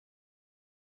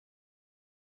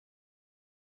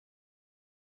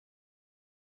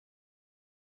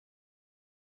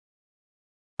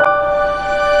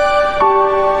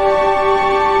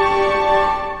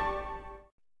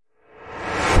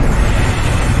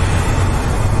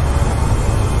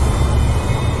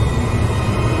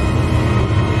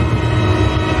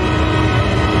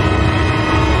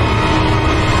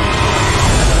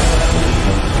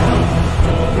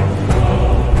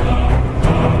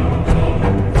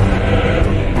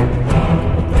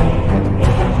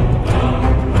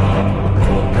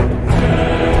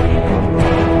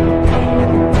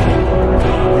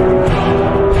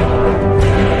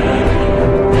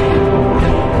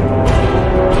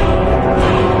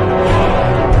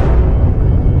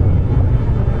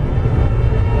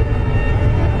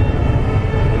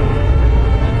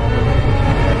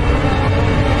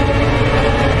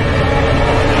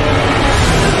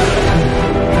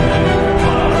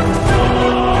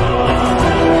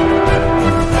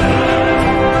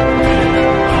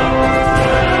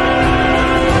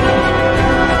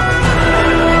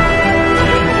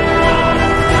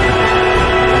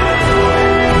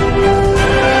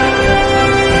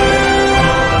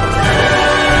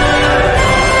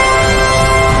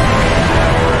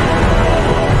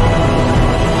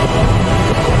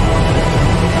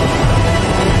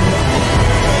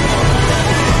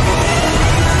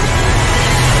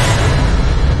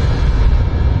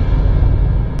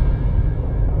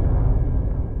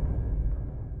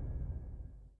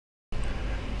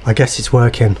I guess it's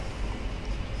working.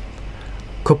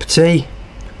 Cup of tea,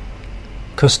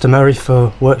 customary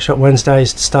for Workshop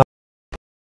Wednesdays to start.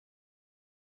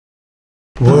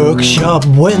 Workshop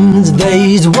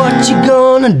Wednesdays, what you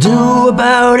gonna do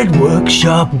about it?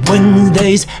 Workshop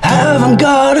Wednesdays, haven't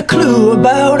got a clue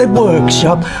about it.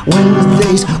 Workshop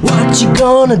Wednesdays, what you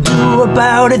gonna do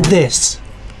about it? This.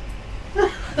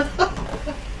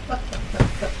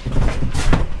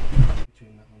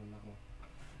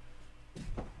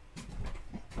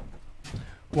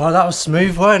 Well, that was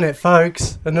smooth, weren't it,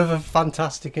 folks? Another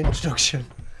fantastic introduction.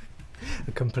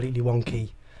 Completely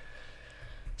wonky.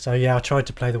 So yeah, I tried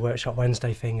to play the Workshop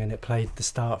Wednesday thing and it played the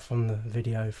start from the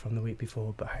video from the week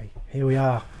before, but hey, here we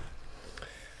are.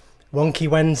 Wonky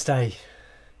Wednesday.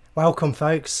 Welcome,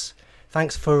 folks.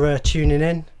 Thanks for tuning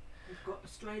in. We've got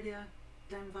Australia,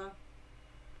 Denver.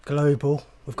 Global.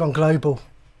 We've gone global.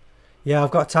 Yeah,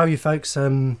 I've got to tell you, folks,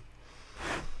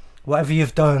 whatever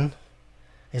you've done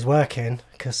is working,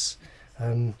 because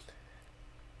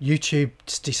YouTube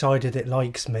just decided it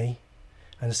likes me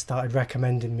and started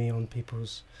recommending me on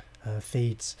people's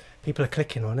feeds. People are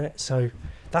clicking on it, so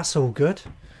that's all good.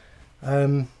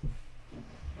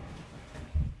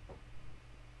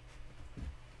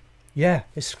 Yeah,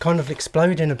 it's kind of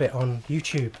exploding a bit on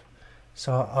YouTube,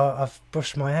 so I've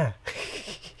brushed my hair.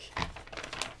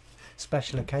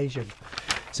 Special occasion.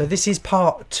 So this is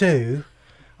part 2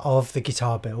 of the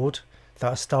guitar build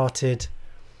that I started.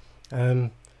 I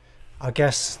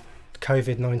guess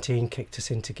COVID-19 kicked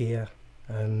us into gear.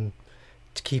 To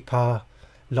keep our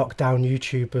lockdown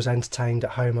YouTubers entertained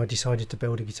at home, I decided to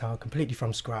build a guitar completely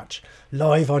from scratch,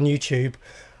 live on YouTube.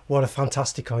 What a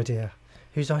fantastic idea.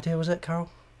 Whose idea was it,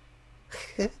 Carol?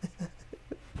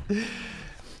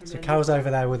 So Carol's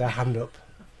over there with her hand up.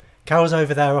 Carol's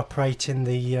over there operating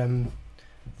the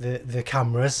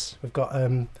cameras. We've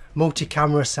got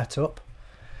multi-camera setup.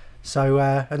 So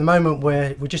at the moment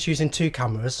we're just using 2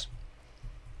 cameras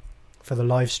for the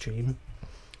live stream.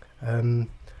 I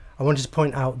wanted to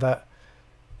point out that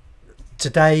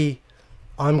today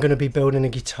I'm going to be building a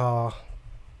guitar,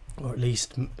 or at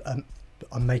least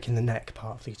I'm making the neck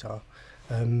part of the guitar.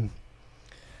 I'm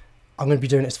going to be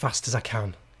doing it as fast as I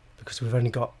can because we've only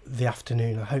got the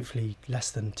afternoon, or hopefully less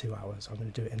than 2 hours. I'm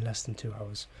going to do it in less than 2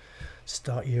 hours.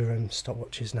 Start your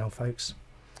stopwatches now, folks.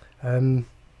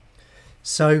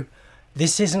 So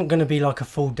this isn't going to be like a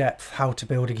full depth how to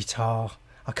build a guitar.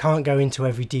 I can't go into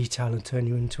every detail and turn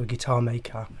you into a guitar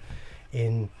maker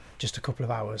in just a couple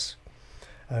of hours.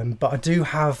 But I do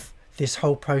have this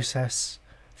whole process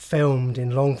filmed in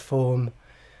long form,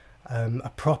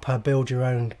 a proper build your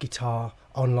own guitar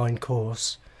online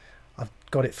course. I've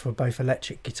got it for both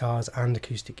electric guitars and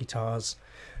acoustic guitars.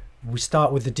 We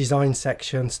start with the design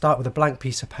section, start with a blank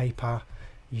piece of paper.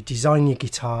 You design your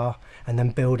guitar and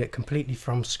then build it completely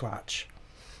from scratch.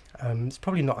 It's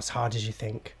probably not as hard as you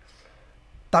think.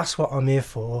 That's what I'm here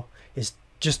for, is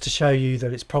just to show you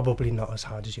that it's probably not as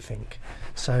hard as you think.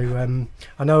 So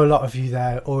I know a lot of you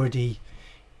there already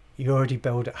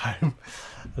build at home.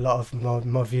 A lot of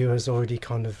my viewers already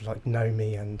kind of like know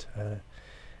me, and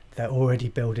they're already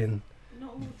building.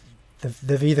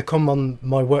 They've either come on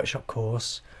my workshop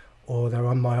course or they're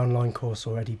on my online course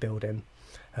already building.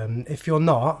 If you're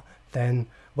not, then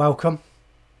welcome,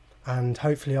 and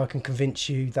hopefully I can convince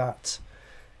you that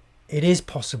it is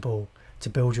possible to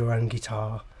build your own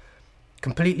guitar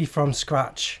completely from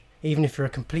scratch, even if you're a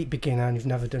complete beginner and you've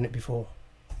never done it before.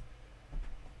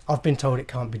 I've been told it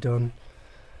can't be done,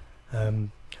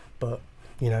 but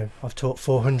you know, I've taught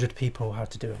 400 people how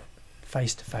to do it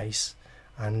face to face,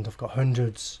 and I've got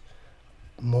hundreds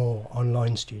more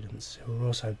online students who are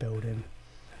also building.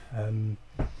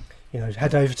 You know,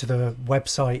 head over to the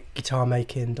website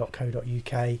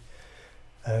guitarmaking.co.uk,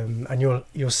 and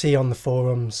you'll see on the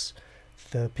forums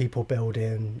the people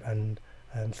building and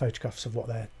photographs of what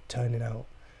they're turning out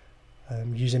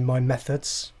using my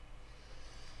methods.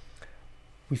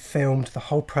 We filmed the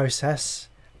whole process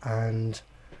and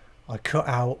I cut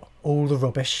out all the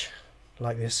rubbish,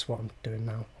 like this, what I'm doing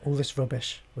now. All this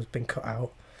rubbish has been cut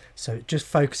out, so it just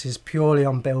focuses purely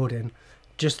on building,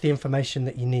 just the information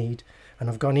that you need. And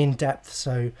I've gone in depth,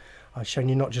 so I've shown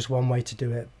you not just one way to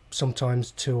do it, sometimes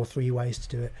 2 or 3 ways to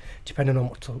do it, depending on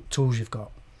what tools you've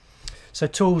got. So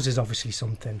tools is obviously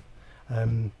something.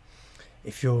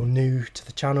 If you're new to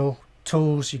the channel,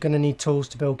 tools, you're going to need tools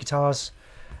to build guitars.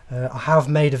 I have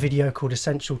made a video called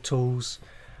Essential Tools,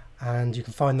 and you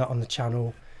can find that on the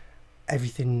channel.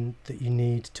 Everything that you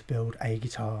need to build a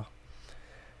guitar.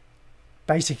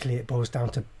 Basically it boils down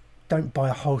to, don't buy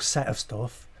a whole set of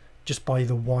stuff, just buy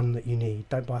the one that you need.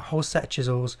 Don't buy a whole set of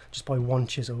chisels, just buy one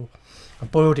chisel. I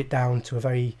boiled it down to a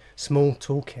very small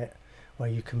toolkit where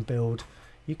you can build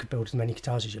as many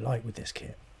guitars as you like with this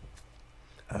kit.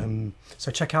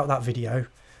 So check out that video,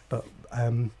 but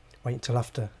wait until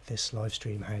after this live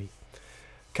stream. Hey,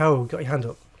 Carol, got your hand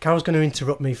up. Carol's going to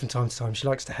interrupt me from time to time. She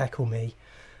likes to heckle me.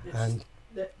 And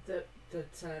that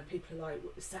people are like,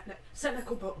 set neck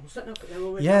or bolt-on, set neck, they're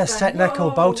already yeah, saying, set neck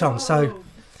or bolt-on. whoa. So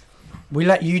we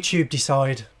let YouTube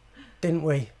decide, didn't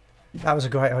we? That was a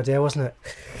great idea, wasn't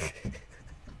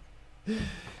it?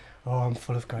 Oh, I'm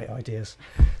full of great ideas.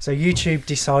 So YouTube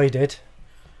decided.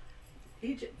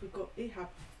 Egypt, we've got Ehab.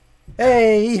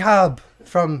 Hey, Ehab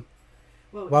from,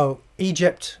 Well,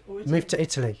 Egypt or moved to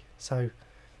Italy. So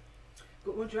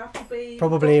got Roger Appleby.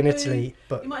 probably in got Boo. Italy,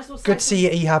 but You might as well good to see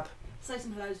you, Ehab. Say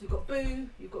some hellos. We've got Boo,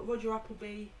 you've got Roger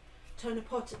Appleby, Tony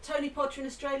Potter in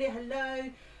Australia,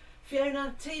 hello.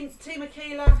 Fiona, Team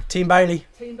Aquila, Team Bailey.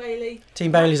 Team Bailey.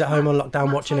 Team Bailey's at home on lockdown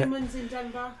Matt watching it. Toman's in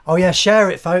Denver. Oh yeah, share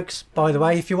it, folks. By the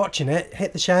way, if you're watching it,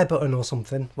 hit the share button or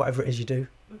something, whatever it is you do.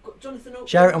 We've got Jonathan Auckland.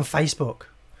 Share it on Facebook.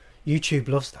 YouTube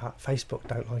loves that. Facebook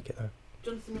don't like it though.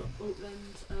 Jonathan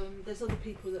Auckland. There's other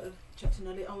people that have checked in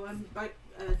earlier. Oh,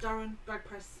 Darren,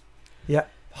 Bagpress. Yeah.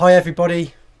 Hi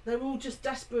everybody. They're all just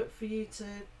desperate for you to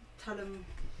tell them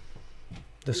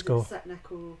The score. Set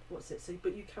neck or what's it? So,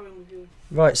 but you carry on with your.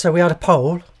 Right, so we had a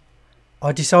poll.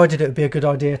 I decided it would be a good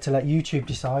idea to let YouTube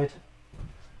decide.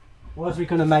 Was we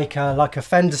going to make like a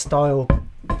Fender style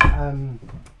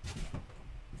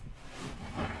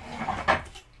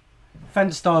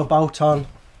bolt-on,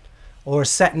 or a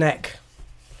set neck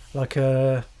like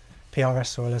a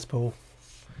PRS or a Les Paul?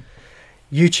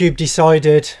 YouTube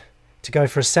decided to go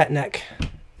for a set neck.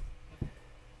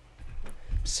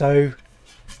 So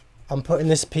I'm putting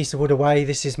this piece of wood away.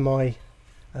 This is my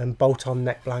bolt-on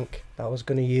neck blank that I was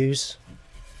going to use.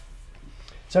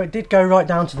 So it did go right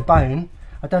down to the bone.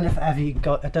 I don't know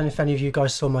if any of you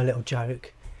guys saw my little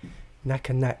joke. Neck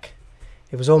and neck.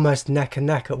 It was almost neck and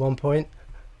neck at one point.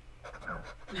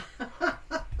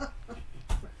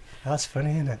 That's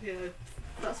funny, isn't it? Yeah,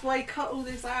 that's why you cut all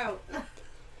this out.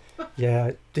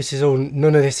 Yeah, this is all.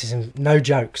 None of this is. No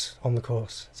jokes on the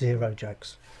course. 0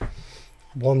 jokes.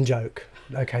 One joke.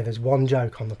 Okay, there's one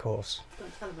joke on the course.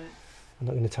 Don't tell me. I'm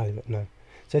not going to tell you, but no.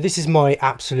 So this is my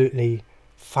absolutely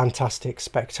fantastic,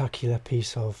 spectacular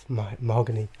piece of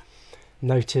mahogany.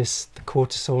 Notice the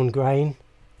quarter sawn grain.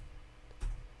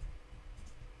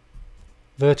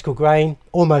 Vertical grain,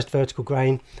 almost vertical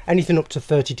grain. Anything up to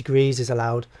 30 degrees is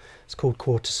allowed. It's called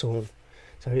quarter sawn.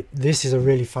 So this is a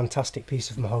really fantastic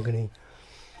piece of mahogany.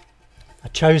 I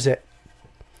chose it,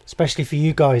 especially for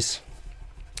you guys.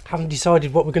 Haven't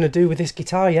decided what we're going to do with this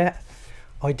guitar yet.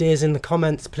 Ideas in the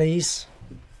comments, please.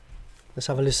 Let's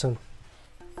have a listen.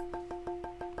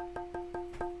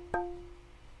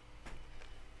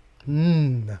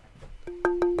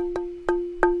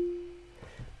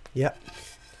 Yep.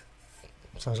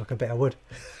 Sounds like a bit of wood.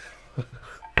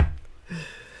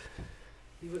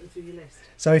 You went through your list.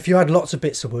 So if you had lots of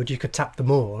bits of wood, you could tap them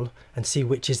all and see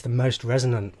which is the most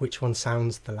resonant, which one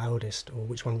sounds the loudest, or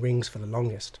which one rings for the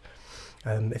longest.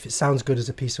 If it sounds good as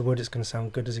a piece of wood, it's going to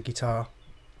sound good as a guitar.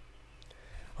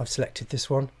 I've selected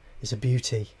this one. It's a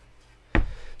beauty.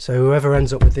 So whoever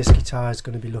ends up with this guitar is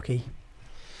going to be lucky.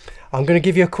 I'm going to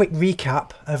give you a quick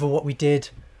recap over what we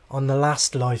did on the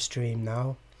last live stream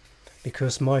now,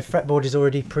 because my fretboard is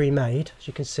already pre-made, as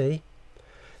you can see.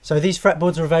 So these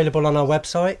fretboards are available on our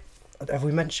website. Have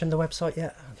we mentioned the website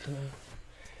yet? I don't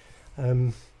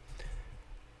know.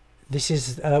 This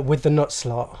is with the nut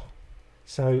slot.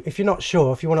 So if you're not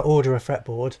sure, if you want to order a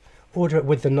fretboard, order it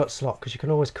with the nut slot, because you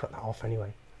can always cut that off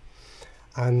anyway.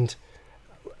 And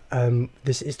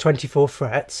this is 24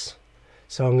 frets,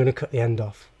 so I'm going to cut the end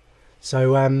off.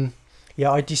 So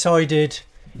yeah, I decided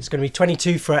it's going to be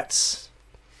 22 frets.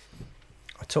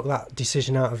 I took that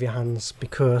decision out of your hands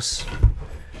because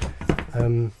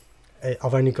I've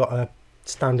only got a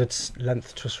standard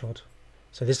length truss rod.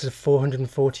 So this is a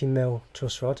 440mm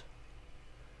truss rod.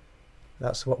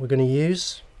 That's what we're going to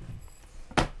use.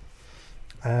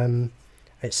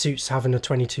 It suits having a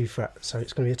 22 fret, so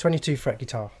it's going to be a 22 fret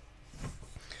guitar.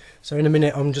 So in a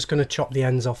minute I'm just going to chop the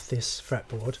ends off this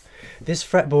fretboard. This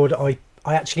fretboard,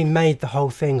 I actually made the whole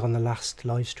thing on the last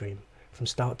live stream from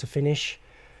start to finish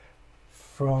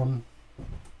from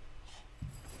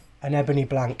an ebony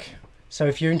blank. So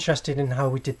if you're interested in how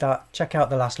we did that, check out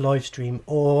the last live stream,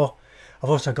 or I've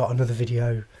also got another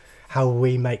video how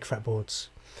we make fretboards,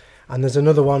 and there's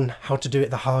another one how to do it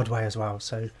the hard way as well.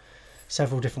 So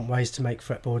several different ways to make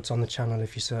fretboards on the channel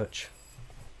if you search.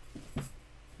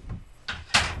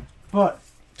 But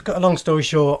to cut a long story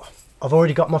short, I've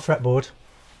already got my fretboard.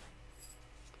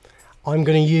 I'm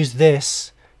going to use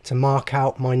this to mark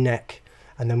out my neck,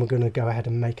 and then we're going to go ahead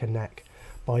and make a neck.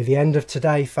 By the end of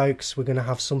today, folks, we're going to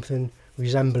have something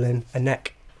resembling a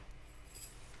neck.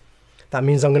 That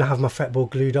means I'm going to have my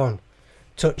fretboard glued on.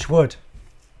 Touch wood.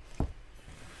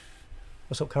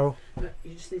 What's up, Carol?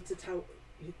 You just need to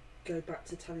go back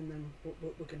to telling them what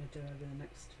we're going to do over the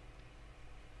next,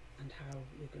 and how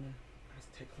you're going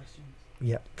to take questions.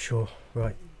 Yep, sure.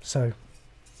 Right. So,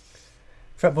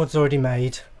 fretboard's already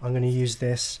made. I'm going to use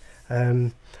this.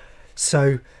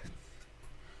 So,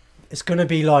 it's going to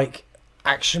be like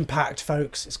action-packed,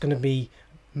 folks. It's going to be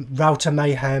router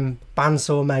mayhem,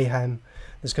 bandsaw mayhem.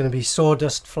 There's going to be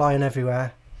sawdust flying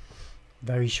everywhere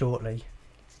very shortly,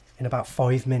 in about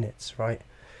 5 minutes, right?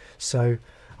 So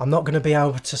I'm not going to be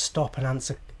able to stop and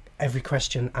answer every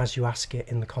question as you ask it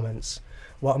in the comments.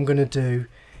 What I'm going to do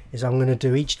is I'm going to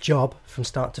do each job from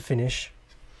start to finish,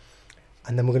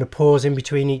 and then we're going to pause in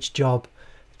between each job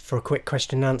for a quick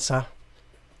question and answer,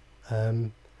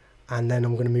 and then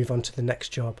I'm going to move on to the next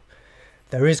job.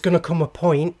 There is going to come a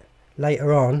point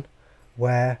later on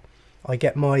where I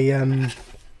get my I'm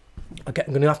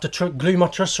going to have to glue my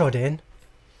truss rod in.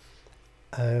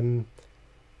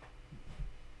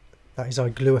 That is, I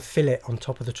glue a fillet on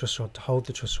top of the truss rod to hold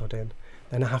the truss rod in.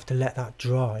 Then I have to let that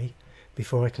dry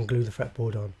before I can glue the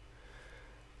fretboard on.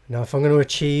 Now, if I'm going to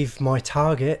achieve my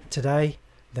target today,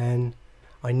 then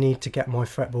I need to get my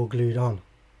fretboard glued on.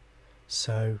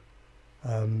 So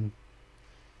I've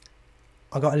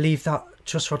got to leave that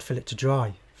truss rod fillet to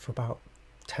dry for about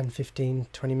 10, 15,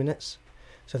 20 minutes.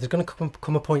 So there's going to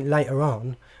come a point later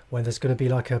on where there's going to be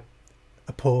like a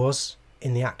pause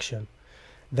in the action.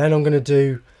 Then I'm going to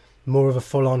do more of a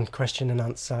full-on question and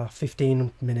answer,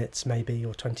 15 minutes maybe,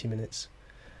 or 20 minutes,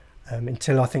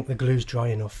 until I think the glue's dry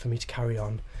enough for me to carry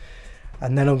on.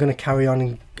 And then I'm going to carry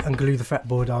on and glue the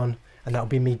fretboard on, and that'll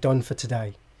be me done for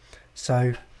today.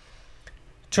 So,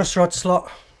 truss rod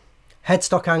slot,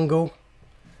 headstock angle.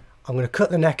 I'm going to cut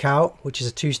the neck out, which is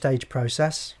a 2-stage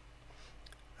process,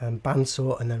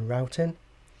 bandsaw and then routing.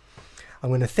 I'm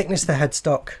going to thickness the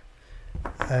headstock,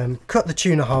 cut the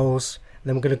tuner holes,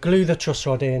 then we're going to glue the truss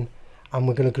rod in, and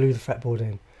we're going to glue the fretboard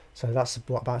in. So that's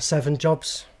what, about 7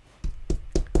 jobs?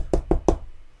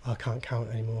 I can't count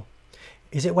anymore.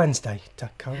 Is it Wednesday,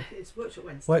 Carol? It's Workshop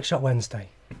Wednesday. Workshop Wednesday.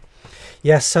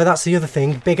 Yes, so that's the other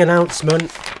thing. Big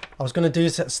announcement. I was going to do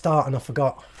this at the start and I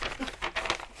forgot.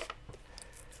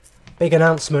 Big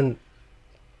announcement.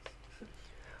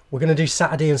 We're going to do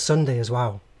Saturday and Sunday as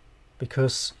well,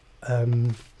 because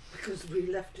we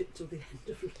left it till the end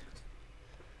of lockdown.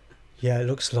 Yeah, it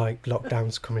looks like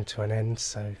lockdown's coming to an end,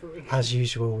 so as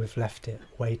usual we've left it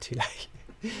way too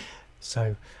late.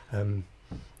 So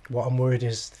what I'm worried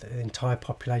is the entire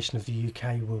population of the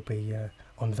UK will be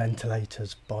on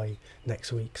ventilators by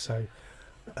next week. So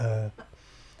I'm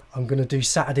going to do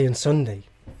Saturday and Sunday,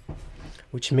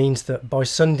 which means that by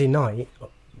Sunday night,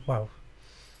 well,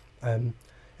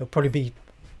 it'll probably be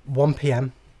 1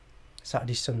 PM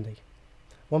Saturday, Sunday.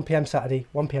 1 PM Saturday,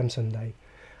 1 PM Sunday.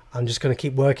 I'm just going to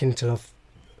keep working until I've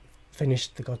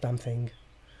finished the goddamn thing,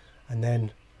 and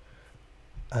then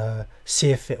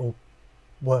see if it'll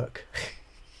work.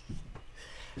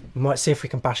 We might see if we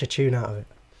can bash a tune out of it.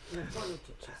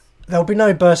 There'll be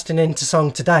no bursting into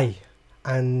song today,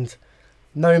 and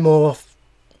no more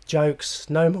jokes,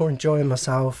 no more enjoying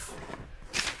myself.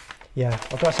 Yeah,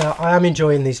 I've got to say, I am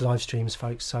enjoying these live streams,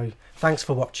 folks, so thanks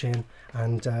for watching,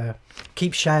 and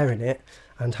keep sharing it,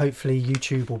 and hopefully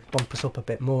YouTube will bump us up a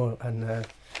bit more and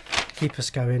keep us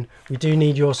going. We do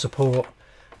need your support.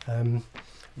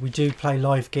 We do play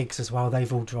live gigs as well.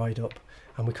 They've all dried up,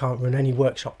 and we can't run any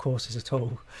workshop courses at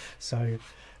all, so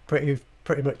pretty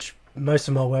much most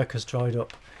of my work has dried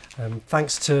up.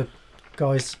 Thanks to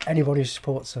guys, anybody who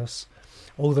supports us.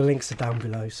 All the links are down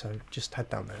below, so just head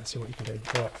down there and see what you can do.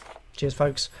 All right, cheers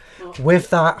folks. Well, with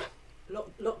that,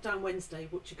 lockdown Wednesday,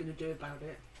 what you going to do about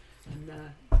it? And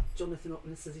Jonathan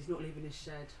Ockman says he's not leaving his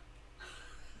shed.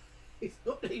 He's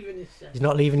not leaving his shed. He's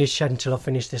not leaving his shed until I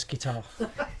finish this guitar.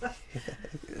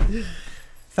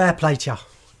 Fair play to you.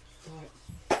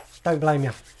 Right. Don't blame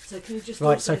you. So can you just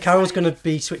so Carol's going to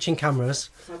be switching cameras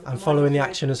and following the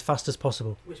action as fast as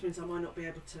possible. Which means I might not be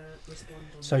able to respond.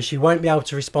 So she won't be able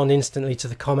to respond instantly to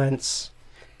the comments,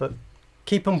 but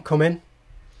keep them coming.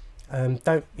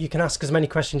 You can ask as many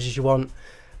questions as you want,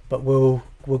 but we'll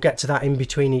get to that in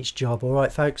between each job. All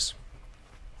right, folks.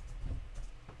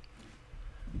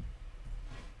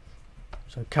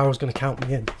 So Carol's going to count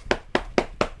me in.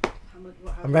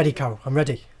 I'm ready, Carol. I'm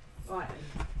ready. Right.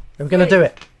 Are we going to do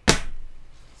it?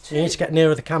 You need to get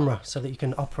nearer the camera so that you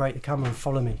can operate the camera and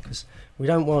follow me, because we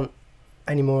don't want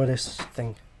any more of this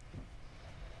thing.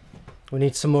 We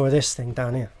need some more of this thing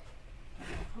down here.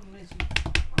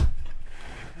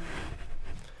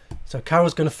 So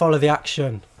Carol's going to follow the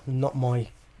action, not my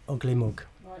ugly mug.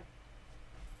 Right.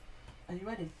 Are you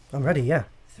ready? I'm ready, yeah.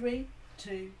 3,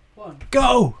 2, 1.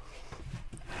 Go!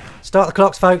 Start the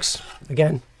clocks, folks.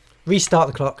 Again, restart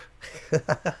the clock.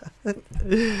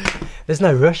 There's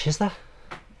no rush, is there?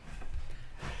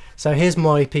 So here's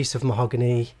my piece of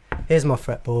mahogany, here's my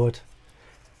fretboard,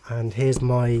 and here's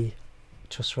my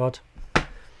truss rod.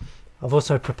 I've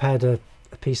also prepared a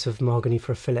piece of mahogany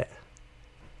for a fillet.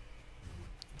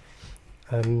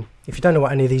 If you don't know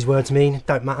what any of these words mean, it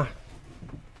don't matter.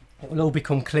 It will all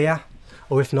become clear,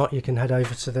 or if not, you can head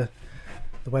over to the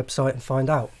website and find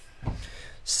out.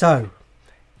 So,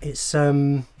 it's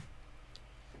if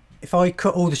I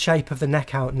cut all the shape of the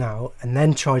neck out now and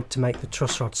then tried to make the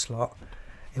truss rod slot,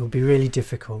 it would be really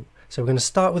difficult. So we're going to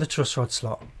start with a truss rod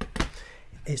slot.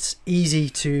 It's easy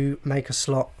to make a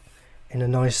slot in a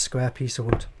nice square piece of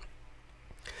wood.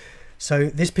 So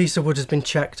this piece of wood has been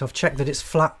checked. I've checked that it's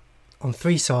flat on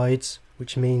 3 sides,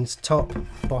 which means top,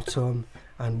 bottom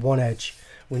and one edge.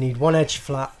 We need one edge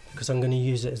flat because I'm going to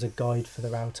use it as a guide for the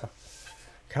router.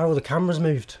 Carol, the camera's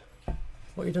moved.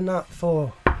 What have you done that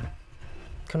for?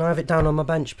 Can I have it down on my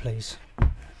bench, please?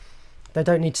 They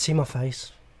don't need to see my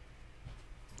face.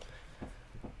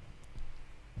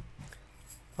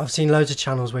 I've seen loads of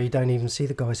channels where you don't even see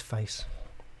the guy's face.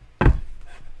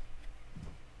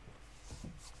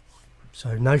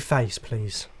 So no face,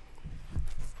 please.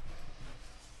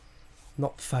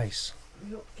 Not face.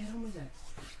 Get on with it.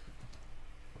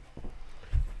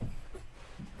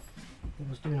 I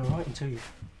was doing alright until you...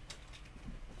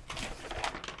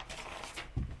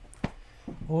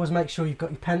 Always make sure you've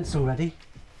got your pencil ready.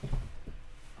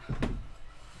 No,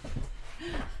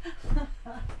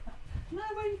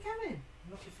 where are you going?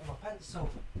 Looking for my pencil.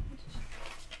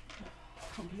 I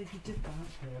can't believe you did that.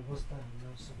 Yeah, it was there. No,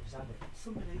 somebody's had it.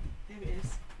 Somebody, here it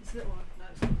is. It's a little one. No,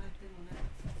 it's got no thing on it.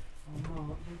 Oh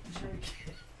no, you're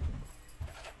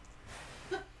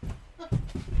joking.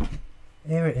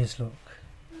 Here it is, look.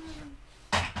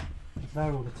 It's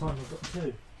there all the time. I've got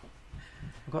 2.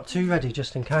 I've got 2 ready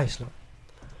just in case, look.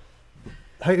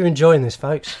 Hope you're enjoying this,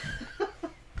 folks.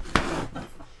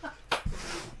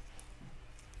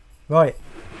 Right.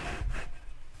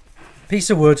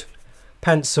 Piece of wood,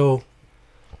 pencil,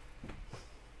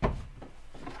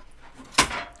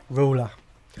 ruler.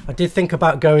 I did think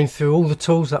about going through all the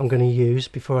tools that I'm going to use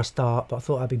before I start, but I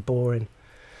thought that'd be boring.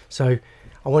 So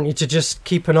I want you to just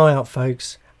keep an eye out,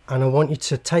 folks, and I want you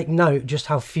to take note just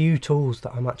how few tools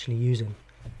that I'm actually using.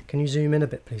 Can you zoom in a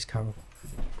bit, please, Carol?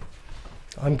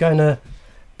 I'm going to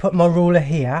put my ruler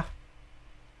here.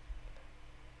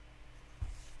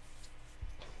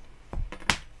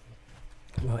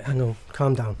 Right, hang on,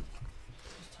 calm down.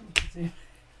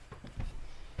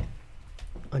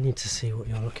 I need to see what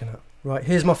you're looking at. Right,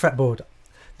 here's my fretboard.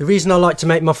 The reason I like to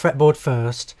make my fretboard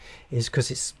first is because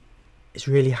it's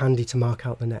really handy to mark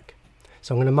out the neck.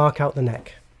 So I'm going to mark out the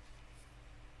neck.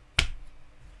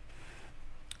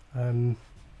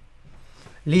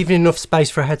 Leaving enough space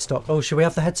for a headstock. Oh, should we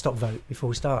have the headstock vote before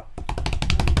we start?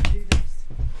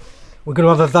 We're going to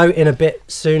have a vote in a bit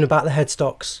soon about the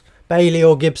headstocks. Bailey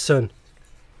or Gibson?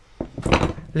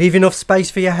 Leave enough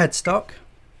space for your headstock.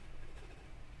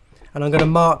 And I'm going to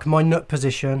mark my nut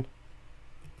position.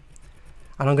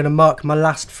 And I'm going to mark my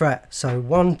last fret. So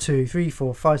 1, 2, 3,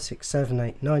 4, 5, 6, 7,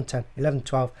 8, 9, 10, 11,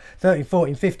 12, 13,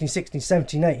 14, 15, 16,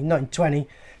 17, 18, 19, 20,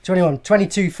 21,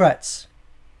 22 frets.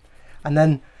 And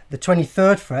then the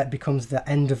 23rd fret becomes the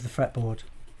end of the fretboard.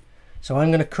 So I'm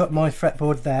going to cut my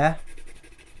fretboard there.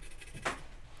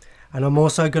 And I'm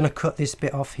also going to cut this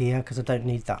bit off here because I don't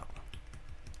need that.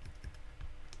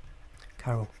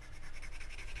 Carol.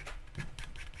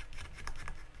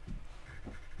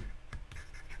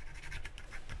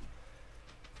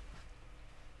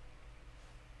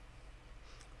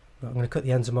 Right, I'm going to cut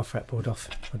the ends of my fretboard off.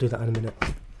 I'll do that in a minute.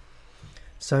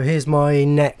 So here's my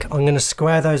neck. I'm going to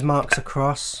square those marks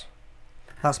across.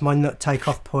 That's my nut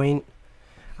takeoff point.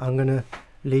 I'm going to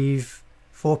leave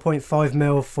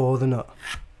 4.5mm for the nut.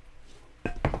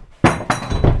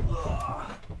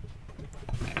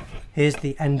 Here's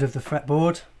the end of the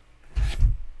fretboard.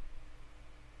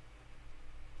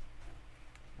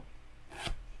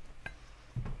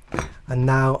 And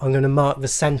now I'm going to mark the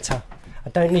centre. I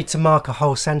don't need to mark a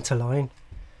whole centre line.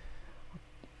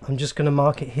 I'm just going to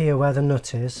mark it here where the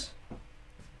nut is.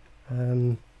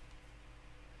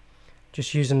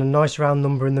 Just using a nice round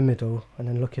number in the middle and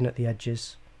then looking at the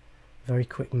edges. Very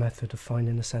quick method of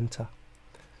finding the centre.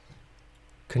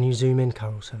 Can you zoom in,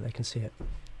 Carol, so they can see it?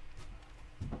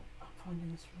 I'm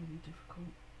finding this really difficult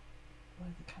where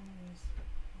the camera is.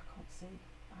 I can't see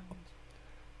and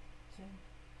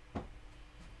zoom.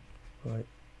 Right.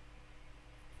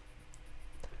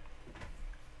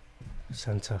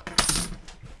 Centre.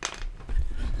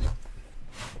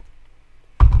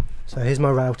 So here's my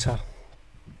router.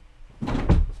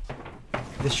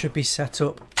 This should be set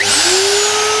up.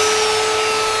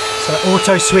 So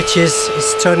auto switches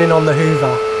is turning on the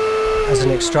Hoover as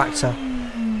an extractor.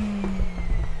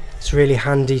 It's really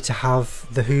handy to have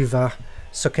the Hoover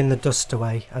sucking the dust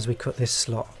away as we cut this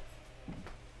slot.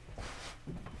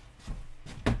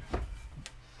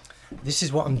 This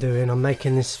is what I'm doing. I'm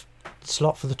making this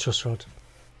slot for the truss rod.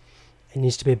 It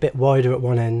needs to be a bit wider at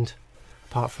one end.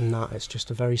 Apart from that, it's just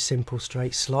a very simple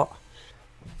straight slot.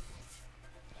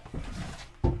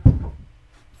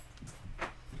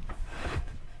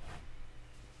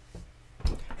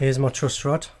 Here's my truss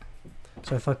rod.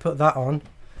 So if I put that on,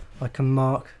 I can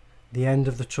mark the end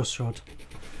of the truss rod.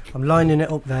 I'm lining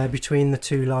it up there between the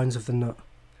two lines of the nut.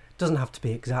 It doesn't have to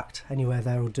be exact, anywhere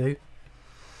there will do.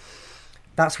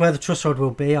 That's where the truss rod will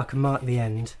be. I can mark the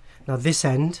end. Now this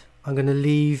end, I'm going to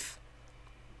leave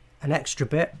an extra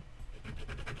bit.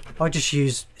 I just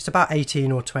use, it's about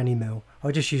 18 or 20 mil.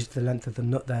 I just used the length of the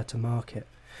nut there to mark it.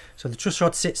 So the truss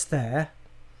rod sits there,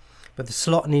 but the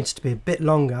slot needs to be a bit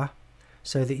longer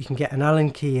so that you can get an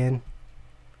Allen key in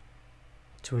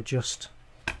to adjust.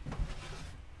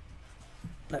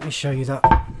 Let me show you that.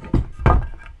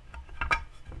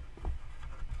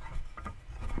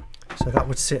 So that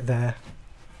would sit there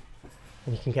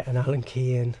and you can get an Allen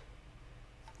key in.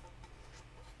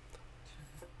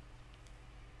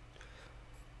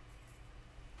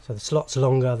 So the slot's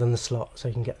longer than the slot, so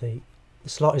you can get the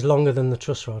slot is longer than the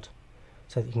truss rod,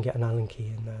 so that you can get an Allen key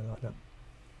in there like that.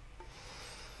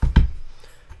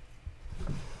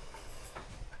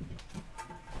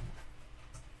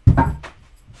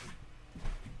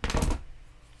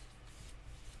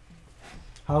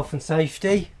 Health and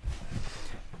safety,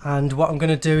 and what I'm going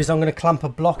to do is I'm going to clamp a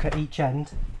block at each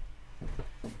end.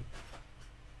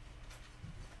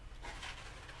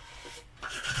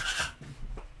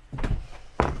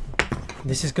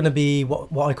 This is going to be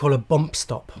what I call a bump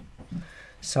stop.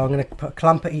 So I'm going to put a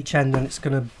clamp at each end and it's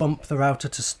going to bump the router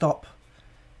to stop,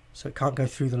 so it can't go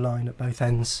through the line at both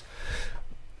ends.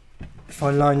 If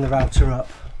I line the router up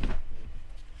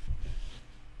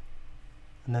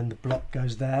and then the block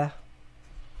goes there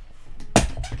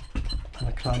and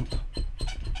a clamp,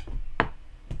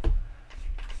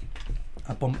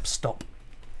 a bump stop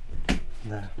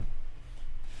there.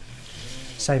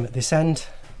 Same at this end.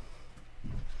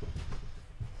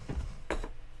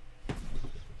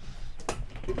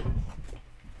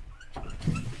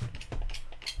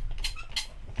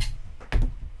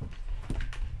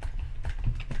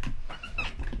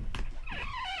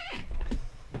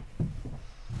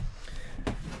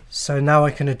 So now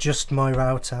I can adjust my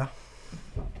router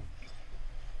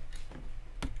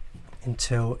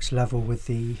until it's level with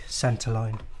the centre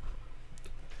line.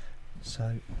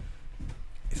 So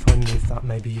if I move that,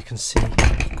 maybe you can see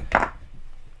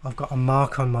I've got a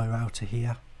mark on my router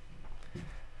here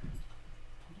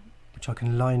which I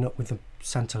can line up with the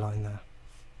centre line there.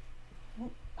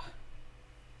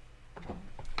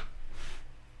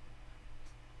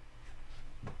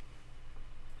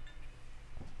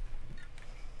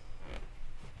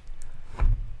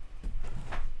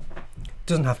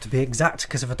 Doesn't have to be exact,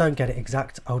 because if I don't get it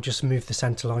exact, I'll just move the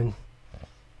centre line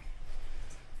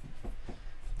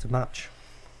to match.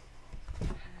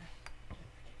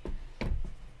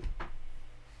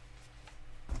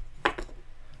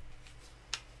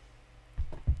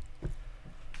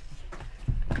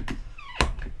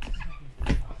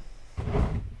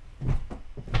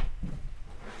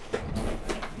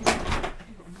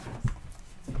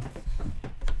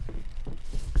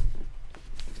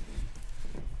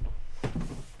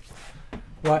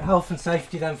 Right, health and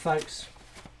safety then, folks.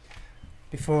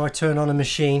 Before I turn on a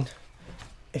machine,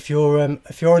 if you're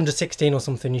under 16 or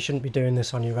something, you shouldn't be doing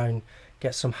this on your own.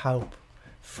 Get some help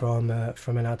from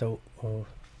an adult or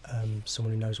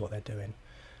someone who knows what they're doing.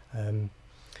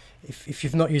 If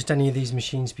you've not used any of these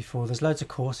machines before, there's loads of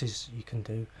courses you can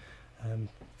do.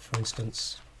 For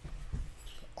instance,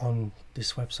 on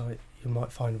this website, you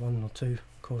might find 1 or 2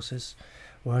 courses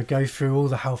where I go through all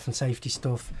the health and safety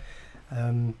stuff.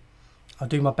 I'll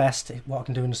do my best what I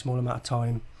can do in a small amount of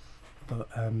time, but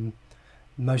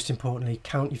most importantly,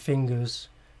 count your fingers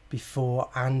before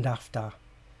and after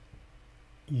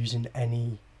using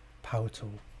any power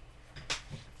tool.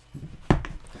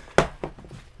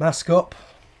 Mask up.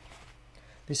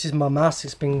 This is my mask.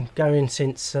 It's been going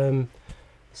since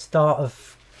start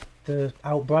of the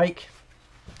outbreak.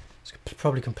 It's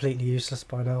probably completely useless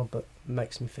by now, but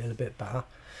makes me feel a bit better.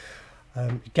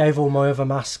 Gave all my other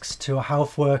masks to a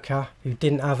health worker who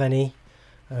didn't have any,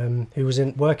 who was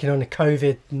working on a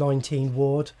COVID-19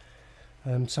 ward.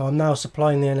 So I'm now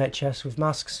supplying the NHS with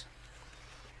masks.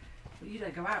 But you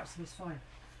don't go out, so it's fine.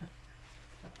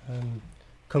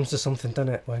 Comes to something,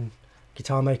 doesn't it, when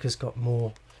guitar makers got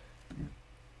more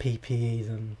PPE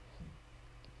than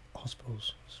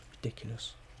hospitals. It's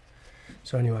ridiculous.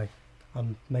 So anyway,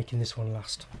 I'm making this one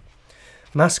last.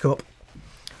 Mask up.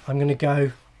 I'm going to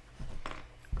go,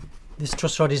 this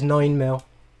truss rod is 9mm,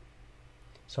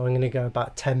 so I'm going to go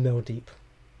about 10mm deep,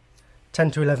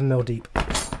 10 to 11mm deep.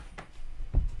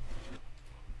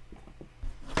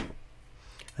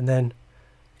 And then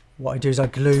what I do is I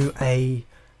glue a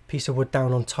piece of wood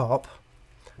down on top,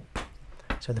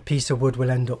 so the piece of wood will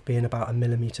end up being about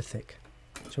 1mm thick.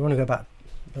 So we want to go about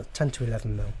 10 to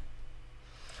 11mm.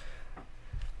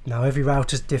 Now every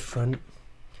router's different,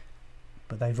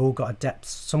 but they've all got a depth,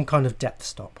 some kind of depth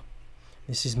stop.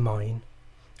 This is mine.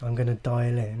 I'm going to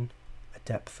dial in a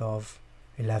depth of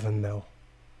 11mm,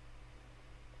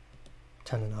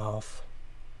 10.5,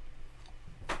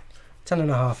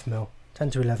 10.5mm, 10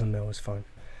 to 11mm is fine.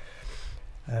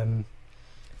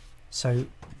 So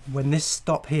when this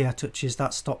stop here touches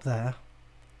that stop there,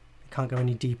 it can't go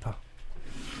any deeper.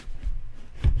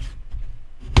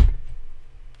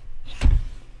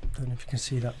 Don't know if you can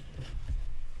see that.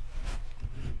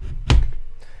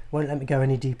 Won't let me go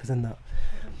any deeper than that.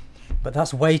 But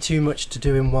that's way too much to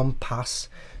do in one pass,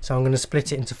 so I'm going to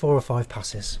split it into 4 or 5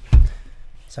 passes.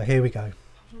 So here we go.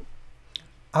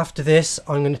 After this,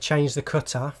 I'm going to change the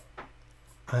cutter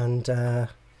and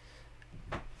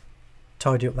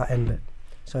tidy up that end bit.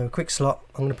 So a quick slot.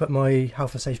 I'm going to put my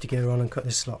health and safety gear on and cut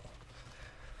this slot.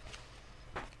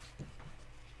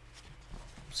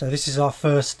 So this is our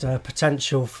first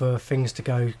potential for things to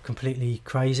go completely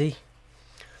crazy.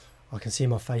 I can see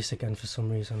my face again for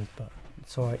some reason, but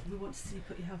it's alright. We want to see you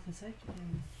put your health and safety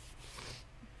in.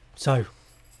 So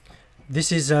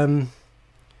this is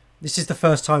the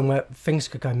first time where things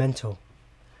could go mental.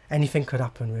 Anything could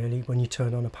happen really when you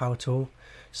turn on a power tool.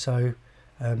 So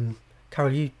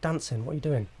Carol, you dancing? What are you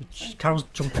doing? Carol's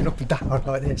jumping up and down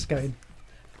like this, going.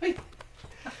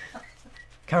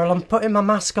 Carol, I'm putting my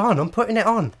mask on. I'm putting it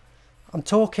on. I'm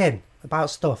talking about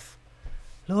stuff.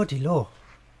 Lordy law,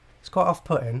 it's quite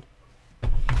off-putting.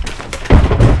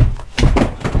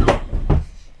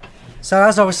 So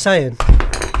as I was saying,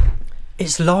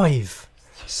 it's live.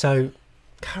 So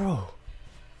Carol,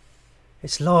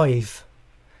 it's live.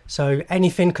 So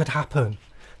anything could happen.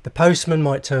 The postman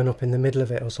might turn up in the middle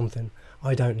of it or something.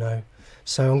 I don't know.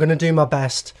 So I'm going to do my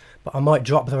best, but I might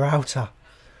drop the router.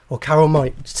 Or Carol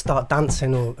might start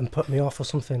dancing and put me off or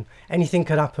something. Anything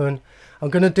could happen. I'm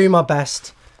going to do my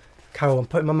best. Carol, I'm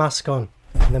putting my mask on.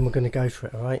 And then we're going to go for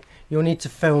it, alright? You'll need to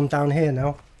film down here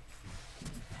now.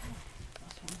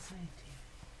 That's what I'm saying to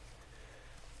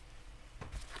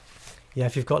you. Yeah,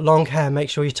 if you've got long hair, make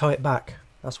sure you tie it back.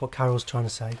 That's what Carol's trying to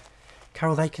say.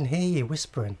 Carol, they can hear you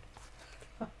whispering.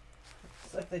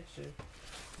 So they should.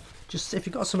 Just, if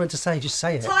you've got something to say, just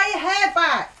say it. Tie your hair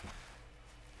back!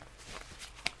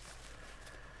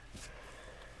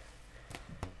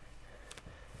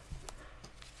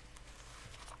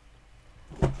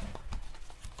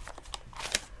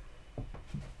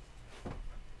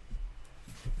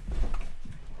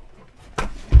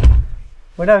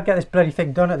 We'll never get this bloody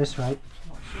thing done at this rate.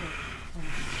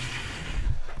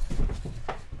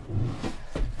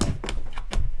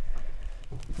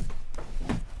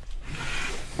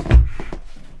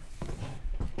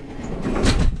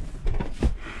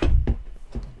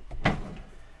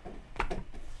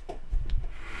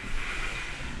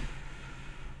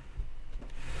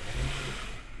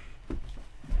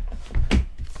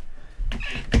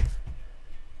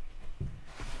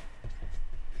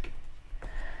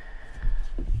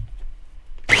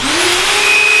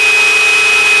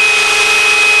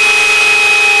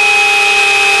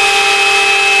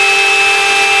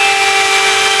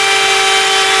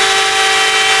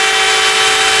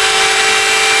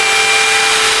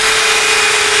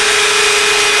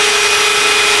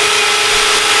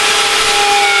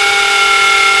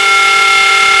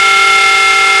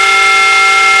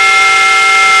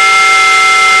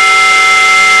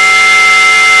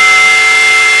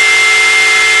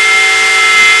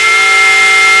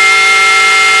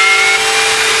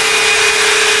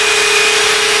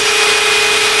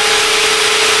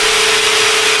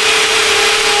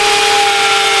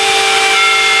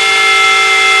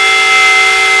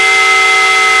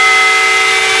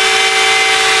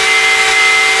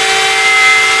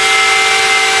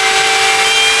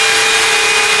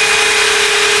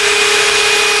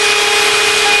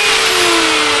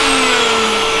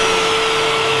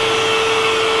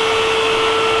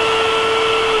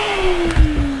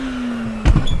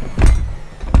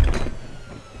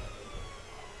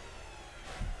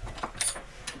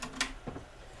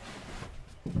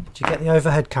 Did you get the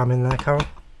overhead cam in there, Carol?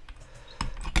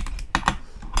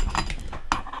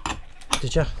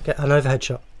 Did you get an overhead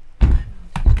shot?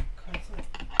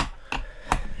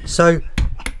 So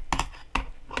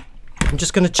I'm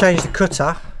just going to change the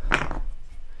cutter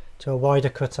to a wider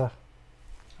cutter.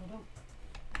 Hold on.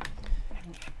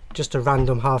 Just a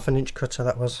random 1/2 inch cutter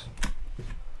that was.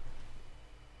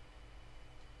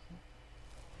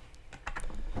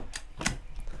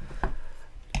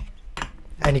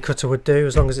 Any cutter would do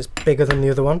as long as it's bigger than the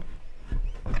other one.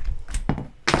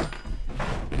 I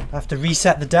have to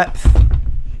reset the depth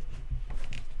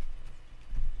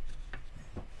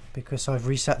because I've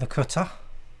reset the cutter.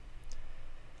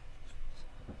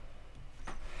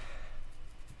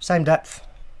 Same depth,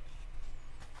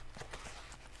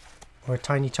 or a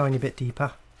tiny bit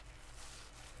deeper,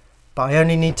 but I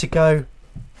only need to go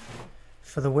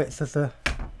for the width of the,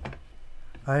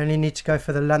 I only need to go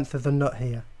for the length of the nut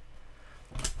here.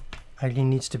 Only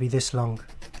needs to be this long.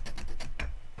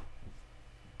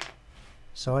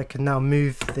 So I can now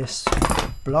move this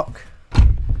block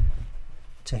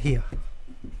to here.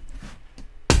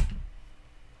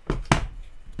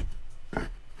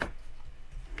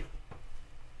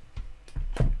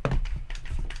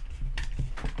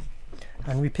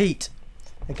 And repeat.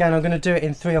 Again, I'm going to do it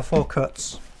in 3 or 4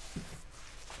 cuts.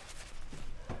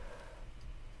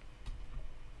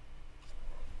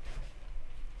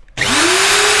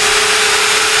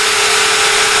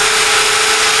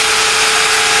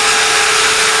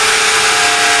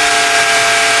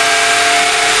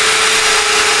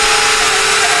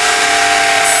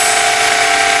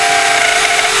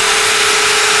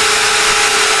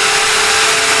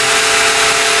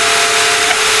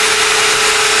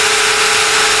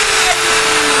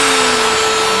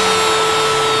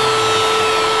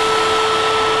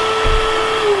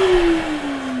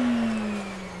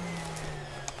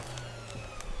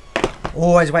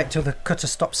 Always wait till the cutter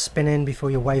stops spinning before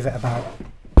you wave it about.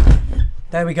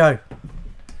 There we go.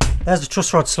 There's the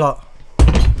truss rod slot.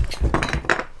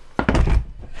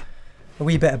 A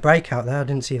wee bit of breakout there, I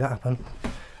didn't see that happen.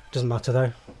 Doesn't matter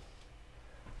though.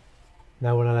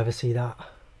 No one will ever see that.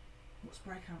 What's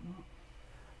breakout, Mark?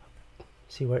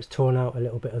 See where it's torn out a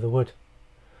little bit of the wood.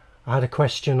 I had a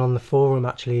question on the forum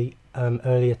actually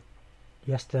earlier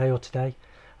yesterday or today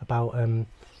about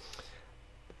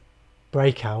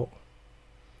breakout.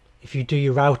 If you do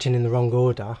your routing in the wrong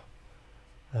order,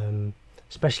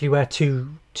 especially where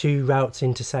two routes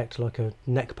intersect, like a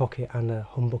neck pocket and a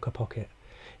humbucker pocket,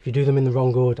 if you do them in the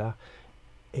wrong order,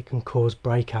 it can cause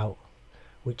breakout,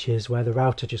 which is where the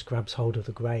router just grabs hold of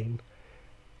the grain,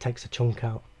 takes a chunk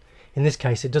out. In this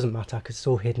case, it doesn't matter because it's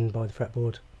all hidden by the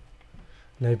fretboard.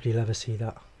 Nobody will ever see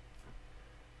that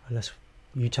unless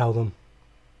you tell them.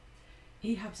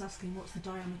 Ehab's asking what's the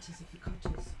diameters of the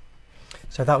cutters.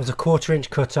 So that was a 1/4 inch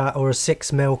cutter or a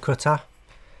 6mm cutter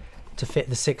to fit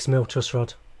the 6mm truss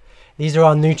rod. These are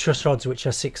our new truss rods, which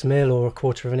are 6mm or a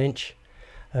 1/4 inch.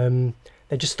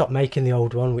 They just stopped making the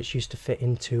old one, which used to fit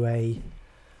into a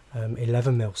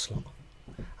 11mm slot.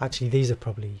 Actually, these are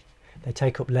probably, they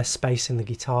take up less space in the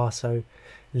guitar, so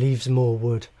leaves more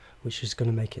wood, which is going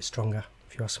to make it stronger,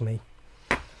 if you ask me.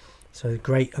 So a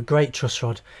great truss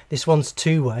rod. This one's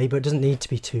 2-way, but it doesn't need to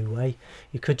be 2-way.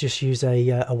 You could just use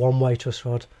a 1-way truss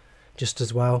rod just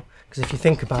as well, because if you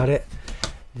think about it,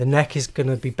 the neck is going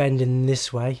to be bending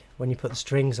this way when you put the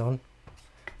strings on.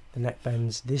 The neck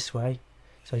bends this way,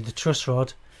 so the truss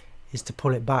rod is to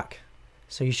pull it back.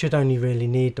 So you should only really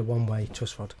need the 1-way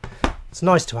truss rod. It's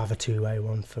nice to have a 2-way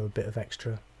one for a bit of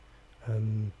extra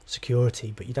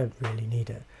security, but you don't really need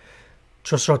it.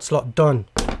 Truss rod slot done.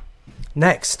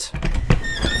 Next,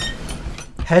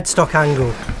 headstock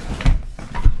angle.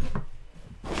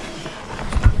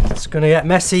 It's going to get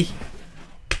messy.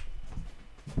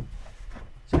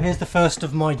 So here's the first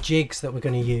of my jigs that we're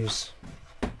going to use.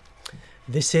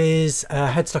 This is a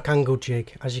headstock angle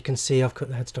jig. As you can see, I've cut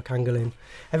the headstock angle in.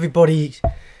 Everybody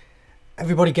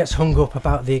gets hung up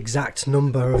about the exact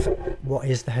number of what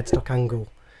is the headstock angle.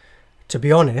 To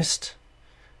be honest,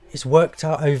 it's worked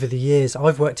out over the years.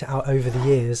 I've worked it out over the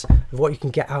years of what you can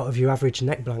get out of your average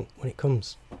neck blank when it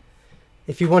comes.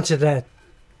 If you wanted an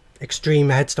extreme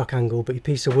headstock angle but your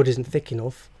piece of wood isn't thick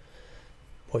enough,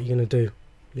 what are you going to do?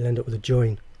 You'll end up with a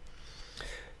join.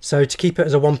 So to keep it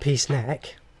as a one-piece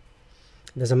neck,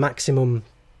 there's a maximum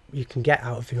you can get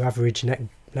out of your average neck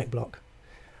block.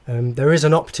 There is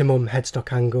an optimum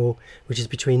headstock angle which is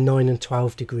between 9 and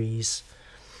 12 degrees,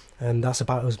 and that's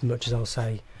about as much as I'll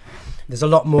say. There's a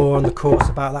lot more on the course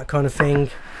about that kind of thing,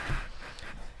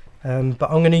 but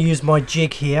I'm going to use my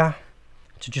jig here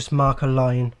to just mark a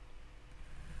line.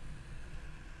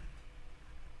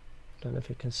 Don't know if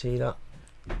you can see that.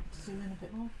 zoom in a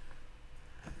bit more.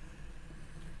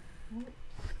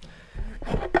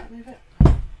 Move it.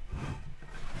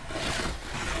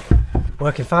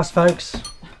 Working fast, folks.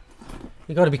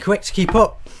 You've got to be quick to keep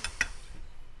up.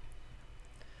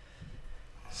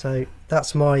 So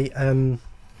that's my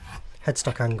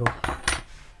headstock angle.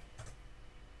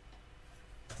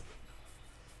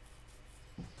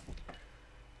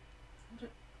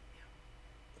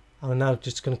 I'm now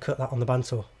just going to cut that on the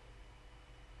bandsaw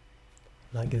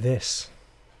like this.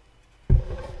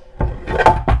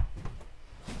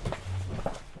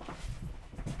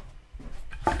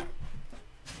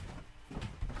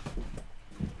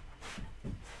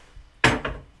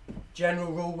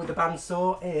 General rule with the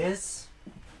bandsaw is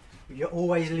you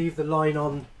always leave the line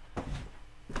on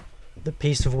the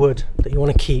piece of wood that you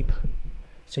want to keep.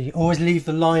 So you always leave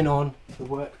the line on the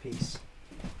workpiece.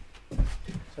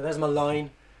 So there's my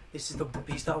line. This is the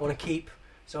piece that I want to keep.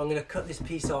 So I'm going to cut this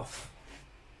piece off.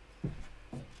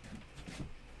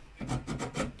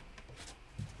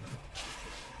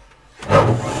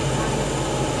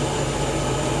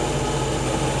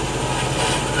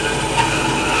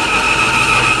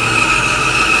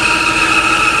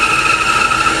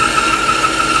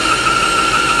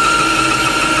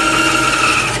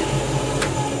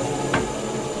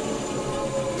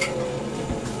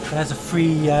 There's a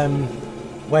free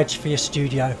wedge for your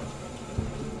studio.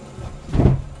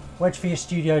 Wedge for your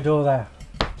studio door there.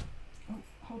 Oh,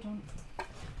 hold on.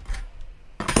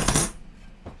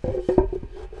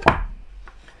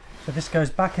 So this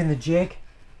goes back in the jig.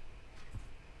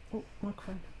 Oh,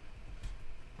 microphone.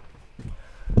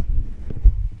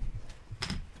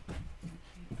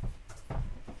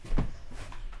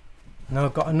 Now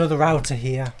I've got another router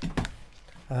here.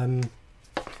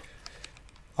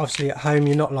 Obviously at home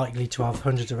you're not likely to have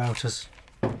hundreds of routers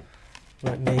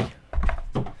like me.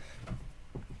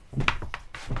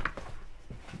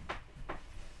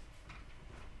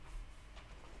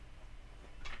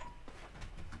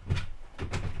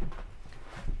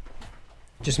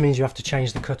 Just means you have to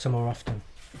change the cutter more often.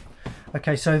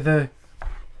 Okay, so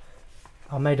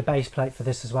I made a base plate for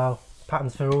this as well.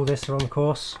 Patterns for all this are on the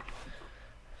course.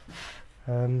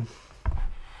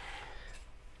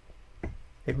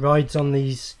 It rides on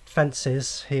these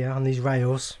fences here, on these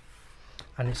rails,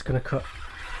 and it's going to cut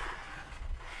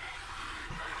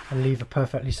and leave a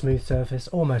perfectly smooth surface,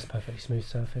 almost perfectly smooth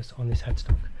surface on this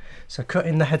headstock. So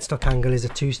cutting the headstock angle is a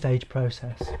two-stage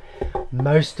process.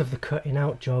 Most of the cutting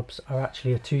out jobs are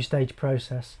actually a two-stage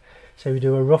process. So we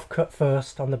do a rough cut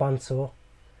first on the bandsaw.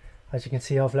 As you can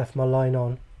see, I've left my line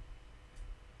on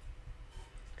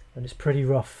and it's pretty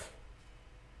rough.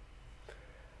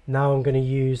 Now I'm going to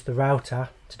use the router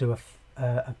to do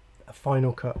a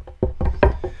final cut.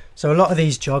 So a lot of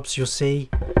these jobs you'll see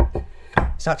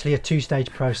it's actually a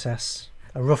two-stage process.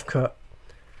 A rough cut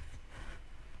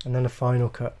and then a final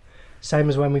cut. Same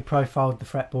as when we profiled the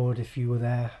fretboard, if you were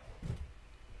there.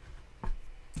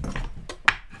 I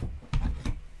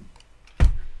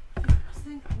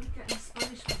think we're getting a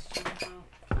Spanish question about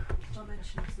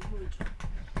dimensions of the wood.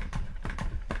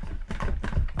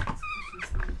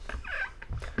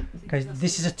 Okay,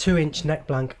 this is a 2-inch neck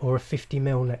blank or a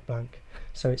 50mm neck blank.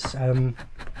 So it's Just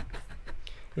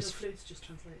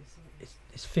translated,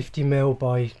 it's 50mm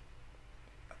by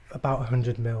about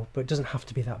 100mm, but it doesn't have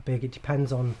to be that big. It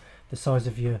depends on the size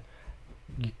of your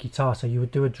guitar. So you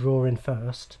would do a drawing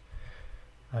first,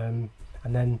 and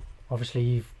then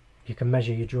obviously you can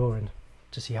measure your drawing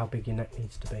to see how big your neck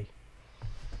needs to be.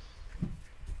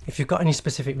 If you've got any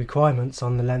specific requirements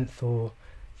on the length or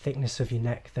thickness of your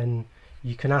neck, then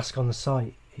you can ask on the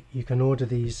site. You can order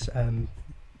these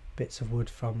bits of wood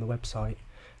from the website,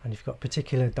 and if you've got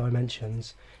particular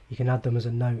dimensions, you can add them as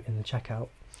a note in the checkout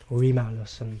or email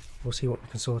us and we'll see what we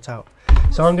can sort out.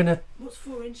 So I'm gonna... What's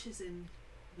 4 inches in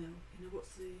mil? You know,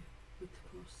 what's the width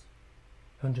across?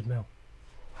 100mm.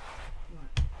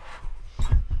 Right.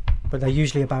 But they're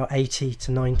usually about 80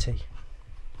 to 90.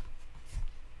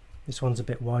 This one's a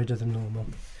bit wider than normal.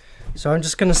 So I'm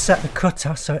just going to set the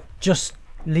cutter so it just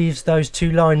leaves those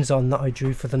 2 lines on that I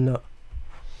drew for the nut.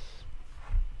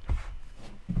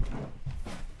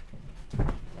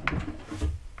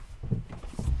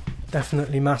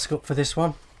 Definitely mask up for this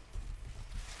one.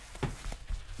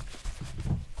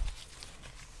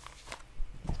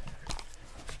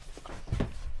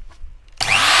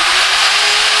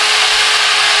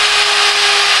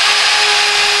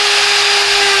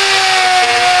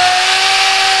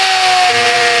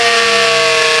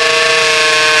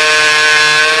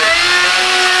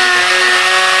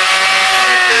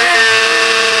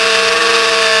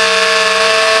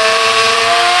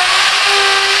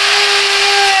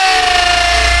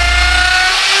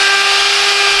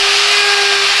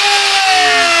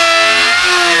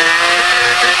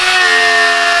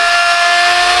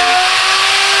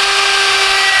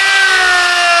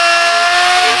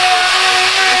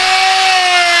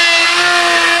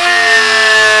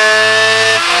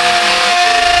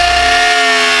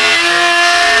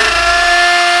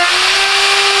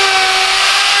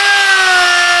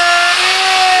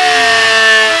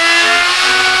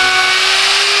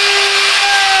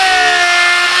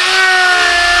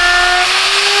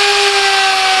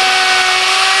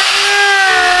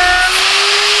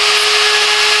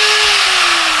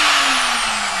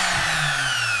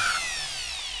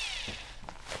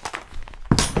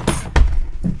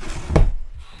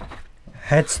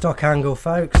 Headstock angle,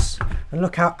 folks, and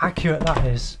look how accurate that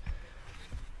is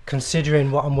considering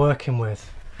what I'm working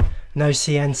with. No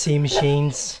CNC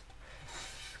machines,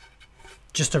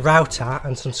 just a router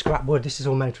and some scrap wood. This is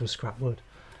all made from scrap wood.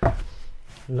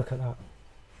 Look at that,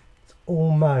 it's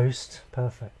almost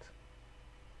perfect.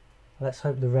 Let's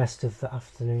hope the rest of the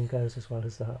afternoon goes as well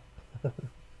as that.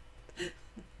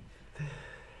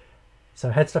 So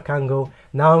headstock angle.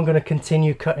 Now I'm going to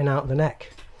continue cutting out the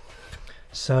neck.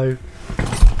 So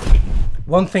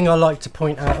one thing I like to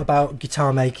point out about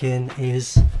guitar making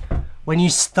is when you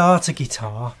start a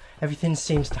guitar, everything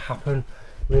seems to happen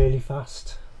really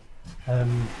fast.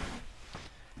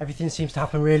 Everything seems to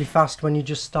happen really fast when you're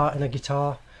just starting a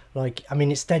guitar. Like, I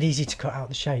mean, it's dead easy to cut out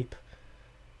the shape.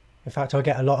 In fact, I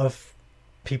get a lot of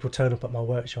people turn up at my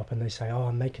workshop and they say, oh,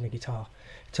 I'm making a guitar.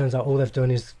 It turns out all they've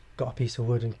done is got a piece of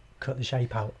wood and cut the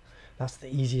shape out. That's the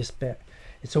easiest bit.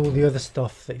 It's all the other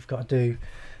stuff that you've got to do.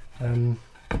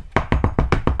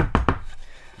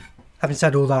 Having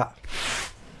said all that,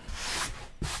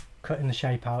 cutting the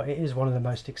shape out, it is one of the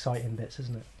most exciting bits,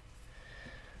 isn't it?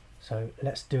 So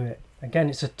let's do it.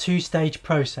 Again, it's a two-stage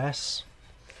process.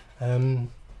 I've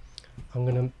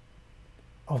got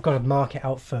to mark it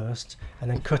out first, and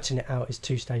then cutting it out is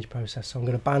two-stage process. So I'm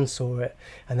going to bandsaw it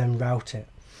and then route it.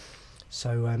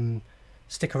 So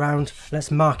stick around,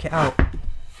 let's mark it out.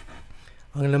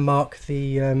 I'm going to mark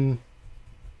the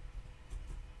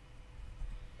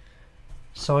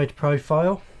side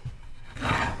profile.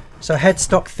 So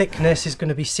headstock thickness is going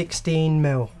to be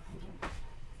 16mm.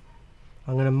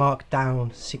 I'm going to mark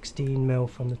down 16mm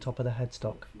from the top of the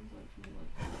headstock.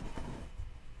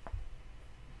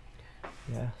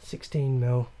 Yeah,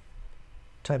 16mm.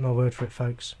 Take my word for it,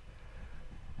 folks.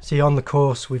 See, on the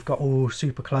course we've got all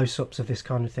super close-ups of this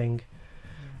kind of thing,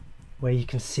 where you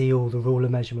can see all the ruler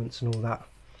measurements and all that.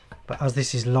 But as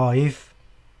this is live,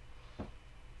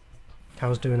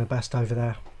 Carol's doing her best over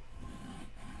there.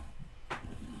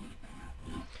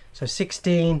 So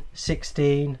 16,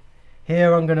 16.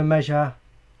 Here I'm going to measure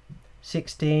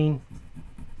 16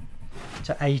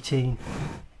 to 18.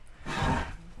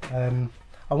 I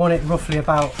want it roughly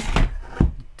about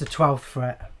the 12th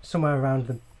fret, somewhere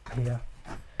around here.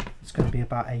 It's going to be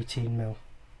about 18mm.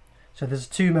 So there's a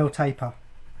 2mm taper.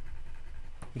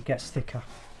 It gets thicker.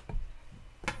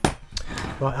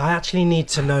 Right, I actually need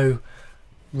to know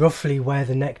roughly where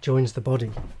the neck joins the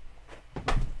body.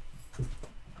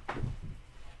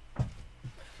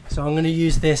 So I'm going to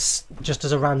use this just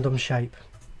as a random shape.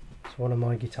 It's one of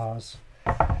my guitars.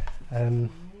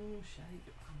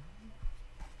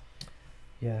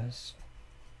 Yes.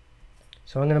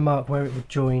 So I'm going to mark where it would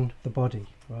join the body.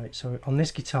 Right. So on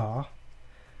this guitar,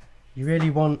 you really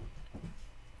want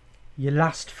your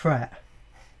last fret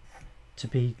to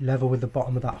be level with the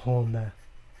bottom of that horn there.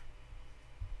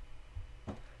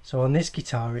 So on this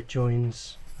guitar it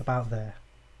joins about there.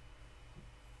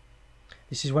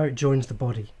 This is where it joins the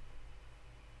body.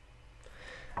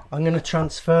 I'm going to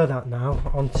transfer that now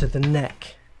onto the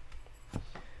neck.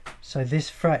 So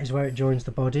this fret is where it joins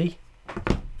the body.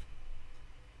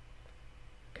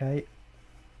 Okay.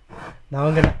 Now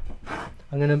I'm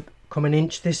going to come an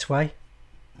inch this way,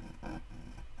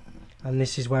 and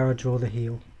this is where I draw the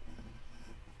heel.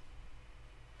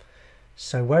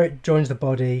 So where it joins the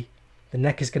body, the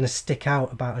neck is going to stick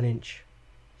out about an inch,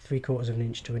 3/4 of an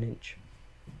inch to an inch.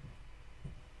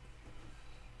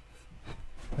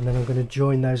 And then I'm going to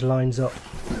join those lines up.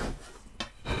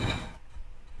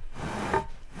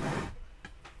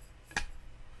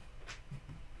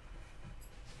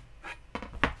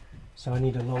 So I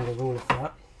need a longer ruler for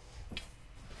that.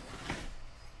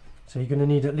 So you're going to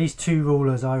need at least 2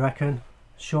 rulers, I reckon.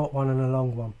 A short one and a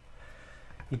long one.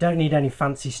 You don't need any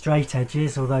fancy straight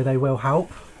edges, although they will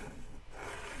help.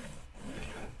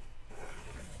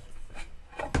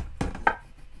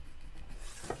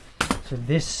 So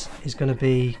this is going to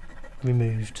be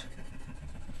removed.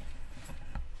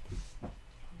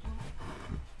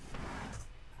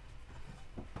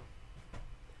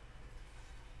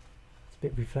 It's a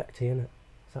bit reflecty, isn't it?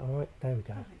 Is that alright? There we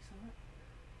go.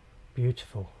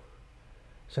 Beautiful.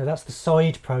 So that's the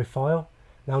side profile.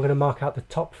 Now I'm going to mark out the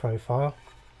top profile.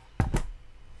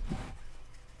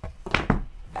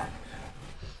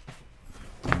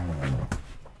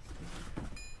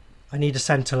 I need a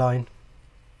centre line.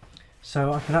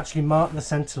 So I can actually mark the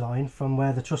centre line from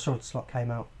where the truss rod slot came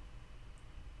out.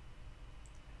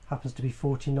 Happens to be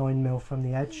 49mm from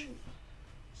the edge.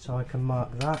 So I can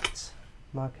mark that,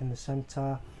 mark in the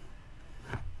centre.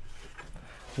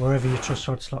 Wherever your truss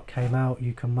rod slot came out,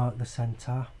 you can mark the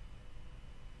centre.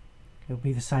 It'll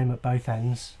be the same at both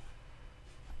ends.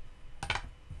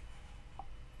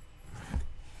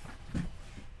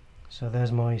 So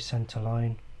there's my centre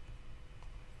line,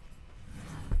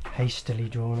 hastily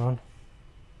drawn on,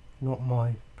 not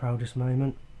my proudest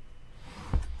moment,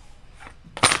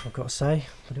 I've got to say,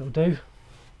 but it'll do.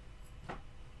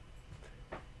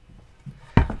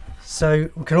 So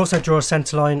we can also draw a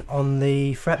centre line on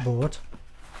the fretboard.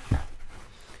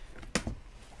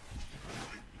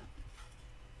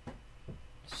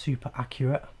 Super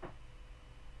accurate.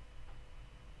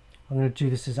 I'm going to do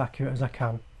this as accurate as I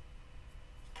can.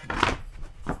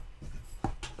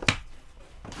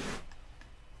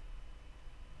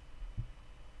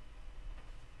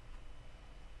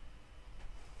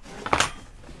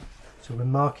 So we're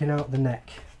marking out the neck,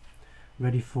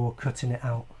 ready for cutting it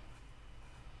out.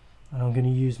 And I'm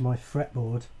going to use my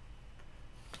fretboard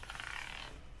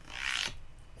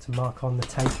to mark on the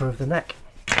taper of the neck.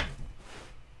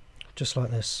 Just like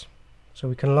this. So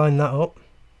we can line that up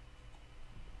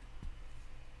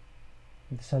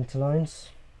with the centre lines.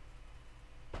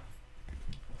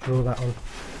 Draw that on.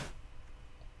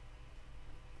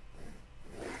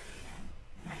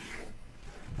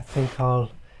 I think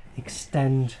I'll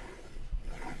extend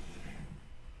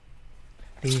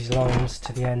these lines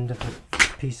to the end of the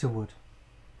piece of wood.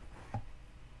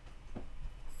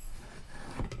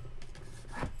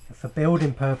 For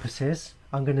building purposes,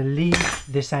 I'm going to leave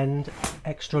this end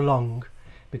extra long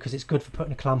because it's good for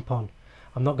putting a clamp on.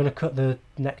 I'm not going to cut the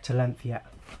neck to length yet.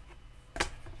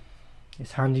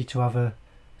 It's handy to have a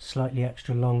slightly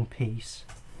extra long piece.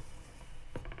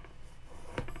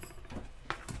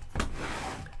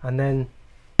 And then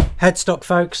headstock,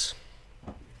 folks.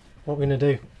 What we're going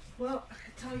to do? Well, I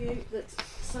can tell you that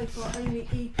so far only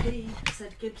EP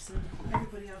said Gibson,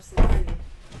 everybody else said Bailey.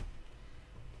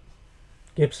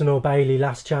 Gibson or Bailey,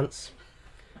 last chance.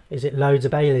 Is it loads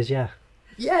of Baileys? Yeah.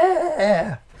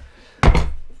 Yeah!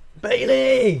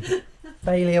 Bailey!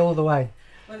 Bailey all the way.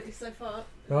 Well, it's so far.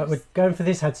 Right, we're going for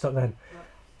this headstock then. Right.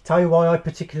 Tell you why I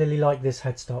particularly like this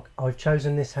headstock. I've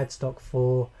chosen this headstock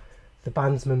for the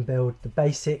bandsman build. The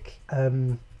basic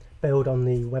build on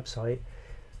the website,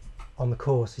 on the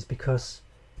course, is because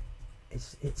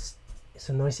it's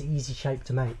a nice easy shape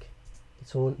to make.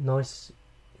 It's all nice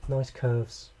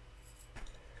curves.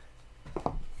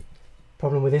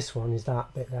 Problem with this one is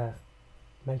that bit there.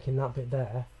 Making that bit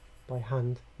there by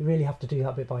hand. You really have to do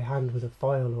that bit by hand with a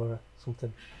file or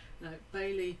something. No,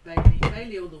 Bailey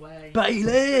all the way.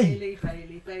 Bailey!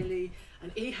 Bailey.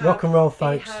 And Ehab, Rock and roll,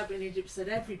 folks. Ehab in Egypt said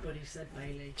everybody said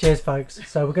Bailey. Cheers, folks.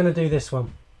 So we're going to do this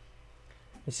one.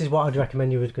 This is what I'd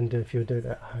recommend you were going to do if you were doing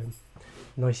it at home.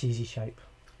 Nice easy shape.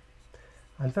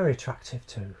 And very attractive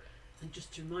too. And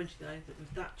just to remind you though, that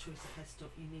with that choice of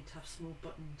headstock you need to have small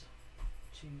buttoned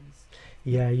tuners.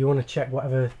 Yeah, you want to check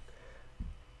whatever...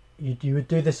 You would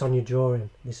do this on your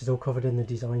drawing. This is all covered in the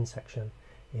design section.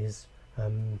 Is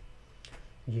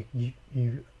you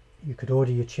could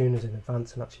order your tuners in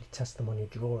advance and actually test them on your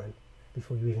drawing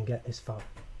before you even get this far.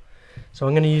 So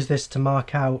I'm going to use this to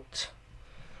mark out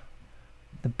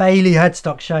the Bailey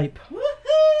headstock shape.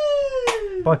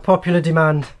 Woohoo! By popular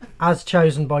demand, as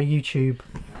chosen by YouTube.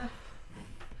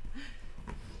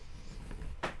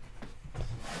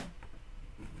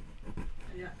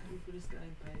 Yeah, everybody's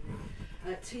going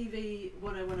Bailey. TV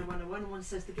 101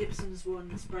 says the Gibsons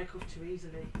ones break off too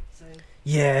easily. So.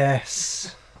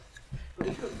 Yes. But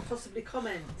we couldn't possibly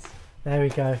comment. There we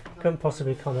go. Couldn't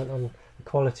possibly comment on the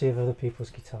quality of other people's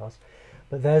guitars.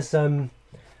 But there's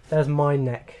my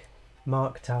neck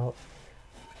marked out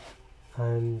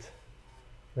and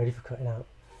ready for cutting out.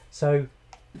 So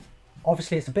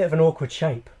obviously it's a bit of an awkward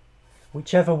shape.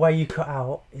 Whichever way you cut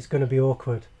out is going to be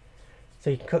awkward. So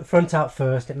you can cut the front out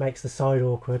first, it makes the side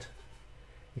awkward.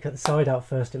 You cut the side out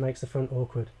first, it makes the front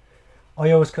awkward.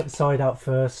 I always cut the side out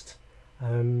first.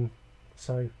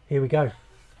 So here we go.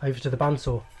 Over to the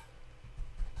bandsaw.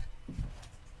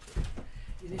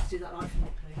 You need to do that life in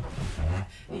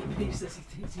it, please. EP says he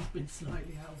thinks he's been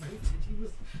slightly outvoted. He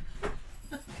was.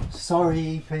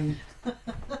 Sorry, EP.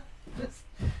 Just,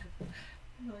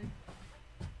 like,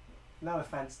 No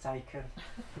offence taken.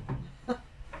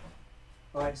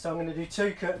 Right, so I'm going to do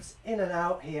 2 cuts in and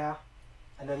out here,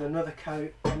 and then another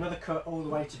cut all the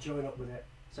way to join up with it.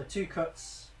 So 2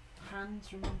 cuts.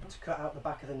 hands, remember. To cut out the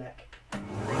back of the neck.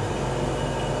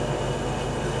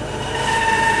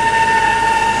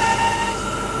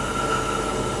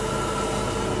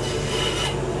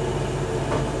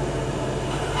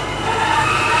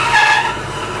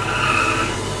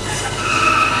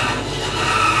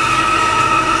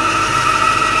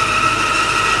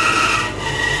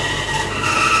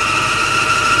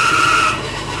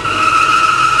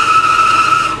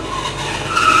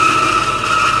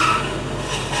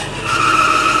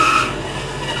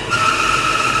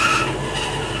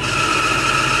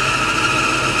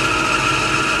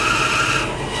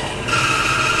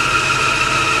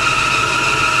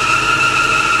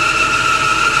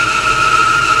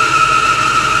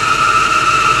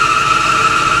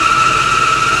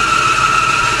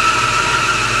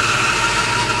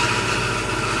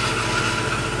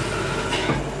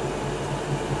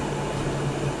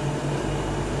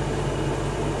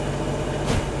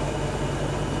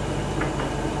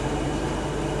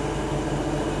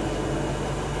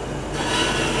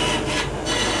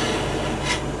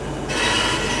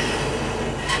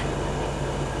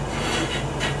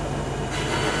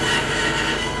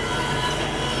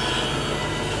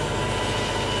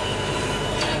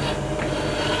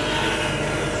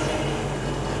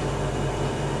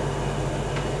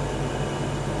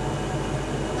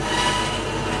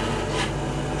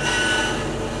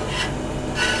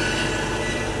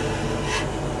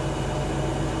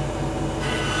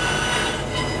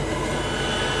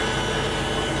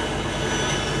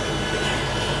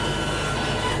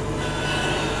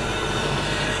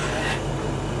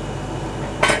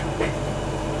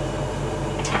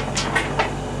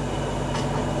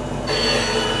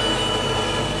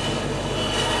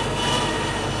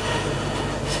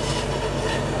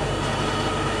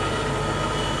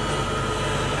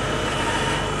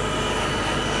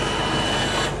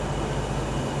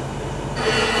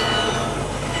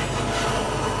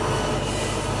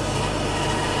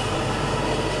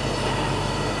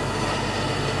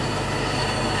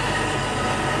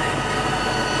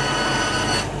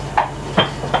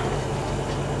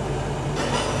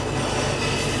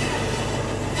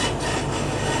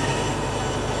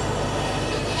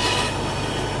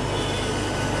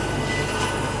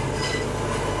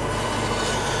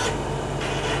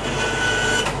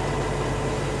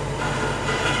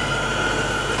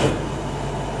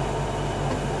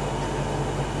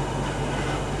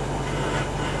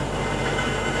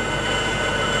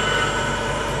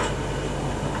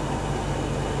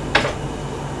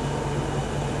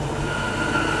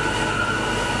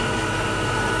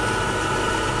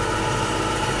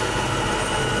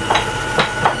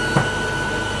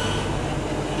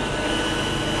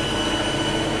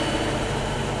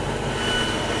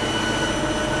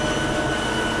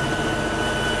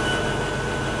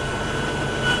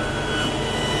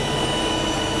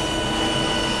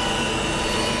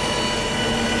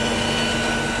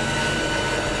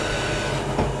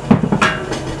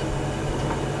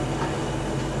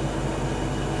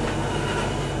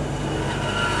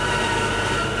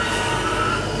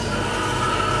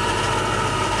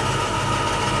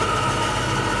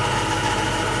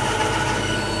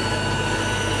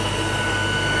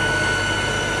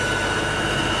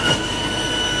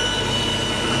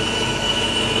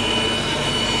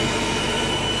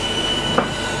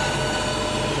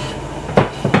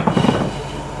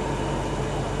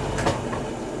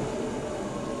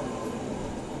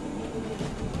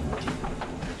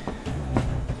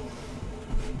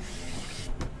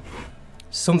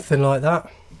 something like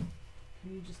that.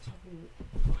 Can you just have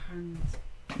your hands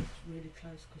really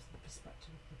close because of the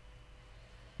perspective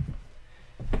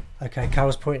of the... Okay,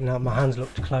 Carol's pointing out my hands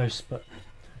looked close, but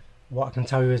what I can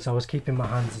tell you is I was keeping my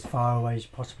hands as far away as you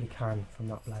possibly can from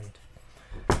that blade.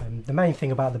 The main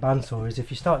thing about the bandsaw is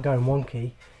if you start going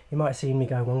wonky, you might have seen me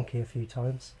go wonky a few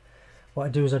times. What I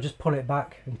do is I just pull it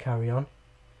back and carry on.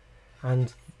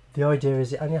 And the idea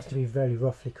is it only has to be very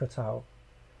roughly cut out,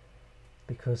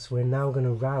 because we're now going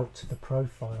to route the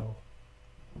profile.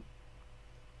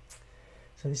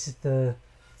 So this is the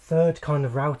third kind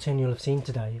of routing you'll have seen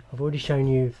today. I've already shown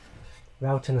you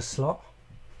routing a slot.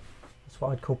 That's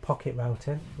what I'd call pocket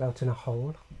routing a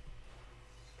hole.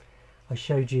 I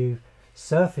showed you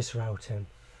surface routing,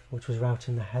 which was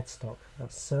routing the headstock.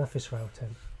 That's surface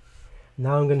routing.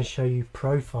 Now I'm going to show you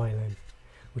profiling,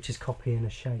 which is copying a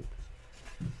shape.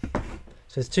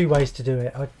 So there's two ways to do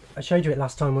it. I showed you it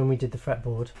last time when we did the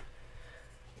fretboard.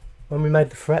 When we made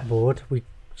the fretboard, we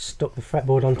stuck the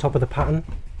fretboard on top of the pattern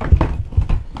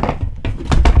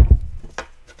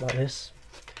like this,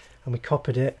 and we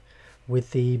copied it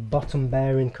with the bottom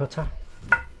bearing cutter.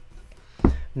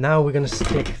 Now we're going to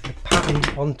stick the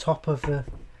pattern on top of the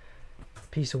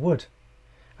piece of wood,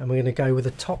 and we're going to go with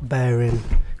a top bearing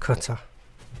cutter.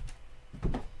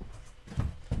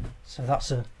 So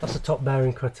that's a top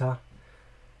bearing cutter.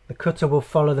 The cutter will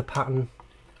follow the pattern,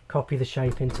 copy the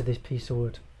shape into this piece of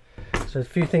wood. So a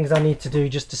few things I need to do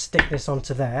just to stick this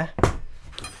onto there.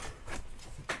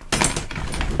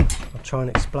 I'll try and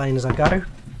explain as I go.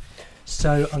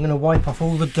 So I'm going to wipe off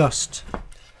all the dust,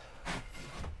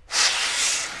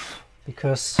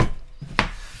 because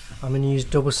I'm going to use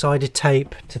double-sided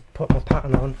tape to put my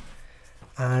pattern on,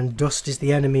 and dust is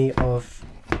the enemy of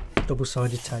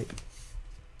double-sided tape.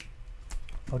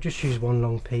 I'll just use one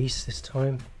long piece this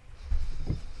time.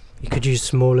 You could use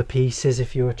smaller pieces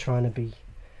if you were trying to be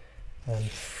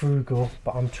frugal,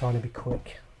 but I'm trying to be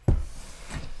quick.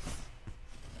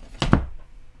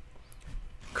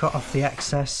 Cut off the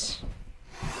excess.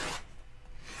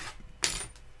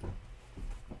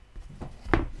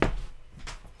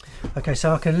 Okay,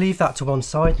 so I can leave that to one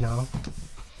side now.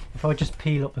 If I just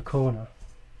peel up the corner.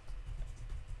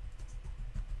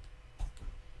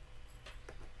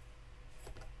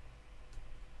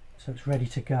 So it's ready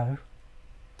to go.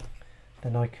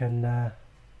 Then I can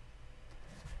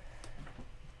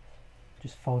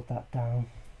just fold that down,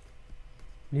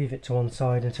 leave it to one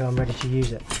side until I'm ready to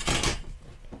use it.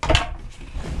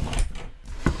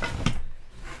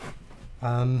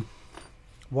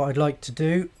 What I'd like to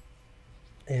do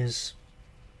is,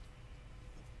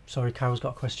 sorry, Carol's got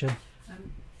a question.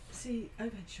 See,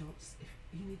 overhead shots, if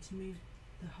you need to move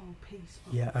the whole piece.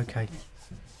 Yeah, okay.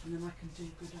 And then I can do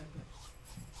good over.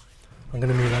 I'm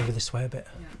going to move over this way a bit.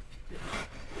 Yeah,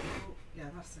 yeah,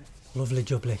 that's it. Lovely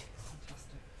jubbly.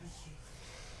 Fantastic, thank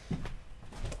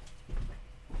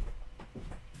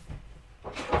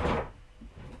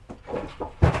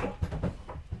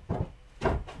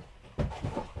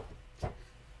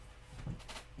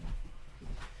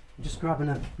I'm just grabbing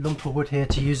a lump of wood here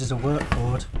to use as a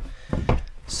workboard.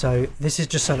 So this is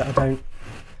just so that I don't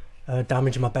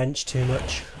damage my bench too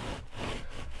much.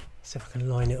 See if I can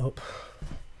line it up.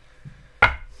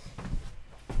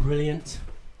 Brilliant.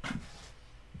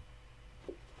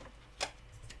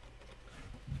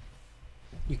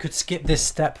 You could skip this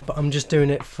step, but I'm just doing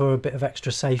it for a bit of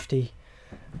extra safety.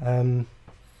 You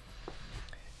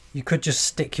could just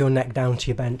stick your neck down to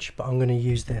your bench, but I'm going to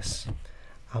use this.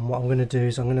 And what I'm going to do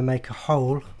is I'm going to make a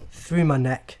hole through my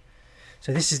neck.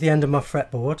 So this is the end of my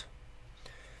fretboard.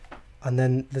 And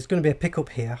then there's going to be a pickup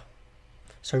here.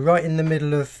 So right in the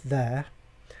middle of there,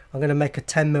 I'm going to make a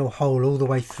 10mm hole all the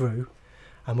way through.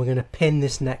 And we're going to pin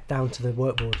this neck down to the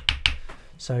workboard.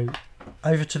 So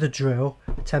over to the drill,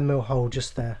 10mm hole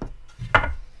just there.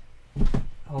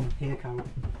 On here, Carol.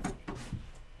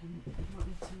 you. You might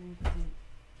need to move the...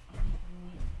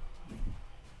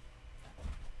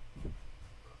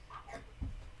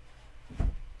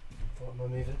 What am I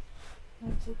moving? No,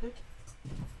 it's all good.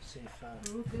 See if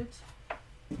We're all good.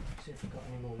 see if we've got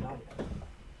any more light.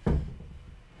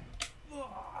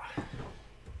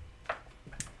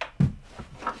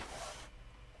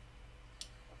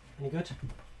 Any good?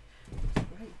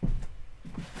 Great.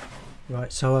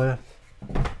 Right, so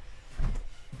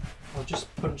I'll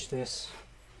just punch this.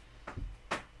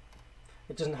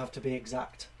 It doesn't have to be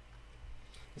exact.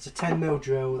 It's a 10mm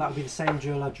drill. That'll be the same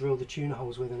drill I drill the tuner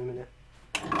holes with in a minute.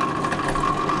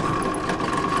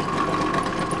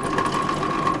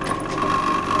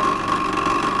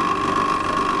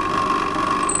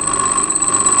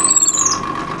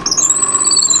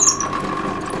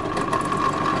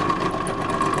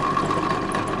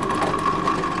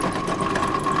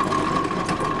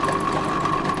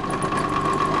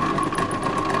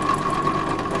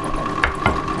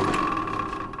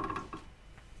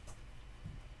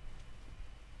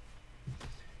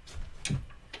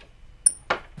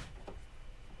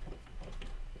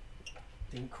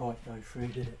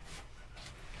 through, did it?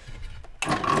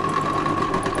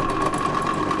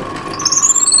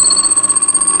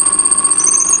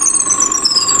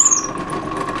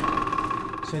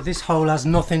 So this hole has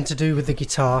nothing to do with the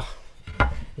guitar.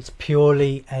 It's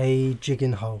purely a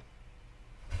jigging hole.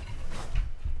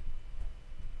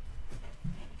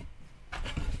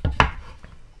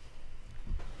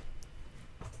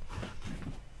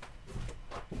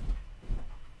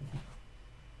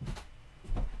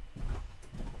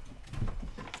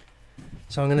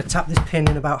 So I'm going to tap this pin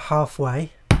in about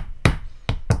halfway,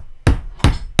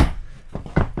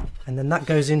 and then that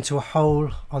goes into a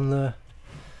hole on the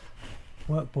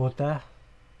workboard there,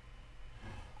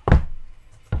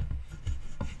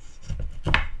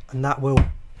 and that will,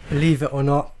 believe it or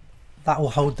not, that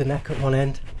will hold the neck at one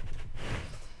end.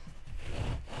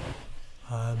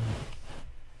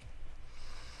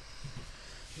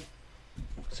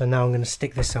 So now I'm going to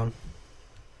stick this on.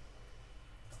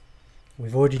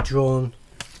 We've already drawn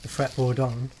the fretboard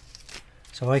on,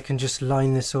 so I can just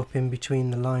line this up in between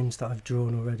the lines that I've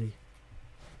drawn already.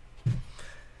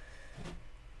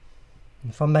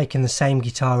 If I'm making the same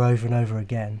guitar over and over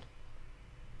again,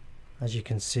 as you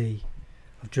can see,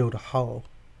 I've drilled a hole,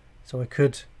 so I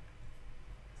could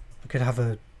have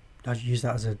I'd use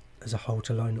that as a hole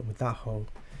to line up with that hole,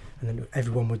 and then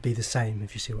everyone would be the same,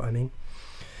 if you see what I mean.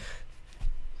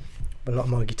 But a lot of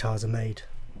my guitars are made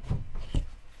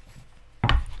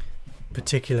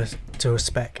particular to a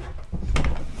spec,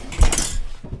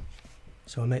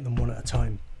 so I make them one at a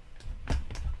time.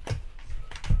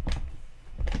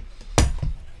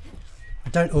 I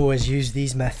don't always use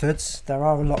these methods. There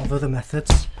are a lot of other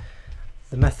methods.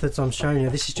 The methods I'm showing you,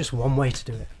 this is just one way to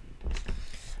do it.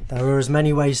 There are as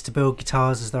many ways to build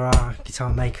guitars as there are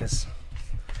guitar makers.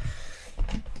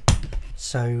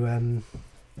 So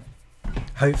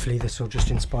hopefully this will just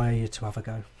inspire you to have a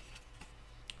go.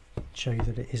 Show you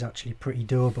that it is actually pretty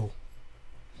doable.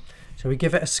 So we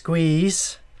give it a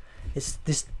squeeze.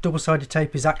 This double-sided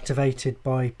tape is activated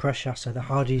by pressure, so the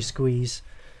harder you squeeze,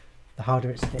 the harder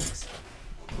it sticks.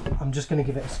 I'm just going to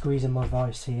give it a squeeze in my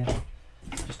vise here,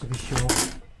 just to be sure.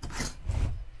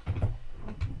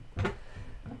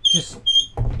 Just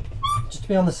to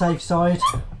be on the safe side.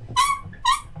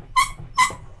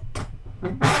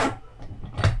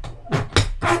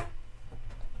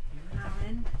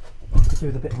 Do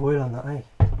with a bit of oil on that, eh?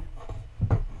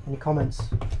 Any comments?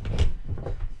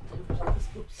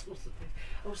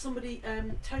 Oh, somebody,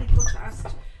 Tony Potter asked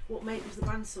what make was the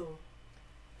bandsaw?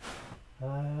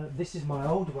 This is my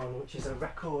old one, which is a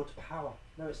Record Power.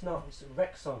 No, it's not. It's a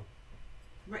Rexon.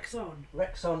 Rexon?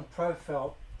 Rexon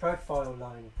profile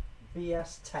line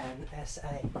BS10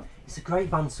 SA. It's a great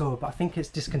bandsaw, but I think it's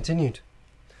discontinued.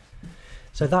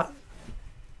 So that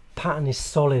pattern is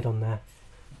solid on there.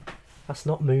 That's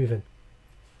not moving.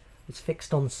 It's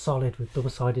fixed on solid with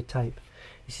double-sided tape.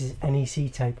 This is NEC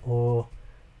tape or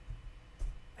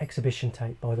exhibition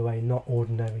tape, by the way, not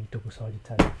ordinary double-sided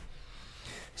tape.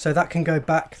 So that can go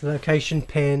back, the location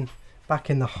pin, back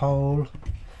in the hole,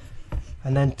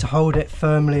 and then to hold it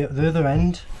firmly at the other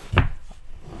end,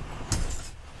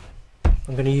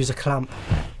 I'm going to use a clamp.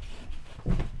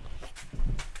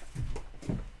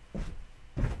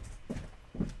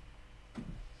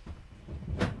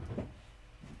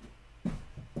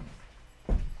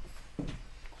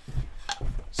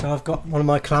 So I've got one of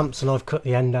my clamps and I've cut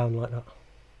the end down like that.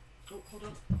 Oh, hold on.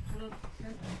 What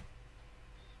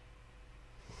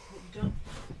have you done?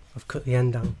 I've cut the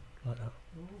end down like that.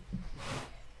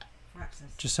 For access.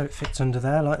 Just so it fits under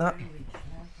there like that.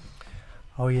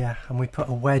 Oh yeah, and we put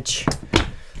a wedge.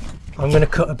 I'm going to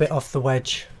cut a bit off the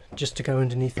wedge just to go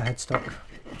underneath the headstock.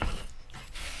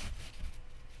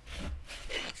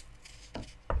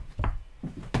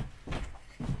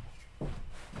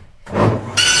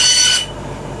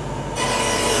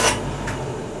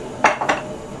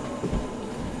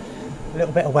 A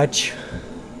little bit of wedge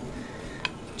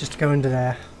just to go under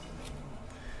there,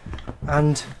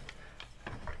 and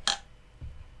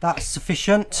that's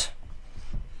sufficient.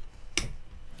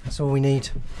 That's all we need.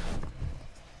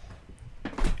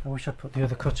 I wish I'd put the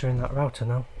other cutter in that router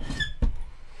now.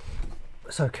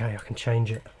 It's okay, I can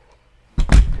change it.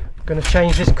 I'm going to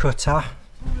change this cutter.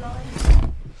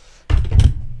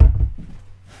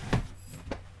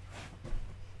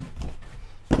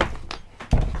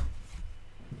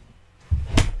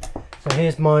 So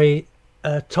here's my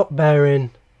top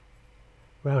bearing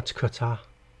router cutter.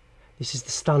 This is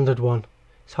the standard one.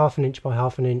 It's 1/2 inch by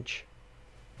 1/2 inch.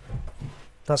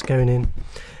 That's going in,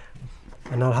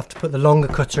 and I'll have to put the longer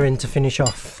cutter in to finish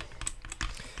off,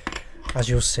 as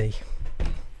you'll see.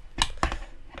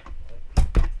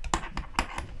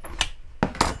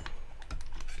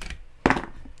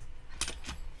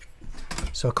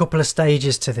 So a couple of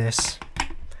stages to this.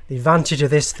 The advantage of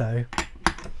this though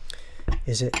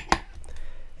is it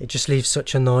just leaves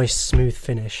such a nice smooth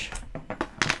finish,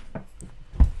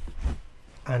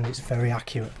 and it's very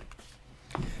accurate.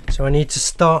 So I need to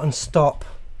start and stop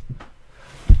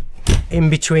in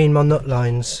between my nut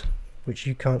lines, which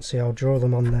you can't see. I'll draw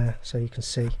them on there so you can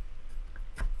see.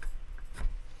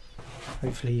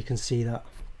 Hopefully you can see that.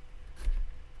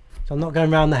 So I'm not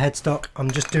going around the headstock,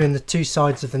 I'm just doing the two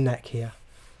sides of the neck here.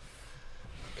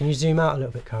 Can you zoom out a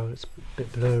little bit, Carol? It's a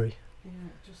bit blurry. Yeah,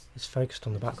 it's focused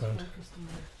on the background. On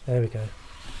there we go.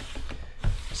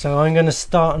 So I'm going to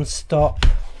start and stop.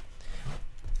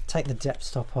 Take the depth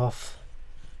stop off.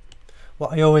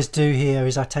 What I always do here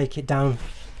is I take it down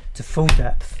to full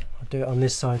depth. I'll do it on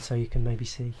this side so you can maybe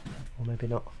see, or maybe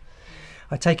not.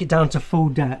 I take it down to full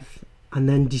depth and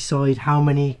then decide how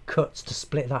many cuts to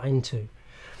split that into.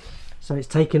 So it's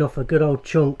taking off a good old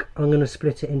chunk. I'm going to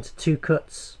split it into 2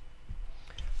 cuts.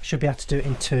 I should be able to do it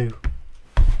in 2.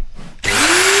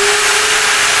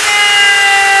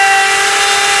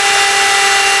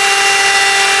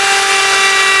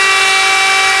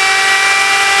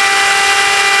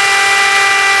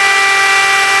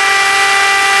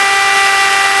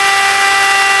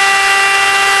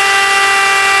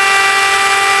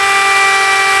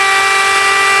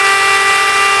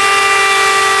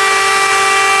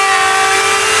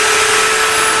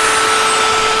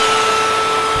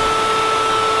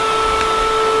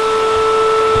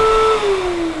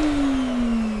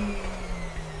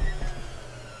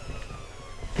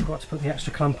 To put the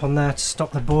extra clamp on there to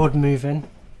stop the board moving.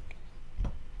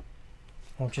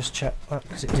 I'll just check that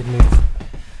because it did move.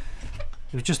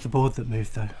 It was just the board that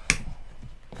moved though.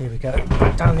 Here we go,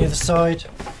 back down the other side.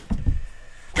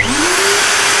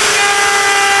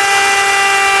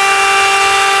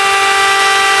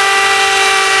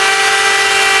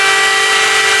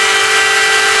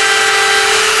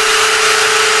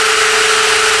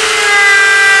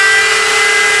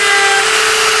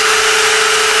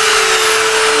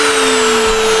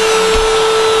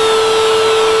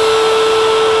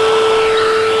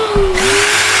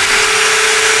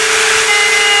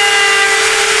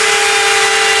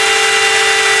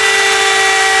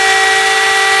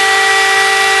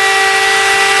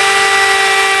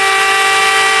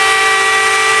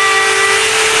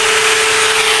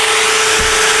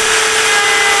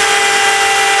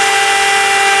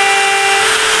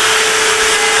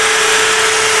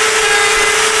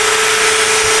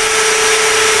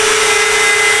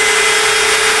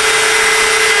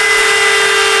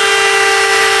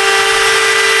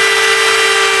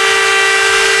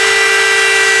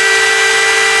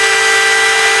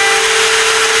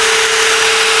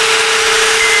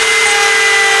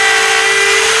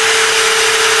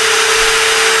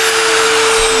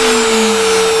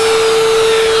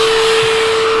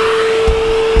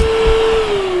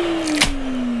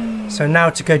 So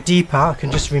now to go deeper, I can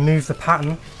just remove the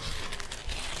pattern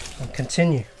and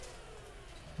continue.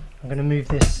 I'm going to move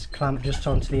this clamp just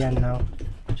onto the end now,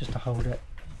 just to hold it.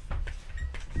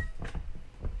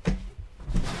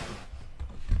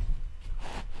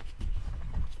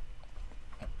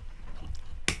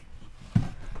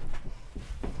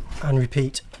 And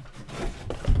repeat.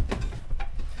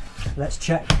 Let's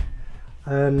check.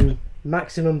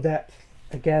 Maximum depth.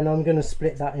 Again, I'm going to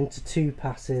split that into 2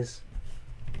 passes.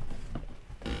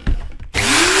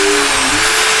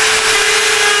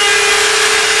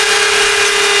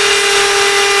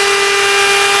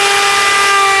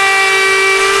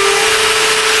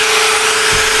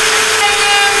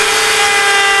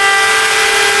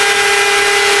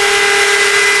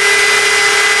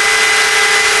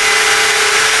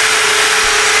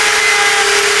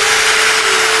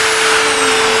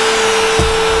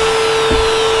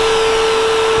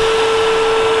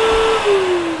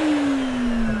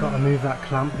 That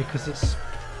clamp because it's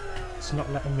not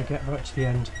letting me get right to the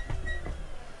end.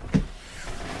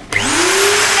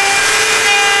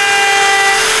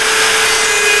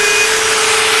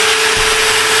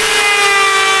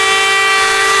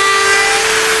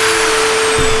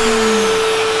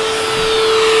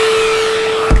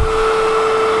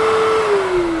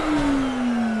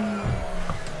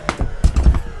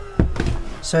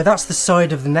 So that's the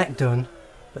side of the neck done.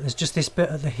 But there's just this bit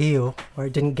at the heel where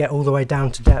it didn't get all the way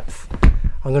down to depth.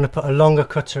 I'm going to put a longer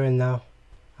cutter in now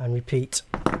and repeat.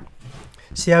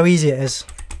 See how easy it is?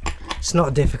 It's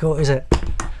not difficult, is it?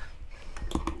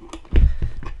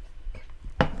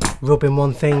 Rubbing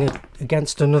one thing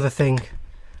against another thing.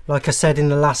 Like I said in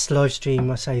the last live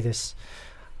stream, I say this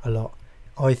a lot.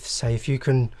 I say if you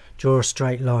can draw a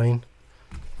straight line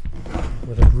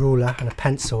with a ruler and a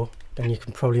pencil, then you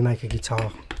can probably make a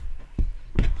guitar.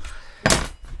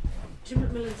 Jim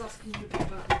McMillan's asking you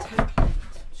about the template.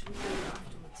 Should we do that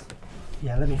afterwards?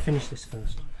 Yeah, let me finish this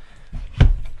first.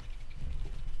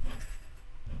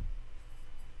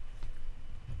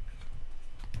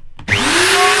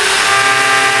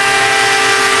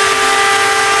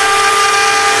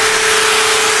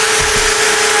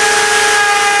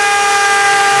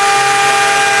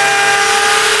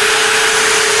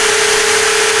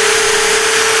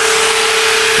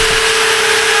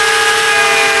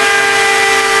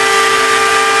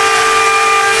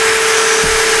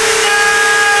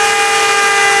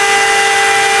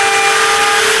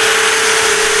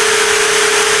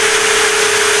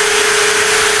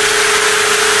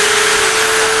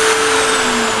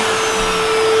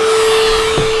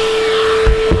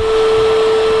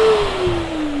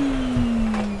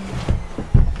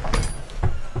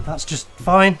 That's just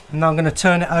fine. And now I'm going to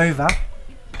turn it over.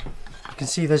 You can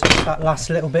see there's just that last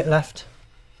little bit left.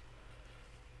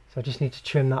 So I just need to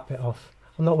trim that bit off.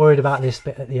 I'm not worried about this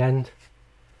bit at the end.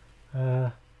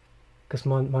 Because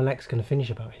my neck's going to finish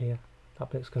about here. That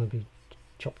bit's going to be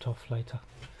chopped off later.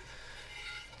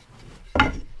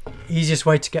 Easiest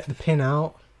way to get the pin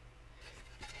out.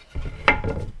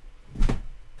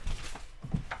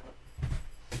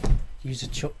 Use a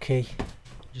chuck key.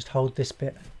 Just hold this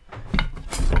bit.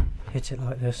 Hit it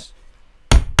like this.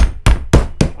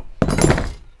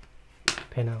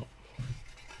 Pin out.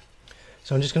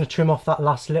 So I'm just going to trim off that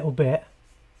last little bit.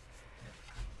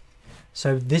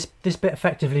 So this bit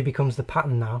effectively becomes the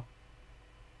pattern now,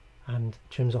 and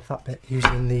trims off that bit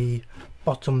using the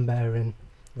bottom bearing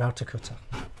router cutter.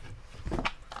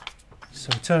 So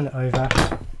turn it over,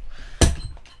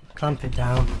 clamp it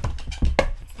down.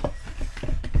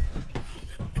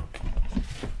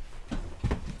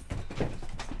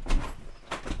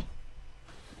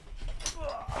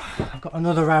 I've got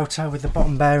another router with the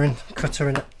bottom bearing cutter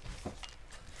in it.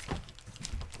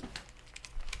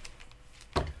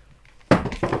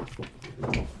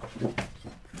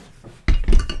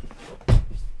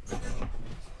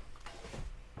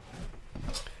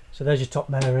 So there's your top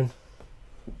bearing,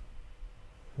 and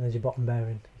there's your bottom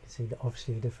bearing. You can see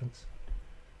obviously the difference.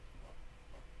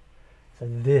 So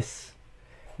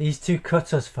these two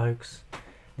cutters, folks,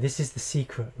 this is the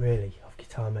secret really of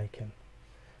guitar making.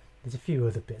 There's a few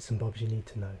other bits and bobs you need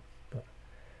to know, but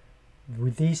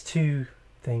with these two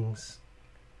things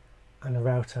and a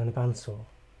router and a bandsaw,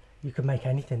 you can make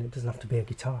anything. It doesn't have to be a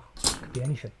guitar, it could be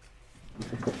anything.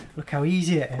 Look how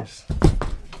easy it is.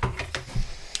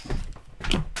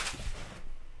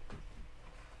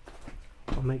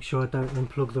 I'll make sure I don't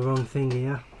unplug the wrong thing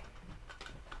here.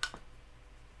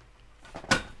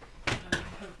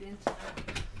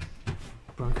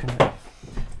 Broken it.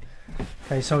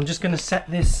 Okay, so I'm just going to set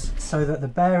this so that the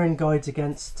bearing guides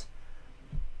against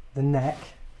the neck,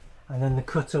 and then the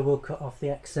cutter will cut off the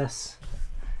excess.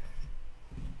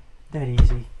 Dead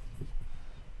easy.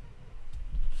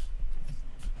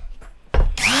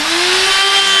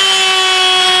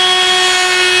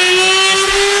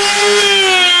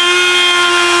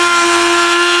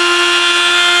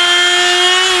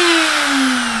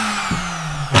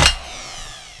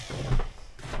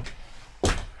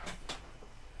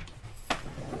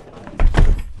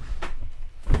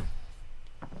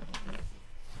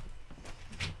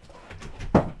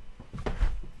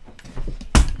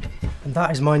 And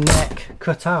that is my neck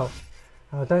cut out.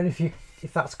 I don't know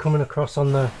if that's coming across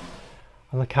on the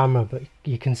camera, but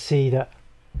you can see that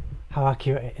how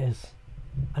accurate it is,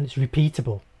 and it's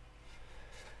repeatable.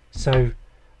 So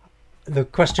the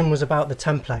question was about the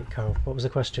template, Carol. What was the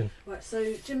question? Right,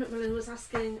 so Jim McMillan was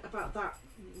asking about that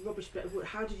rubbish bit of wood.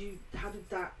 How did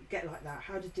that get like that?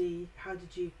 How did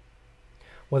you?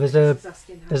 Well, there's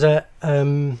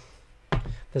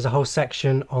a whole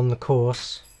section on the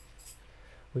course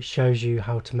which shows you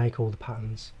how to make all the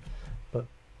patterns, but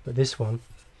this one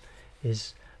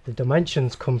is the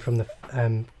dimensions come from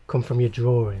your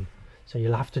drawing. So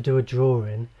you'll have to do a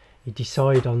drawing. You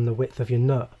decide on the width of your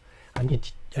nut, and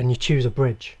you choose a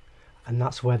bridge, and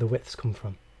that's where the widths come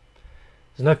from.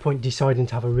 There's no point deciding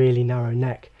to have a really narrow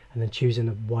neck and then choosing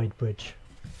a wide bridge.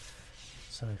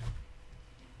 So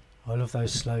I love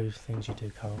those slow things you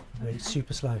do, Carl. Really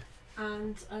super slow.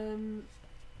 And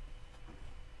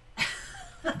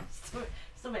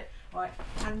stop it. Right,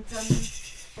 and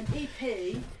an EP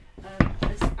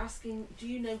is asking, do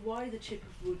you know why the chip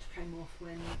of wood came off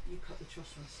when you cut the truss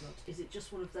rod slot? Is it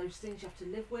just one of those things you have to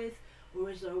live with,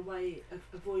 or is there a way of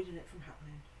avoiding it from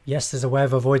happening? Yes, there's a way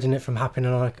of avoiding it from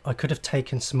happening. I could have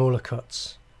taken smaller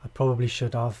cuts. I probably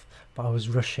should have, but I was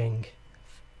rushing.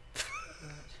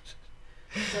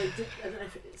 Right. So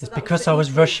it's because I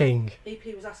was rushing. EP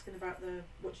was asking about the,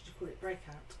 what did you call it,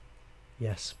 breakout?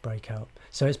 Yes, breakout.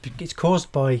 So it's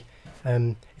caused by,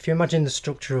 if you imagine the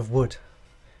structure of wood,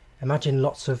 imagine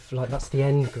lots of, like, that's the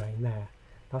end grain there.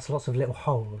 That's lots of little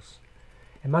holes.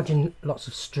 Imagine lots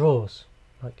of straws,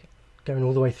 like going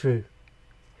all the way through.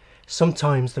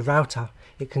 Sometimes the router,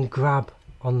 it can grab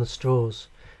on the straws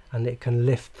and it can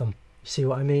lift them. You see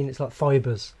what I mean? It's like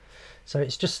fibres. So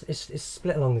it's just, it's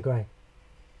split along the grain.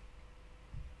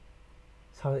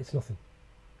 It's nothing.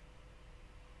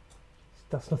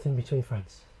 That's nothing between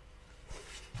friends.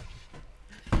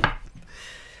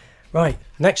 Right,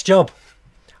 next job.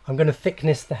 I'm going to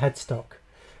thickness the headstock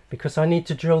because I need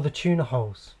to drill the tuner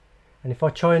holes. And if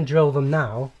I try and drill them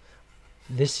now,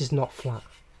 this is not flat.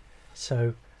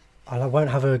 So I won't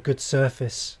have a good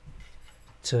surface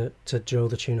to drill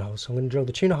the tuner holes. So I'm going to drill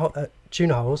the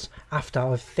tuner holes after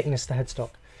I've thicknessed the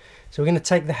headstock. So we're going to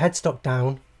take the headstock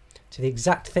down to the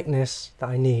exact thickness that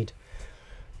I need.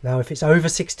 Now if it's over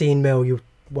 16mm, you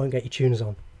won't get your tuners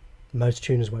on. Most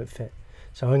tuners won't fit.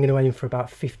 So I'm going to aim for about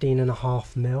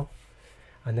 15.5mm,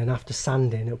 and then after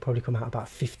sanding it'll probably come out about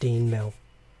 15mm,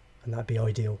 and that'd be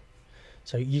ideal.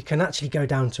 So you can actually go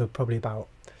down to probably about,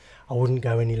 I wouldn't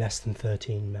go any less than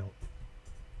 13mm.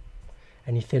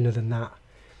 Any thinner than that,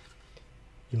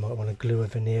 you might want to glue a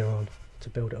veneer on to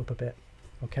build it up a bit.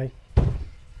 Okay.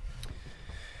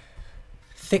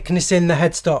 Thickness in the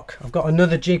headstock. I've got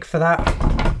another jig for that.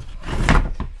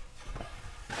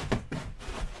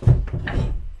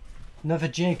 Another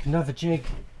jig.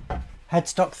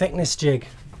 Headstock thickness jig.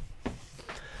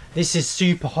 This is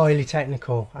super highly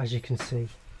technical, as you can see.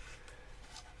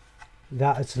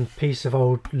 That is a piece of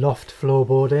old loft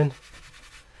floorboarding,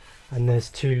 and there's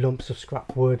 2 lumps of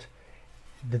scrap wood.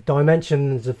 The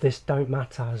dimensions of this don't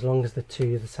matter as long as the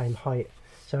 2 are the same height.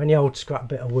 So any old scrap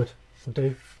bit of wood will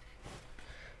do.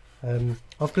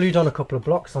 I've glued on a couple of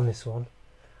blocks on this one.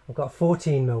 I've got a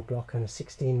 14mm block and a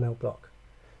 16mm block,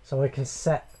 so I can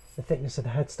set the thickness of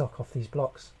the headstock off these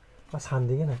blocks. That's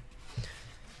handy, isn't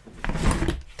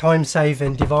it? Time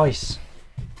saving device.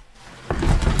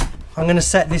 I'm going to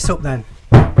set this up then.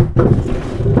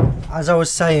 As I was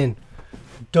saying,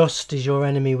 dust is your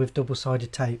enemy with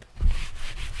double-sided tape.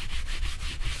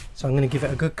 So I'm going to give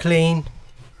it a good clean,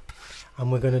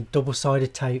 and we're going to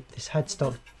double-sided tape this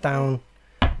headstock down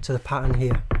to the pattern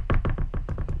here.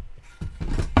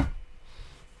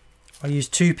 I use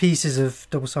 2 pieces of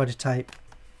double-sided tape.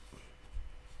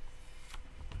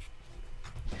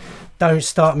 Don't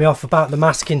start me off about the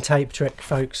masking tape trick,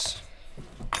 folks.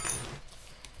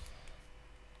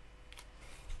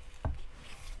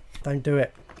 Don't do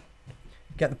it.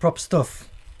 Get the proper stuff.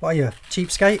 What are you,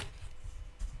 cheapskate?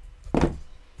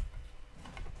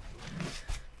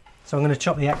 So I'm going to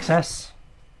chop the excess.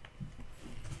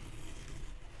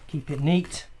 Keep it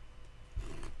neat.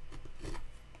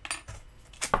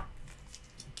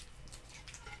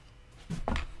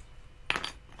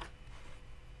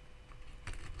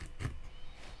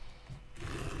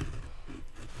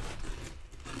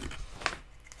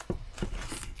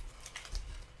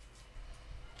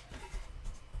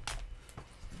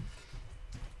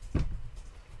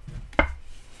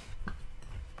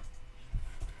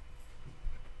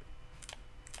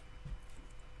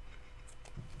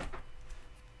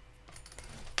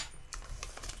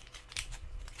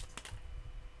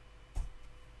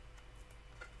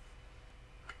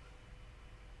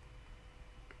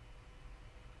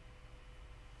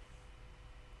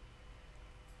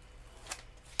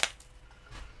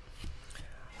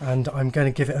 And I'm going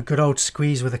to give it a good old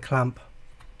squeeze with a clamp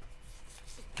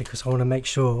because I want to make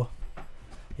sure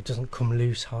it doesn't come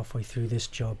loose halfway through this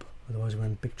job, otherwise we're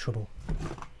in big trouble.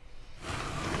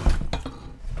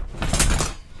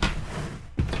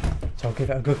 So I'll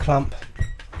give it a good clamp,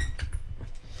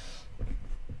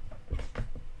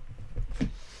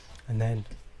 and then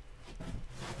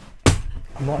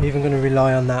I'm not even going to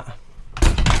rely on that.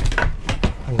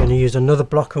 I'm going to use another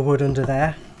block of wood under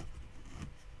there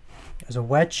as a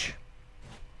wedge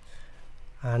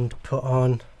and put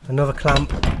on another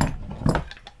clamp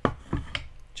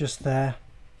just there,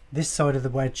 this side of the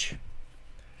wedge,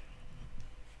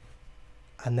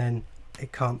 and then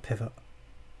it can't pivot.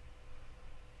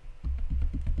 It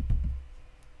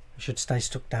should stay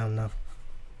stuck down now.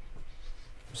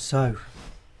 So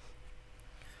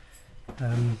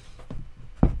I'm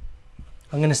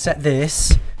going to set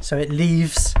this so it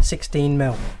leaves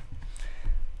 16mm.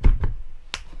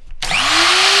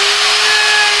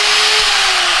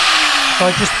 So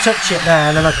I just touch it there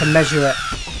and then I can measure it.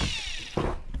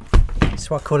 It's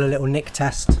what I call a little nick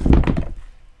test.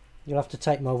 You'll have to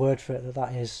take my word for it that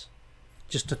that is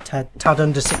just a tad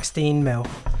under 16mm.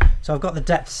 So I've got the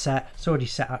depth set. It's already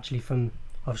set actually from,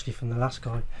 obviously from the last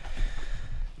guy.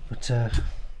 But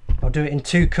I'll do it in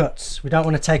 2 cuts. We don't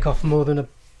want to take off more than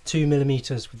 2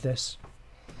 millimeters with this.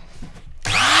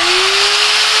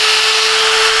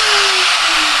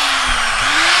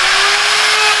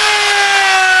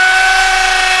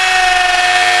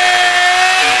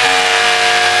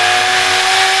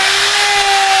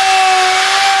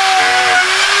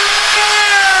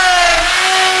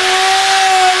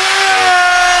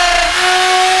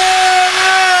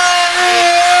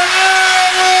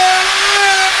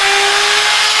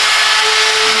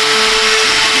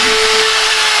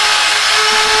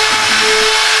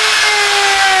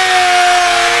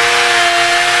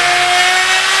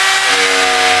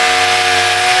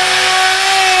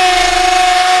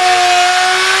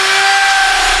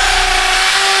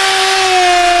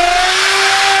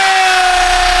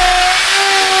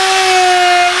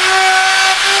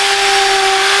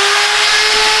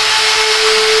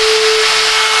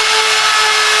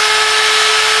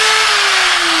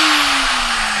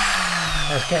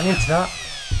 Getting into that.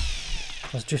 I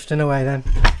was drifting away then.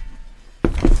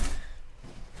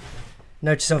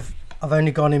 Notice I've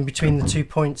only gone in between the 2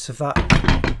 points of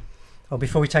that. Oh,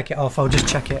 before we take it off, I'll just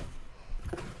check it.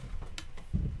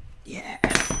 Yeah.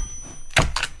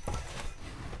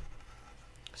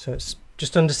 So it's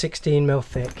just under 16mm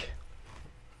thick.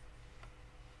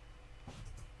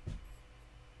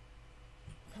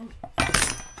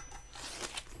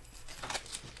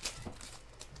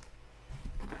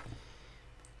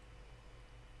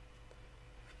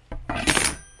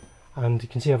 And you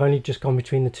can see I've only just gone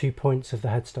between the 2 points of the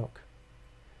headstock.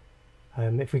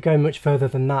 If we go much further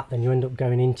than that, then you end up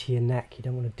going into your neck. You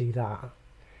don't want to do that.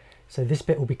 So this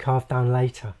bit will be carved down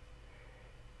later.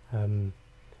 Tune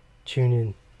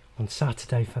in on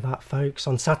Saturday for that, folks.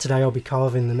 On Saturday I'll be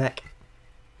carving the neck.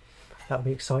 That'll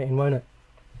be exciting, won't it?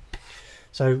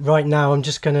 So right now I'm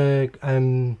just going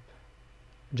to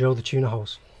drill the tuner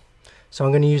holes. So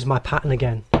I'm going to use my pattern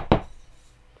again.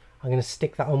 I'm going to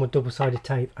stick that on with double-sided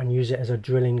tape and use it as a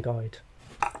drilling guide.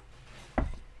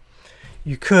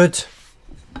 You could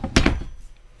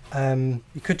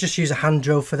just use a hand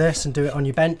drill for this and do it on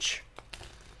your bench,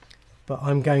 but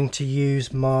I'm going to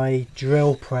use my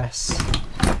drill press.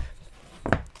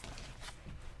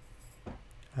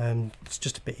 It's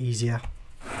just a bit easier.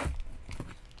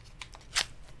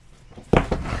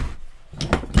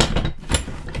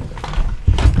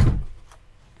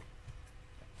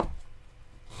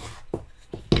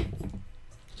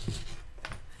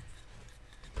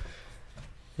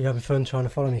 You having fun trying to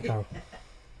follow me, Carol?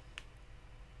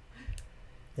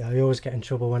 Yeah, I always get in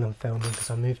trouble when I'm filming because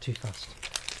I move too fast.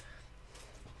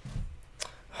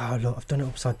 Oh look, I've done it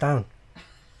upside down.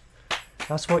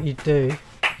 That's what you do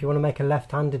if you want to make a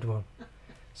left-handed one.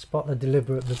 Spot the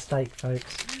deliberate mistake,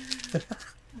 folks.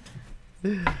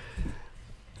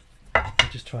 I'll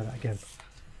just try that again.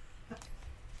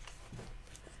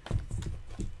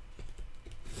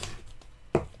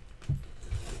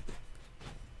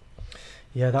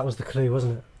 Yeah, that was the clue,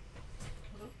 wasn't it?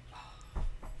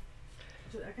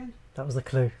 Do it again. That was the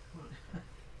clue.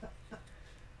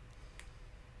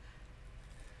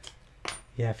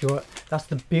 Yeah, if you want, that's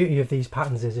the beauty of these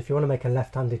patterns, is if you want to make a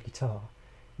left-handed guitar,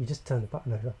 you just turn the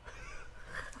button over.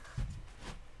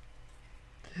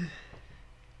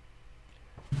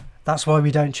 That's why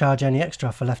we don't charge any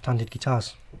extra for left-handed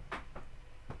guitars.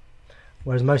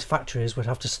 Whereas most factories would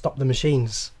have to stop the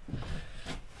machines.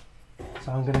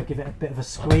 So I'm going to give it a bit of a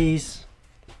squeeze.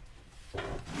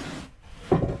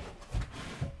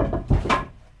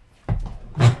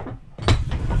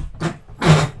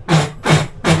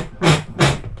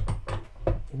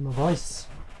 In my voice.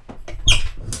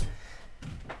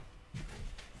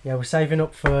 Yeah, we're saving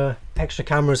up for extra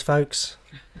cameras, folks.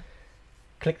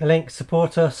 Click the link,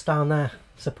 support us down there.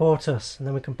 Support us, and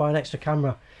then we can buy an extra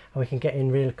camera and we can get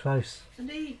in real close. And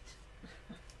eat.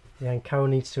 Yeah, and Carol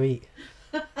needs to eat.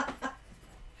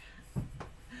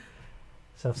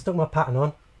 So I've stuck my pattern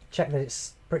on, check that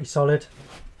it's pretty solid.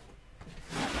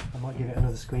 I might give it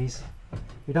another squeeze.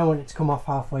 We don't want it to come off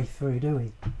halfway through, do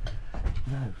we?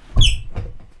 No.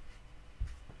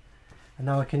 And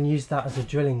now I can use that as a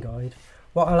drilling guide.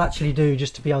 What I'll actually do,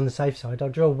 just to be on the safe side, I'll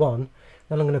drill one,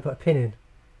 then I'm going to put a pin in,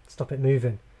 stop it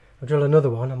moving. I'll drill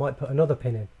another one, I might put another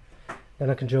pin in,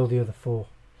 then I can drill the other 4.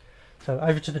 So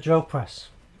over to the drill press.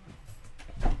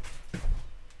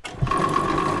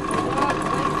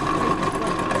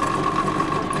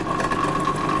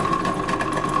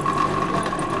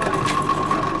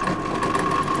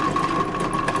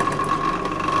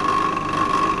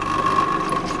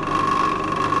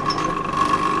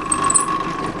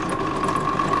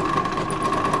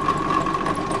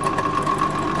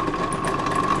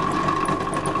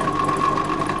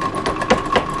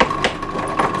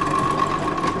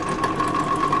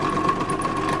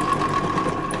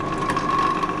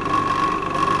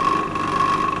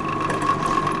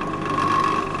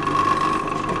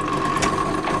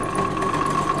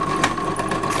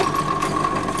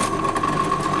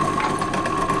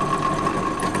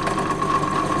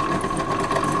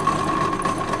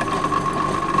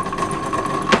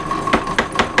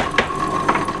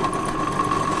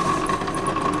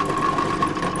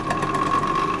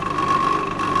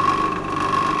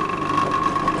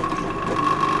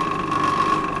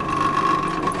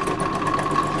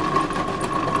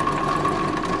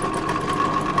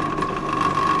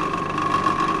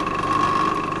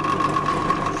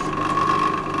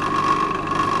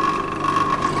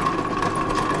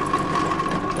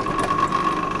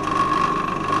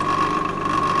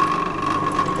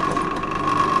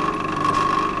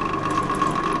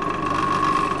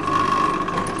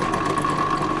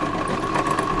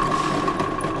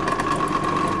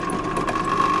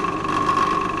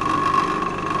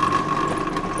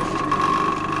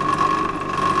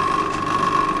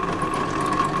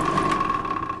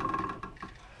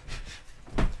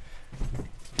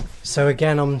 So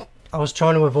again, I was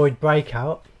trying to avoid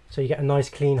breakout, so you get a nice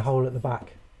clean hole at the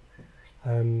back.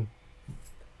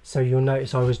 So you'll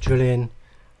notice I was drilling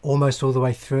almost all the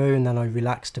way through, and then I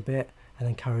relaxed a bit and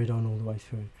then carried on all the way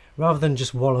through, rather than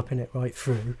just walloping it right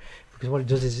through, because what it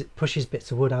does is it pushes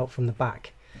bits of wood out from the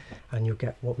back and you'll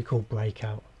get what we call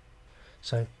breakout.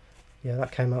 So yeah,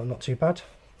 that came out not too bad.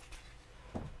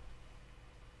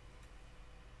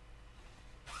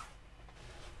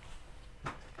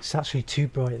 It's actually too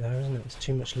bright there, isn't it? It's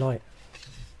too much light.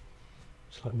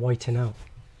 It's like whiting out.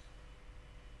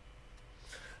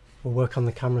 We'll work on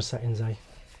the camera settings, eh?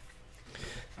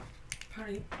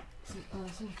 Apparently,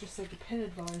 someone just said the pen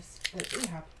advice that we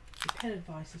have. The pen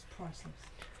advice is priceless.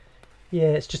 Yeah,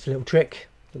 it's just a little trick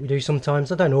that we do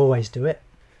sometimes. I don't always do it,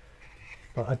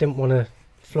 but I didn't want to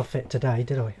fluff it today,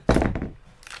 did I?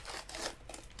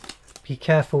 Be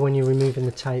careful when you're removing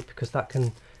the tape, because that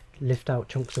can lift out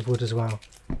chunks of wood as well.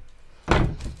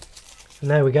 And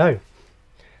there we go.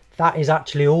 That is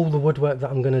actually all the woodwork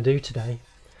that I'm going to do today.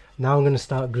 Now I'm going to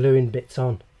start gluing bits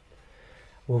on.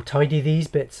 We'll tidy these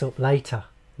bits up later.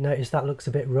 Notice that looks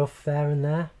a bit rough there and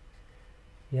there.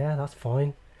 Yeah, that's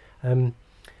fine.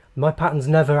 My patterns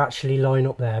never actually line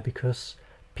up there because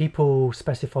people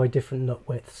specify different nut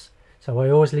widths. So I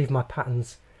always leave my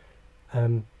patterns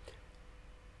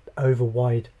over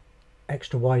wide,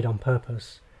 extra wide on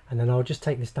purpose. And then I'll just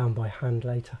take this down by hand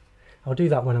later. I'll do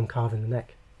that when I'm carving the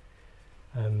neck.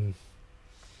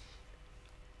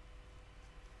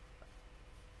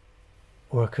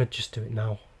 Or I could just do it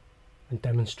now and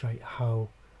demonstrate how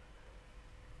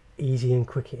easy and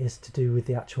quick it is to do with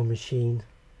the actual machine.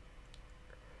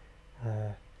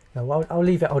 No, I'll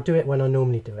leave it. I'll do it when I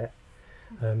normally do it.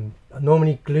 I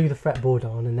normally glue the fretboard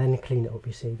on and then clean it up,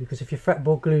 you see, because if your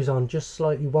fretboard glues on just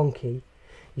slightly wonky,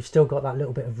 you've still got that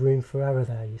little bit of room for error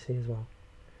there, you see, as well.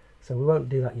 So we won't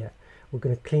do that yet. We're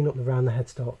going to clean up around the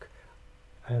headstock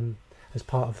as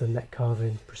part of the neck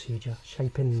carving procedure,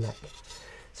 shaping the neck.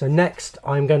 So next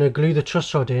I'm going to glue the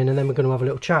truss rod in, and then we're going to have a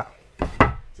little chat.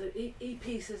 So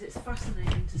EP says it's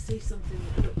fascinating to see something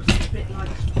that looks a bit like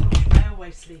a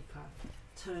railway sleeper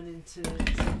turn into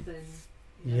something.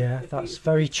 Yeah, that's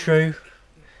very true.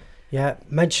 Yeah,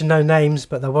 mention no names,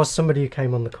 but there was somebody who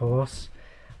came on the course,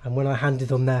 and when I handed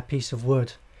them their piece of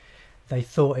wood, they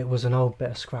thought it was an old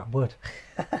bit of scrap wood.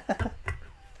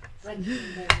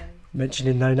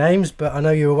 Mentioning no names, but I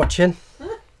know you were watching.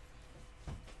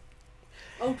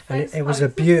 And it was a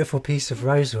beautiful piece of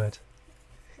rosewood.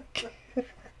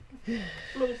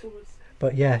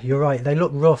 But yeah, you're right, they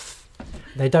look rough.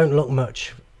 They don't look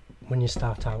much when you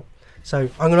start out. So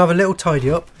I'm going to have a little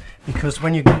tidy up, because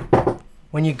when you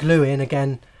glue in,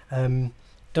 again,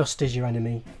 dust is your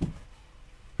enemy.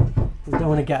 We don't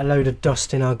want to get a load of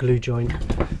dust in our glue joint.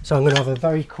 So I'm going to have a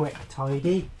very quick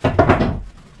tidy.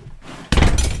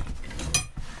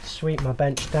 Sweep my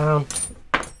bench down.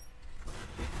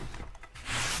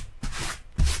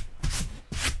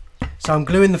 So I'm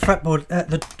gluing the fretboard,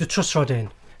 the truss rod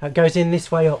in. It goes in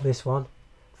this way up, this one,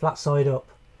 flat side up.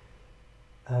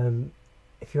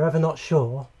 If you're ever not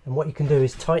sure, then what you can do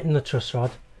is tighten the truss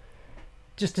rod,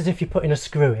 just as if you're putting a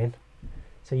screw in.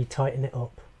 So you tighten it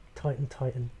up, tighten,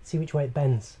 tighten. See which way it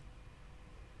bends.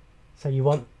 So you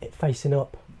want it facing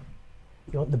up.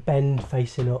 You want the bend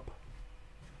facing up.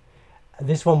 And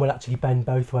this one will actually bend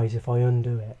both ways if I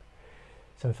undo it.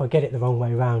 So if I get it the wrong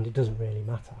way around, it doesn't really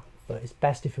matter. But it's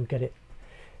best if you get it.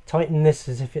 Tighten this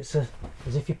as if it's as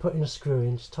if you're putting a screw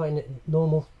in. Just tighten it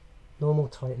normal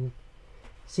tighten.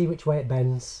 See which way it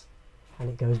bends, and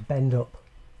it goes bend up.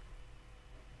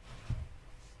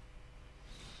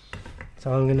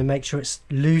 So I'm going to make sure it's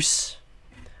loose.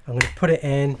 I'm going to put it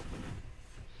in,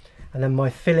 and then my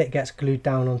fillet gets glued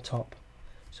down on top.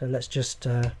 So let's just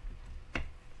as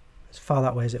far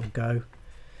that way as it will go.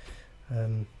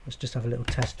 Let's just have a little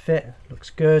test fit. Looks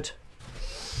good.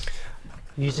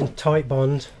 Using tight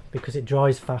bond because it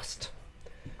dries fast.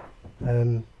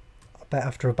 I bet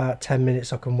after about 10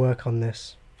 minutes I can work on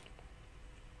this.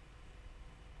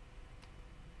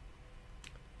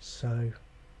 So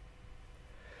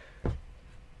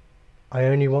I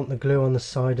only want the glue on the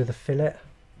side of the fillet.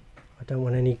 I don't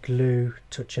want any glue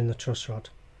touching the truss rod.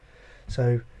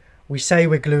 So we say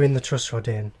we're gluing the truss rod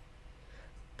in,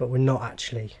 but we're not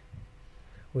actually.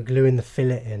 We're gluing the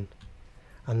fillet in,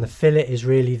 and the fillet is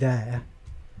really there.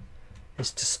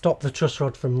 It's to stop the truss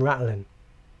rod from rattling.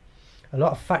 A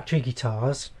lot of factory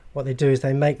guitars, what they do is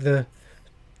they make the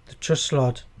truss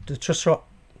rod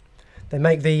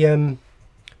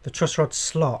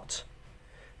slot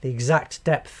the exact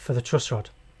depth for the truss rod,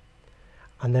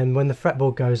 and then when the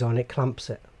fretboard goes on, it clamps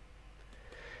it.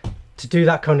 To do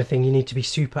that kind of thing, you need to be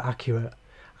super accurate,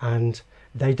 and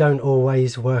they don't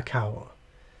always work out.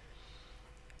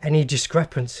 Any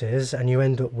discrepancies and you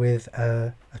end up with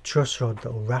a truss rod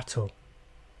that will rattle.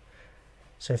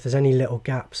 So if there's any little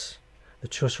gaps, the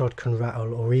truss rod can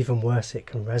rattle, or even worse, it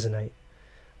can resonate.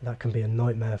 That can be a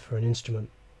nightmare for an instrument.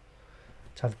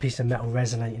 To have a piece of metal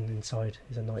resonating inside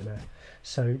is a nightmare.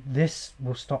 So this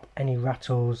will stop any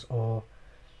rattles or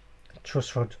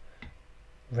truss rod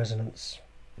resonance.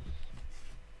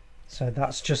 So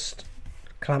that's just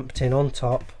clamped in on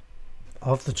top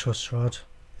of the truss rod.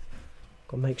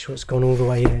 Got to make sure it's gone all the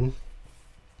way in.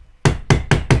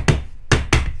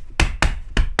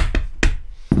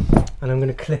 And I'm going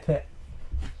to clip it.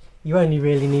 You only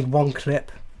really need one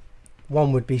clip.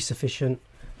 One would be sufficient.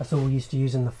 That's all we used to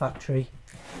use in the factory.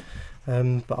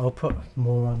 But I'll put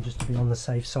more on just to be on the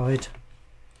safe side.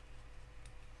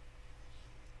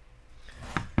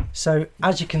 So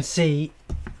as you can see,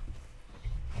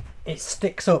 it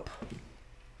sticks up.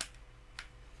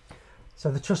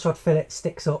 So the truss rod fillet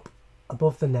sticks up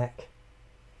above the neck.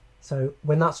 So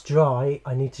when that's dry,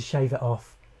 I need to shave it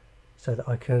off so that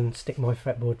I can stick my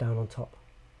fretboard down on top.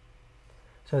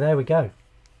 So there we go.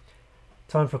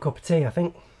 Time for a cup of tea, I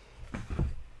think.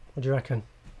 What do you reckon?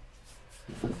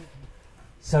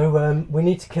 So we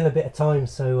need to kill a bit of time,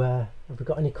 so have we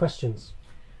got any questions?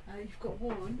 You've got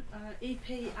one.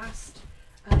 EP asked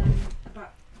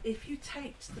about if you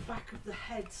taped the back of the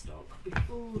headstock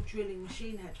before drilling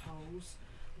machine head holes,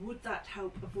 would that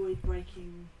help avoid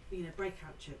breaking,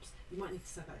 breakout chips? You might need to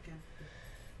say that again.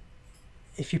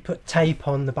 If you put tape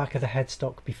on the back of the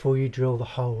headstock before you drill the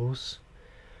holes,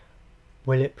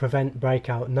 will it prevent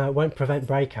breakout? No, it won't prevent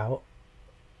breakout.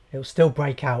 It'll still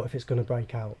break out if it's going to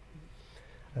break out.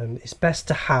 It's best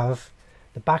to have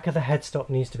the back of the headstock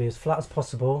needs to be as flat as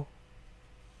possible,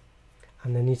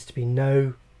 and there needs to be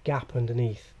no gap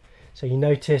underneath. So you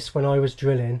notice when I was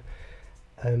drilling,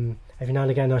 every now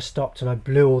and again I stopped and I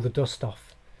blew all the dust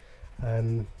off.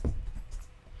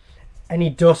 Any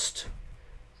dust,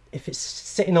 if it's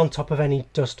sitting on top of any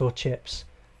dust or chips,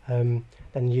 then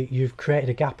you've created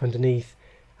a gap underneath,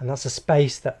 and that's a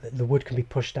space that the wood can be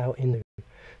pushed out into.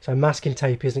 So masking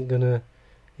tape isn't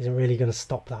really gonna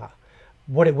stop that.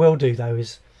 What it will do though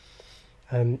is,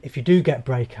 if you do get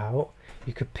breakout,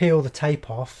 you could peel the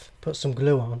tape off, put some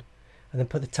glue on, and then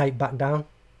put the tape back down,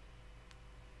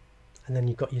 and then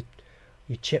you've got your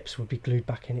chips would be glued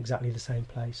back in exactly the same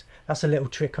place. That's a little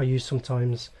trick I use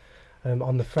sometimes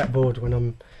on the fretboard when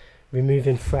I'm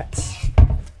removing frets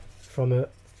from a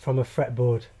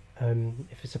fretboard.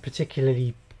 If it's a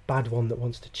particularly bad one that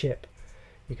wants to chip,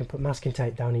 you can put masking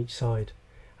tape down each side,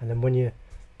 and then when you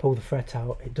pull the fret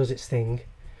out, it does its thing.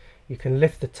 You can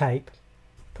lift the tape,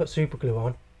 put super glue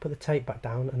on, put the tape back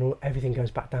down, and everything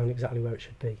goes back down exactly where it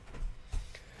should be.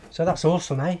 So that's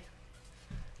awesome, eh?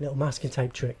 Little masking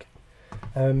tape trick.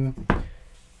 Of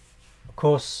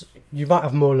course, you might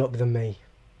have more luck than me.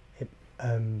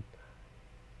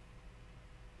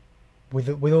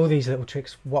 With all these little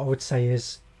tricks, what I would say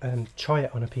is try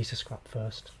it on a piece of scrap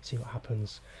first, see what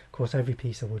happens. Of course, every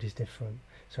piece of wood is different,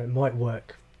 so it might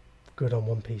work good on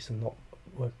one piece and not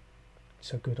work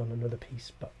so good on another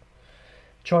piece, but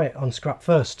try it on scrap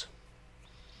first.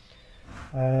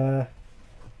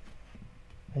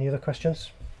 Any other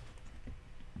questions?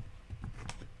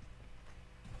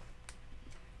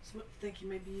 So thinking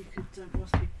maybe you could,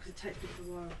 whilst we could take a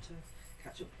little while to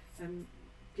catch up,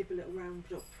 give a little round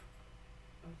up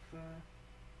of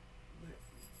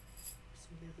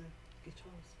some of the other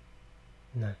guitars.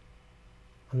 No,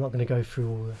 I'm not going to go through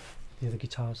all the other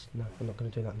guitars. No, I'm not going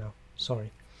to do that now.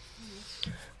 Sorry.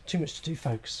 Too much to do,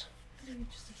 folks.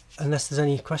 Unless there's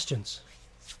any questions.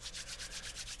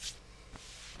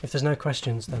 If there's no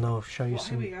questions, then I'll show you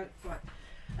some. Here we go.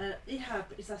 Right. Ehab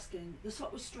is asking, the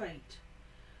slot was straight.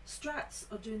 Strats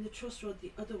are doing the truss rod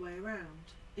the other way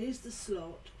around. Is the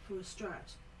slot for a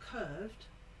Strat curved,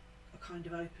 a kind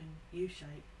of open U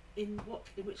shape? In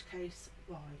which case,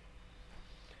 why?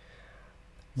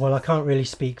 Well, I can't really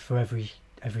speak for every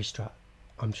Strat.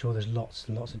 I'm sure there's lots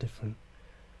and lots of different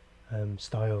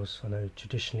styles. I know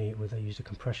traditionally they used a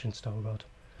compression style rod,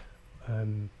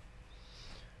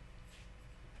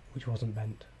 which wasn't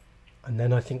bent, and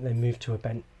then I think they moved to a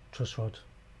bent truss rod.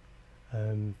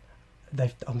 I'm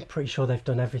pretty sure they've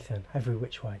done everything, every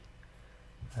which way.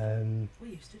 We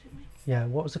used to, didn't we? Yeah.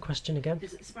 What was the question again?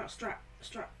 It's about Strat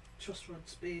truss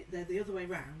rods. They're the other way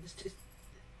round.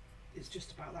 It's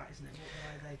just about that, isn't it?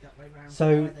 Why are they that way round?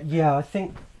 So yeah, I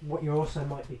think what you also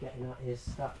might be getting at is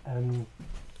that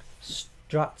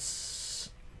Strats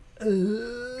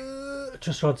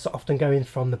truss rods often go in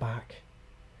from the back,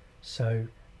 so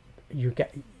you're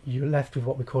left with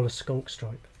what we call a skunk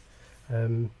stripe.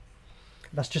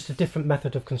 That's just a different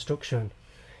method of construction.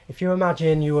 If you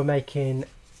imagine you were making,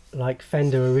 like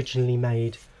Fender originally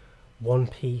made,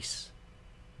 one-piece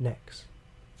necks,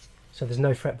 so there's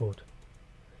no fretboard,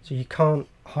 so you can't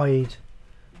hide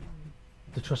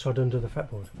the truss rod under the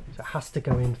fretboard, so it has to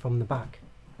go in from the back.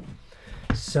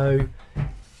 So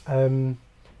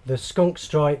the skunk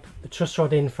stripe, the truss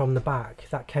rod in from the back,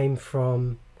 that came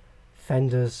from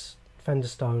Fender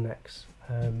style necks,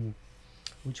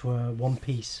 which were one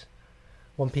piece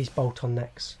bolt-on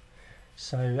necks.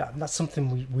 So that's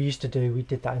something we used to do. We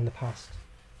did that in the past.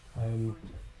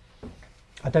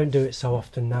 I don't do it so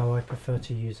often now. I prefer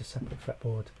to use a separate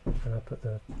fretboard, and I put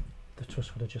the truss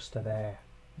rod adjuster there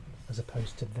as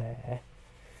opposed to there.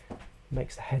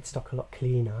 Makes the headstock a lot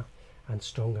cleaner and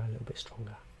stronger, a little bit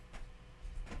stronger.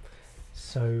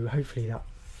 So hopefully that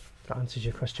answers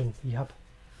your question, Ehab.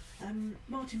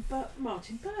 Martin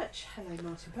Birch. Hello,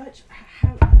 Martin Birch.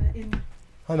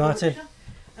 Hi, Martin.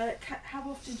 How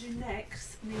often do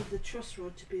necks need the truss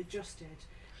rod to be adjusted?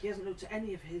 He hasn't looked at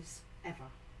any of his ever.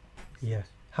 Yeah.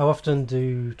 How often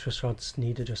do truss rods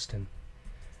need adjusting?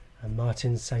 And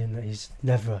Martin's saying that he's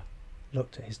never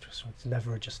looked at his truss rods,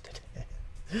 never adjusted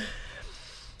it.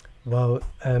 Well,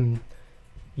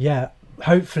 yeah,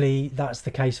 hopefully that's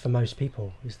the case for most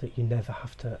people, is that you never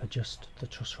have to adjust the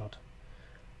truss rod.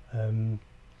 The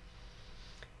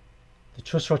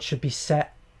truss rod should be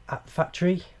set at the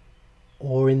factory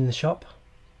or in the shop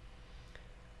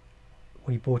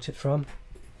where you bought it from.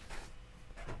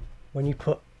 When you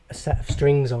put a set of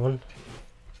strings on,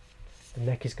 the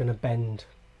neck is going to bend,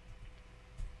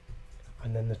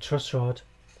 and then the truss rod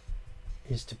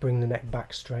is to bring the neck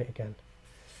back straight again.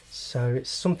 So it's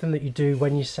something that you do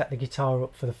when you set the guitar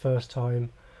up for the first time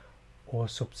or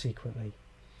subsequently.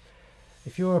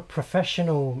 If you're a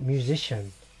professional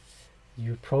musician,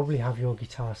 you probably have your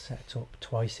guitar set up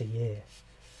twice a year.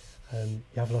 You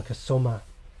have like a summer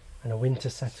and a winter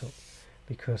setup,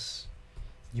 because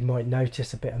you might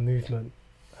notice a bit of movement.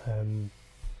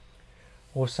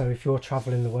 Also, if you're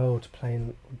traveling the world,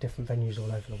 playing different venues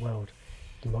all over the world,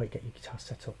 you might get your guitar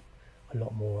set up a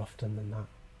lot more often than that.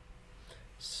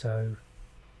 So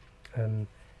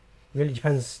really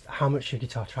depends how much your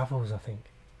guitar travels, I think.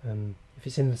 If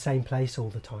it's in the same place all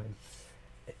the time,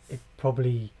 it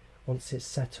probably, once it's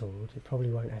settled, it probably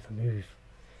won't ever move.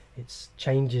 It's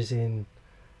changes in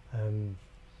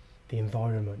the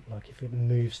environment. Like if it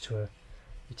moves to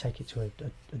you take it to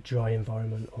a dry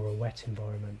environment or a wet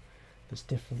environment that's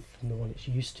different from the one it's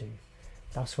used to,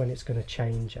 that's when it's going to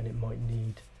change, and it might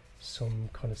need some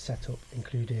kind of setup,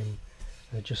 including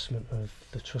an adjustment of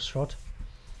the truss rod.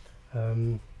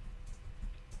 The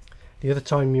other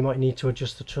time you might need to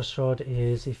adjust the truss rod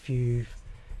is if you've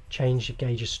changed your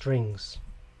gauge of strings.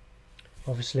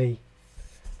 Obviously,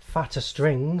 fatter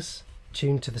strings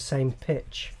tuned to the same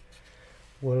pitch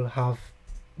will have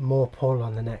more pull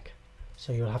on the neck,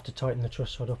 so you'll have to tighten the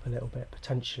truss rod up a little bit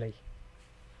potentially.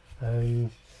 You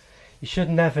should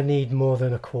never need more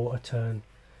than a quarter turn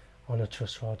on a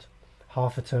truss rod.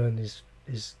 Half a turn is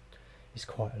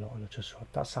quite a lot on a truss rod.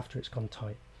 That's after it's gone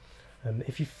tight.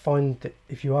 If you find that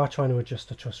if you are trying to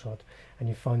adjust a truss rod and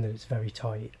you find that it's very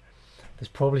tight, there's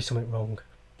probably something wrong.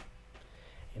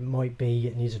 It might be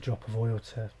it needs a drop of oil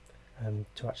to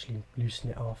actually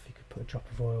loosen it off. You could put a drop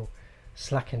of oil,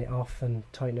 slacken it off and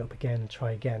tighten it up again and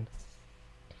try again.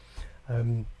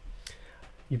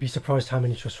 You'd be surprised how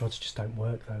many truss rods just don't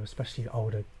work though, especially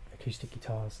older acoustic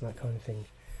guitars and that kind of thing.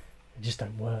 They just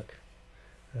don't work.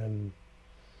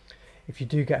 If you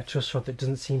do get a truss rod that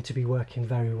doesn't seem to be working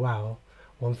very well,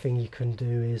 one thing you can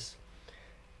do is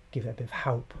give it a bit of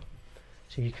help.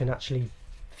 So you can actually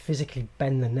physically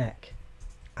bend the neck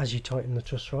as you tighten the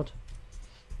truss rod,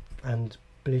 and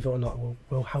believe it or not,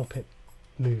 will help it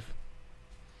move.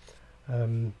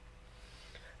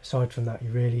 Aside from that,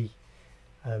 you really,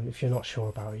 if you're not sure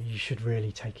about it, you should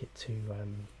really take it to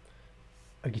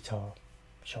a guitar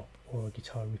shop or a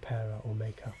guitar repairer or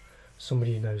maker,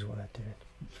 somebody who knows what they're doing.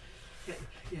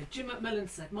 Yeah, Jim McMillan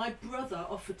said, my brother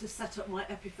offered to set up my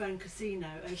Epiphone casino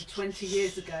over 20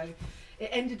 years ago. It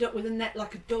ended up with a net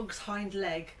like a dog's hind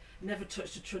leg. Never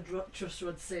touched a truss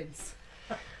rod since.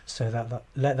 So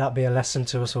let that be a lesson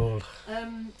to us all.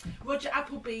 Roger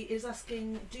Appleby is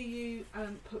asking, do you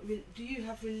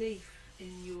have relief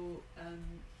in your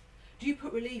do you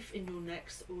put relief in your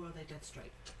necks, or are they dead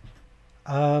straight?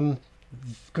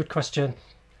 Good question.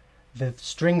 The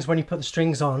strings, when you put the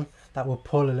strings on, that will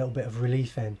pull a little bit of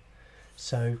relief in.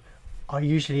 So I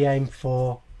usually aim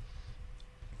for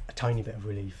a tiny bit of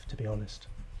relief, to be honest.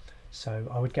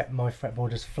 So I would get my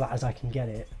fretboard as flat as I can get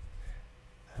it,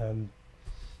 and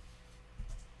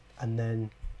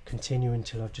then continue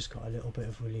until I've just got a little bit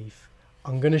of relief.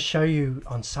 I'm going to show you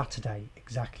on Saturday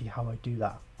exactly how I do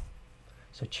that,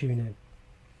 so tune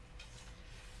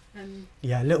in.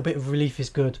 Yeah, a little bit of relief is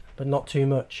good, but not too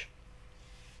much.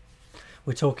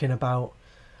 We're talking about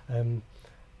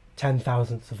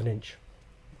 10,000ths of an inch,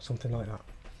 something like that,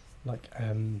 like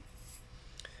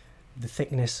the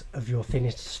thickness of your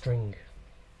thinnest string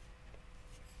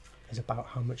is about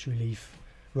how much relief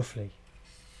roughly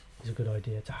is a good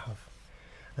idea to have.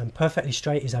 And perfectly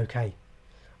straight is okay.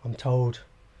 I'm told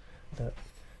that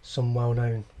some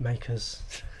well-known makers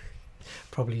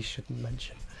probably shouldn't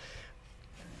mention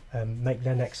make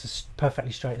their necks as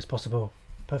perfectly straight as possible.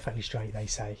 Perfectly straight, they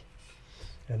say.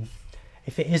 And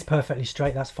if it is perfectly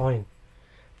straight, that's fine.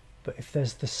 But if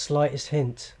there's the slightest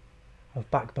hint of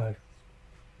back bow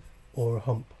or a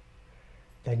hump,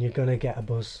 then you're going to get a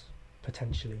buzz,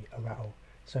 potentially a rattle.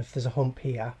 So if there's a hump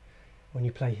here, when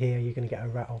you play here, you're going to get a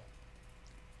rattle.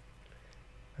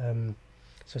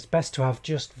 So it's best to have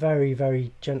just very,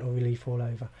 very gentle relief all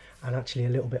over, and actually a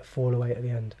little bit fall away at the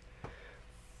end.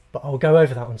 But I'll go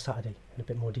over that on Saturday in a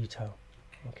bit more detail.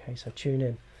 Okay, so tune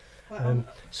in.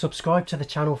 Subscribe to the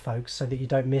channel, folks, so that you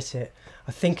don't miss it.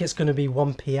 I think it's going to be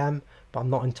 1 PM, but I'm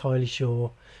not entirely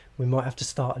sure. We might have to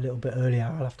start a little bit earlier.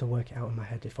 I'll have to work it out in my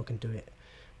head if I can do it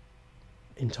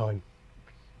in time.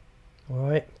 All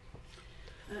right.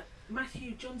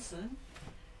 Matthew Johnson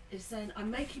is saying,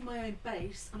 I'm making my own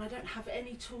bass and I don't have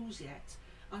any tools yet.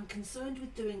 I'm concerned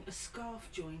with doing a scarf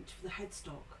joint for the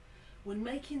headstock. When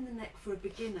making the neck for a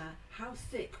beginner, how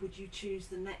thick would you choose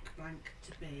the neck blank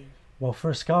to be? Well, for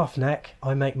a scarf neck,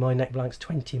 I make my neck blanks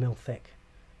 20mm thick,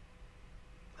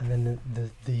 and then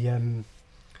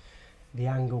the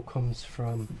angle comes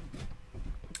from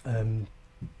the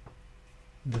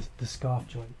scarf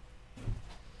joint.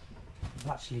 I've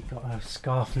actually got a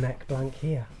scarf neck blank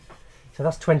here, so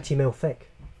that's 20mm thick,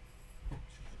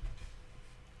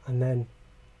 and then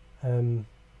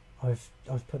I've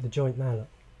put the joint there. Look.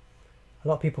 A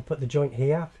lot of people put the joint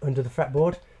here under the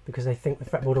fretboard because they think the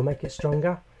fretboard will make it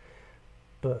stronger,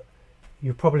 but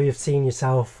you probably have seen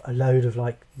yourself a load of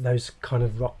like those kind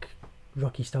of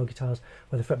rocky style guitars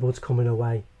where the fretboard's coming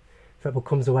away. Fretboard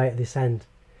comes away at this end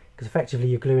because effectively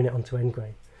you're gluing it onto end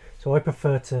grain. So I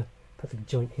prefer to put the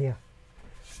joint here.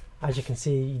 As you can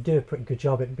see, you do a pretty good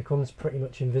job. It becomes pretty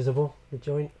much invisible, the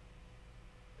joint.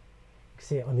 You can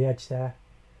see it on the edge there,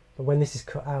 but when this is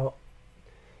cut out,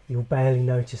 you'll barely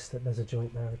notice that there's a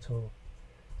joint there at all.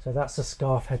 So that's a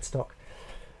scarf headstock.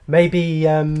 Maybe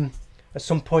at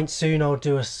some point soon I'll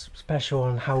do a special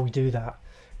on how we do that,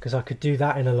 because I could do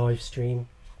that in a live stream.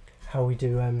 How we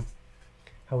do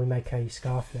how we make a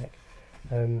scarf neck.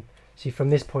 See,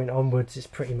 from this point onwards, it's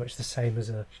pretty much the same as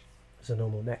a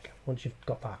normal neck. Once you've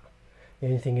got that, the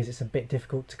only thing is it's a bit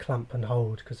difficult to clamp and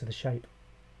hold because of the shape.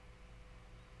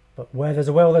 But where there's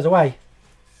a will, there's a way.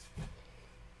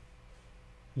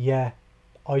 Yeah,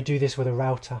 I do this with a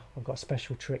router. I've got a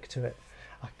special trick to it.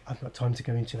 I've got time to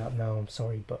go into that now, I'm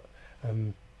sorry, but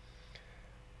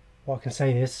what I can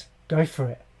say is, go for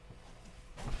it.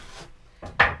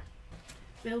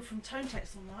 Bill from Tone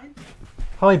Tech's online.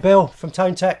 Hi Bill from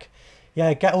Tone Tech.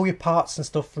 Yeah, get all your parts and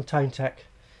stuff from Tone Tech.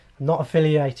 I'm not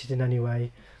affiliated in any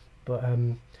way, but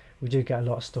we do get a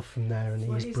lot of stuff from there, and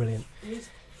he's brilliant. He's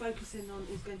focusing on,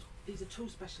 he's a tool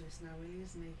specialist now, really,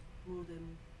 isn't he? More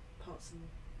than parts and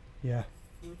yeah.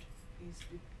 wood.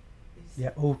 Yeah,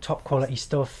 all top quality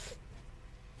stuff.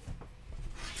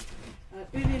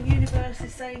 Billion Universe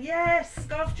is saying, yes,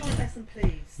 scarf joint lesson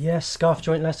please. Yes, scarf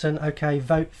joint lesson. Okay,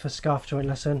 vote for scarf joint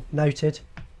lesson. Noted.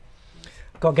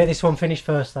 Got to get this one finished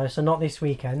first though, so not this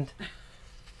weekend.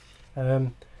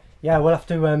 Yeah, we'll have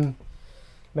to,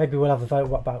 maybe we'll have a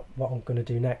vote about what I'm going to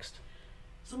do next.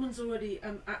 Someone's already,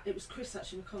 it was Chris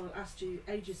actually, McConnell asked you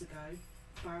ages ago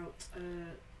about,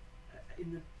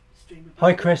 in the stream. About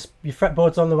Hi Chris, your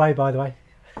fretboard's on the way by the way.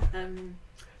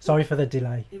 Sorry for the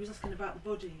delay. He was asking about the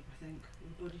body, I think,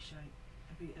 the body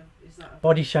shape. Is that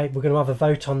body shape, we're going to have a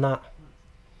vote on that.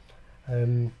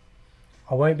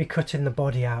 I won't be cutting the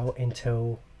body out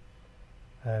until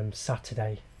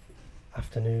Saturday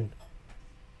afternoon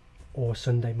or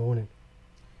Sunday morning,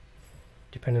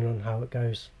 depending on how it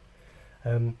goes.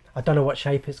 I don't know what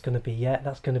shape it's going to be yet.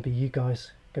 That's going to be you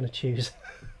guys going to choose.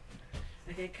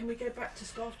 Okay, can we go back to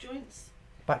scarf joints?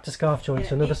 Back to scarf joints,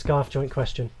 yeah, another scarf joint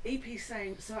question. EP's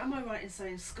saying, so am I right in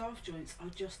saying scarf joints are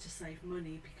just to save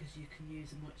money because you can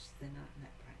use a much thinner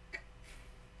neck blank?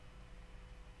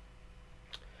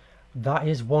 That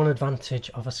is one advantage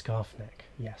of a scarf neck,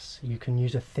 yes. You can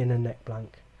use a thinner neck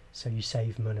blank, so you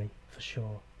save money for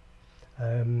sure.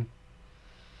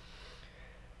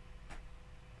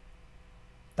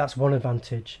 that's one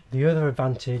advantage. The other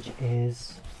advantage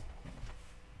is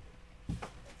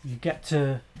you get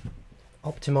to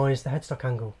optimize the headstock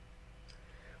angle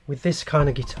with this kind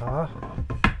of guitar.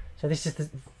 So this is the,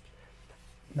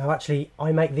 now actually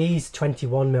I make these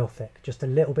 21mm thick, just a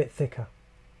little bit thicker.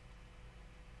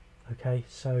 Okay,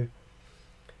 so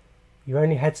your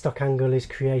only headstock angle is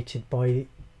created by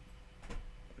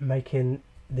making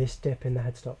this dip in the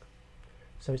headstock.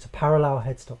 So it's a parallel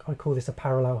headstock. I call this a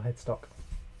parallel headstock.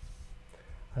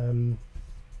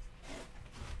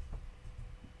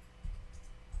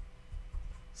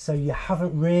 So you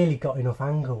haven't really got enough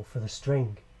angle for the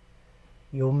string.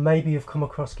 You'll maybe have come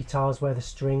across guitars where the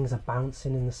strings are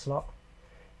bouncing in the slot.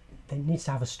 It needs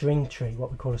to have a string tree,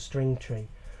 what we call a string tree,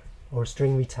 or a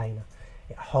string retainer.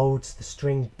 It holds the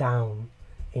string down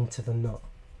into the nut,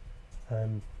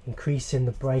 increasing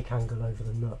the break angle over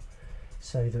the nut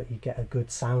so that you get a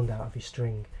good sound out of your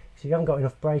string. So if you haven't got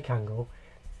enough break angle,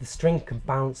 the string can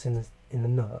bounce in the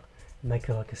nut and make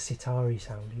it like a sitar-y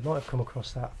sound. You might have come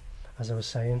across that, as I was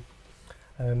saying.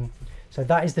 So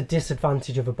that is the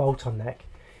disadvantage of a bolt-on neck.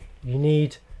 You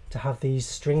need to have these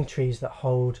string trees that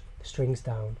hold the strings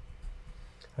down.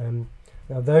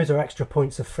 Now those are extra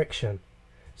points of friction.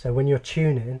 So when you're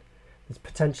tuning, there's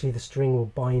potentially the string will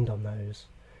bind on those.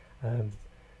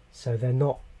 So they're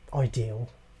not ideal,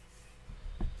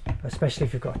 especially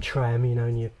if you've got a trem, you know,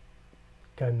 and you're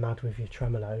going mad with your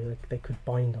tremolo. They could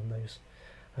bind on those,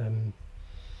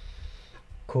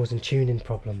 causing tuning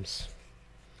problems.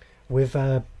 With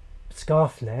a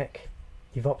scarf neck,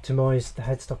 you've optimized the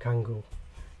headstock angle,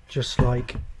 just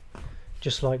like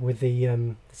with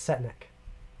the set neck.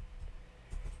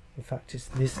 In fact, it's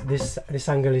this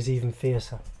angle is even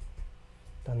fiercer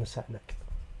than the set neck.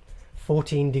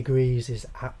 14 degrees is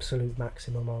absolute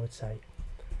maximum, I would say,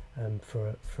 for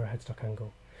a headstock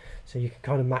angle. So you can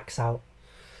kind of max out.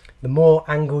 The more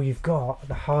angle you've got,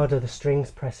 the harder the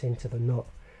strings press into the nut,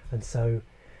 and so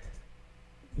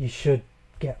you should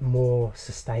get more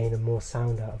sustain and more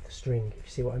sound out of the string, if you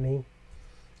see what I mean.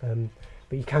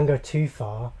 But you can go too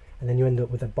far and then you end up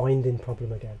with a binding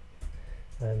problem again,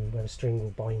 where the string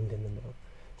will bind in the nut.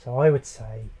 So I would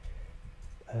say,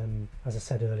 as I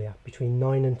said earlier, between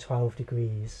 9 and 12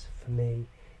 degrees for me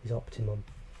is optimum.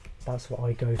 That's what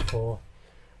I go for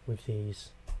with these,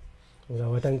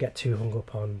 although I don't get too hung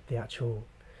up on the actual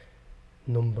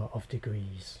number of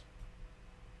degrees.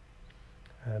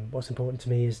 What's important to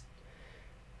me is,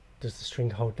 does the string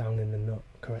hold down in the nut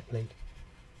correctly,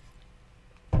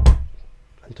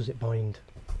 and does it bind?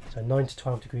 So 9 to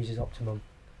 12 degrees is optimum.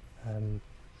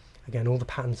 Again, all the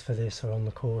patterns for this are on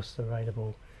the course, they're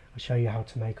available. I'll show you how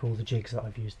to make all the jigs that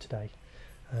I've used today.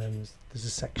 There's a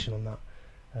section on that,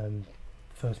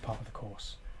 first part of the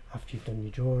course. After you've done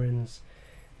your drawings,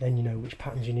 then you know which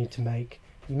patterns you need to make.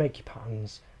 You make your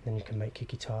patterns, then you can make your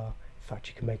guitar. In fact,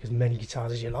 you can make as many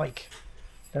guitars as you like.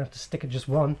 You don't have to stick at just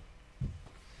one.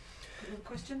 Another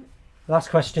question? Last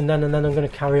question then, and then I'm going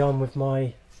to carry on with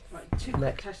my two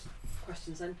neck. quick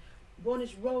questions then. One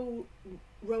is Roel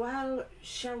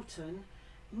Shelton.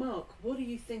 Mark, what do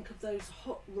you think of those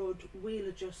hot rod wheel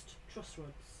adjust truss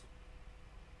rods?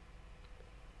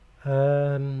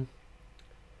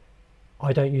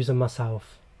 I don't use them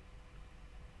myself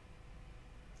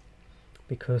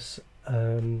because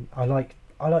I like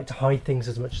to hide things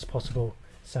as much as possible,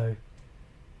 so I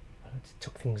like to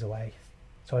tuck things away.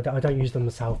 So I don't use them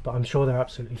myself, but I'm sure they're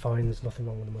absolutely fine. There's nothing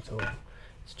wrong with them at all.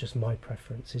 It's just my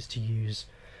preference is to use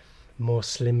more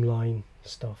slimline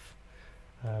stuff.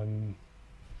 I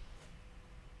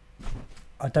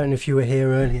don't know if you were here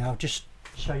earlier. I'll just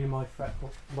show you my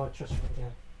fretboard, my truss rod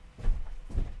again.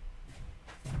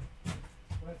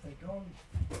 Where have they gone?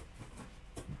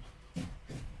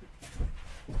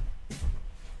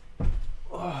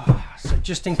 Oh, so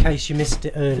just in case you missed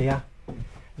it earlier,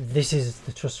 this is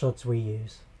the truss rods we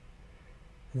use.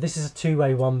 This is a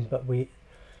two-way one, but we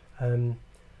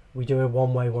do a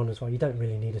one-way one as well. You don't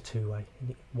really need a two-way.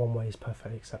 One way is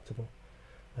perfectly acceptable.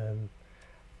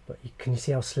 But can you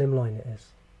see how slimline it is?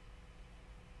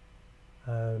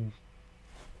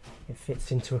 It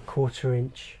fits into a 1/4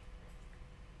 inch.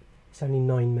 It's only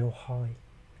 9mm high.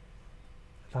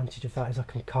 Advantage of that is I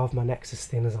can carve my necks as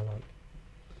thin as I like.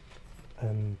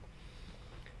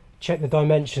 Check the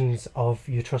dimensions of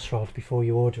your truss rod before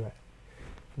you order it.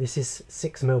 This is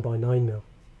 6mm by 9mm.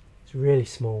 It's really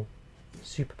small,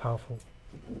 super powerful,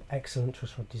 excellent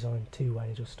truss rod design,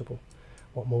 two-way adjustable.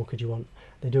 What more could you want?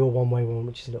 They do a one-way one,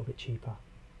 which is a little bit cheaper.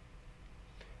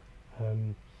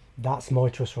 That's my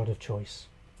truss rod of choice,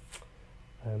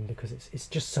 because it's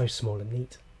just so small and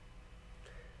neat.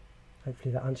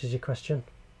 Hopefully that answers your question.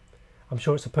 I'm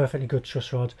sure it's a perfectly good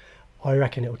truss rod. I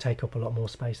reckon it will take up a lot more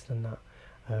space than that,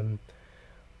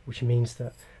 which means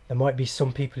that there might be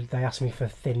some people, they ask me for a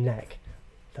thin neck,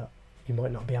 that you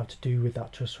might not be able to do with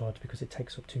that truss rod because it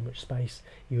takes up too much space.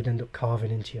 You would end up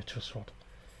carving into your truss rod,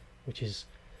 which is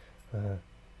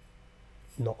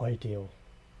not ideal.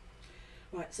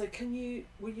 Right, so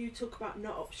will you talk about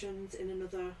nut options in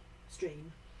another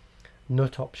stream?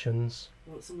 Nut options.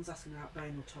 Well, someone's asking about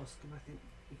bone or tusk, and I think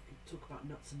we could talk about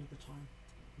nuts another time.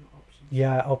 Nut options.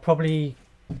 Yeah, I'll probably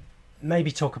maybe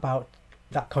talk about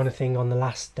that kind of thing on the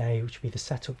last day, which would be the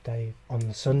setup day on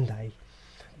the Sunday.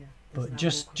 Yeah, but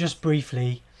just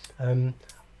briefly,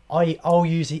 I'll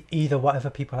use either whatever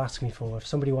people ask me for. If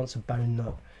somebody wants a bone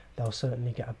nut, they'll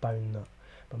certainly get a bone nut.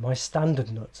 But my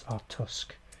standard nuts are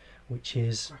tusk, which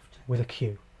is with a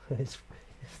Q.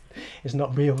 It's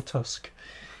not real tusk.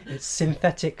 It's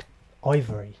synthetic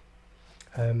ivory.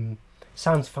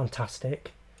 Sounds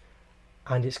fantastic,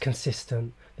 and it's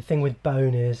consistent. The thing with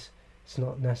bone is it's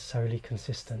not necessarily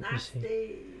consistent. Nasty.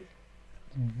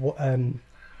 You see,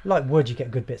 like wood, you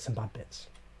get good bits and bad bits.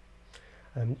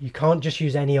 You can't just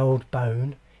use any old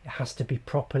bone. It has to be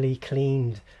properly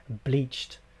cleaned and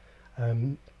bleached.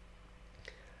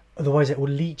 Otherwise, it will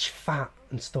leach fat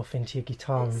and stuff into your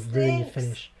guitar and ruin your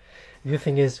finish. The other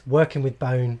thing is, working with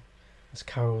bone, as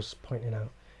Carol's pointing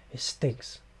out, it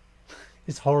stinks.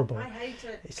 It's horrible. I hate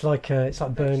it. It's like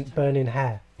burning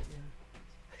hair.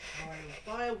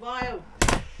 Yeah. Vile.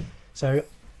 So,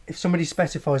 if somebody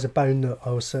specifies a bone nut,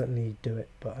 I will certainly do it,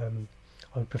 but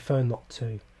I would prefer not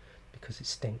to because it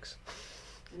stinks.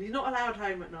 And you're not allowed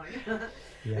home at night.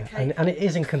 Yeah, okay. and it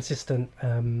is inconsistent.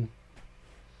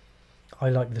 I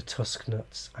like the tusk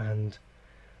nuts, and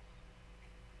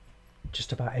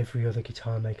just about every other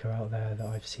guitar maker out there that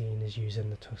I've seen is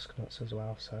using the tusk nuts as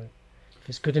well. So if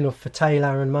it's good enough for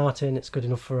Taylor and Martin, it's good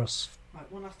enough for us. Right,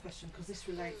 one last question, because this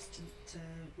relates to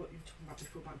what you were talking about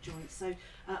before about joints. So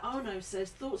Arno says,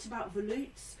 thoughts about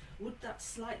volutes. Would that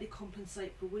slightly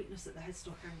compensate for weakness at the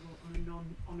headstock angle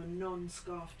on a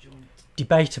non-scarf joint?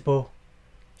 Debatable.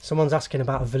 Someone's asking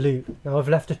about a volute. Now I've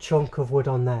left a chunk of wood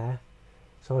on there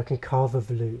so I can carve a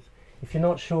volute. If you're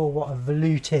not sure what a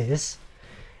volute is,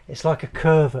 it's like a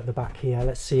curve at the back here.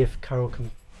 Let's see if Carol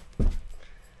can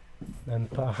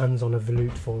put her hands on a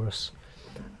volute for us.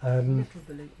 Little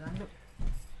volute then.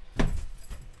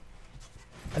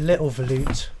 A little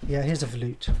volute. Yeah, here's a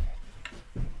volute.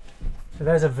 So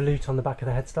there's a volute on the back of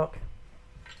the headstock.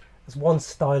 That's one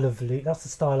style of volute. That's the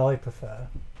style I prefer.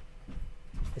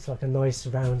 It's like a nice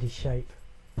roundy shape.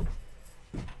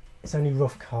 It's only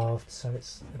rough carved, so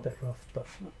it's a bit rough, but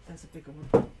there's a bigger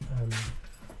one.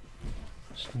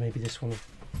 Just maybe this one.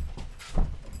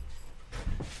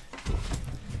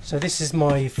 So this is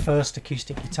my first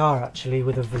acoustic guitar actually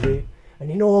with a volute,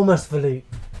 an enormous volute.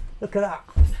 Look at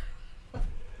that.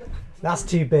 That's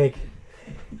too big.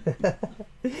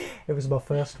 It was my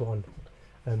first one.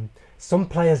 Some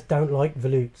players don't like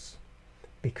volutes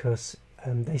because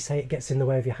they say it gets in the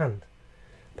way of your hand.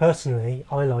 Personally,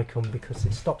 I like them because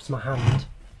it stops my hand.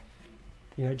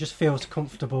 You know, it just feels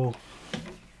comfortable.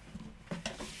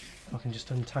 I can just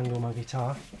untangle my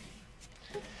guitar.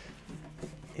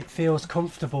 It feels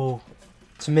comfortable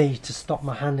to me to stop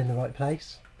my hand in the right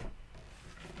place.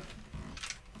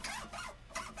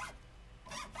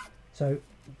 So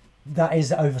that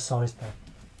is oversized though.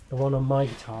 The one on my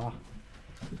guitar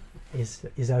is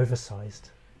oversized.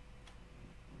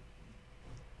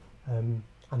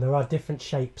 And there are different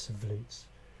shapes of volutes.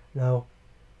 Now,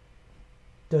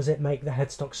 does it make the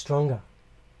headstock stronger?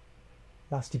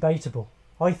 That's debatable.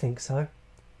 I think so,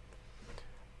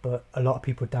 but a lot of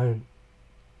people don't.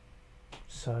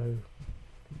 So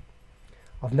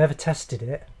I've never tested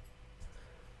it,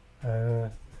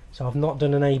 so I've not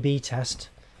done an A/B test.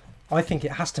 I think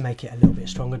it has to make it a little bit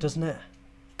stronger, doesn't it?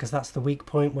 Because that's the weak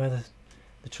point where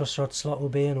the truss rod slot will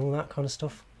be and all that kind of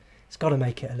stuff. It's got to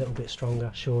make it a little bit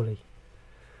stronger, surely.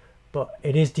 But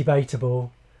it is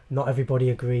debatable. Not everybody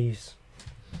agrees.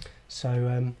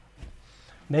 So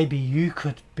maybe you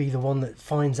could be the one that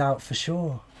finds out for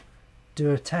sure.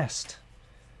 Do a test.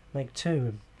 Make two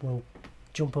and we'll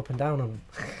jump up and down on them.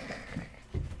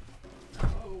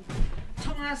 Oh.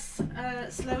 Thomas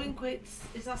Slowinquits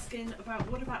is asking about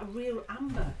what about a real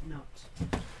amber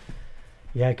nut?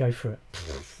 Yeah, go for it.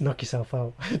 Knock yourself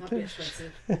out. That'd be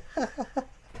expensive.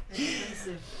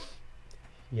 Expensive.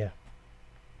 Yeah.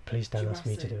 Please don't ask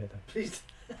me to do it though. Please.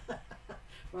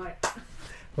 Right.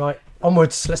 Right,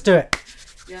 onwards, let's do it.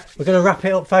 Yeah. We're going to wrap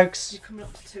it up, folks. You're coming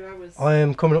up to 2 hours. I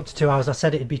am coming up to 2 hours. I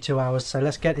said it'd be 2 hours, so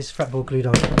let's get this fretboard glued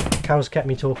on. Carol's kept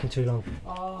me talking too long.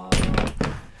 Oh.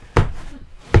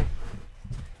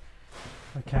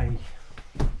 Okay.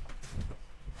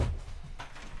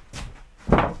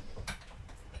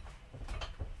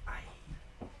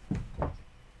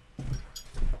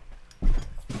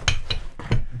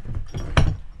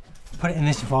 put it in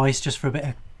this vise just for a bit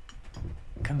of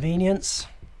convenience.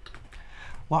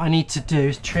 What I need to do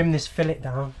is trim this fillet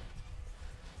down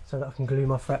so that I can glue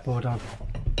my fretboard on.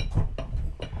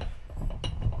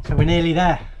 So we're nearly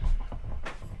there.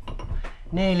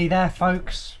 Nearly there,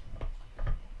 folks.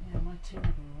 Yeah, my two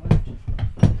never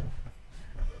arrived.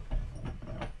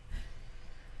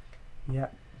 Yeah,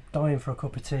 dying for a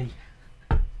cup of tea.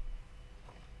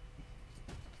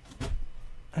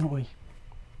 Aren't we?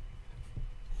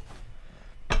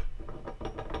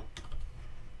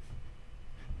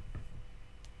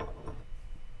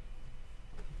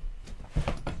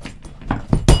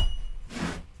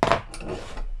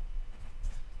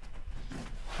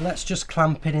 Let's just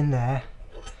clamp it in there.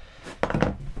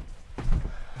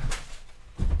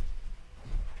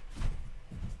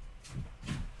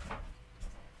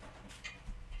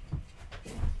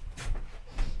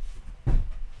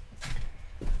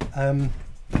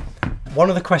 One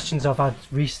of the questions I've had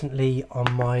recently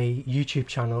on my YouTube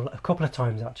channel, a couple of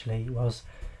times actually, was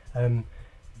do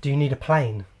you need a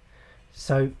plane?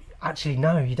 So actually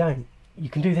no, you don't. You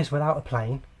can do this without a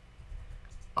plane.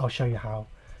 I'll show you how.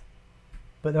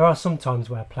 But there are some times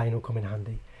where a plane will come in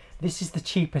handy. This is the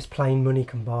cheapest plane money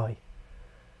can buy.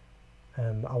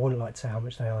 I wouldn't like to say how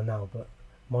much they are now, but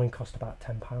mine cost about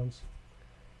 £10.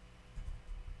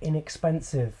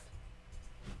 Inexpensive.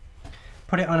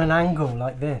 Put it on an angle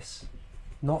like this,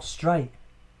 not straight,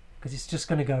 because it's just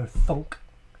going to go thunk.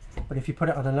 But if you put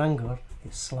it on an angle,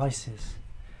 it slices.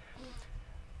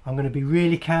 I'm going to be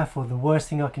really careful. The worst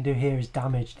thing I can do here is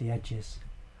damage the edges.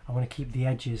 I want to keep the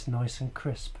edges nice and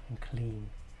crisp and clean.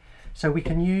 So we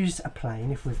can use a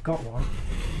plane if we've got one.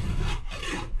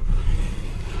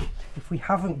 If we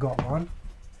haven't got one,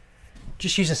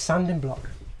 just use a sanding block.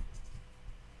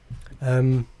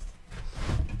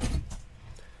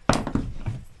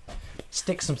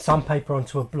 Stick some sandpaper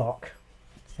onto a block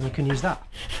and you can use that.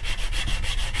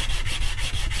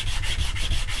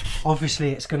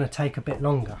 Obviously it's going to take a bit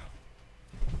longer.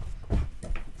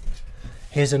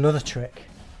 Here's another trick.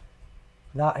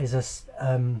 That is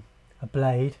a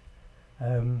blade.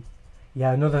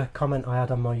 Yeah, another comment I had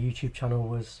on my YouTube channel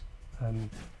was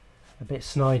a bit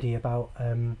snidey about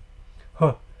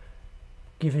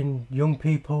giving young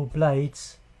people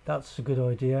blades. That's a good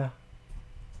idea.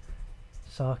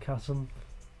 Sarcasm.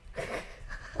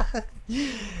 That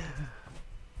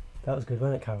was good,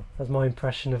 wasn't it, Carol? That's my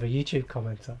impression of a YouTube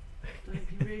commenter.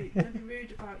 Don't be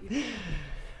rude about your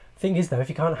Thing is though, if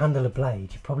you can't handle a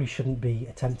blade, you probably shouldn't be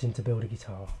attempting to build a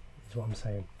guitar, is what I'm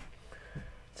saying.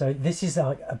 So this is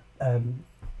like call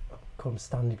them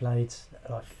standy blades,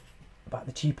 like about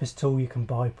the cheapest tool you can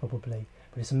buy probably,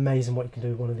 but it's amazing what you can do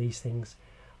with one of these things.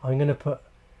 I'm going to put,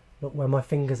 look where my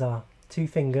fingers are, 2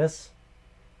 fingers,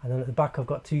 and then at the back I've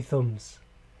got 2 thumbs.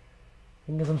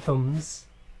 Fingers and thumbs.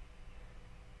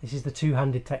 This is the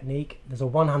 2-handed technique. There's a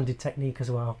 1-handed technique as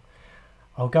well.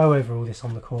 I'll go over all this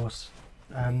on the course.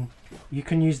 You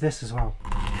can use this as well.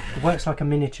 It works like a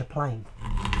miniature plane.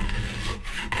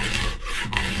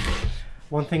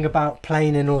 One thing about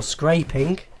planing or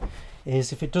scraping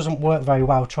is if it doesn't work very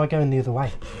well, try going the other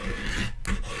way.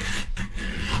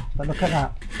 But look at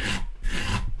that.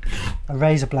 A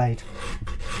razor blade.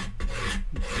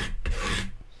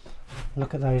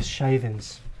 Look at those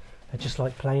shavings. They're just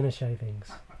like planer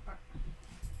shavings.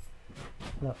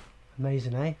 Look,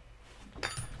 amazing, eh?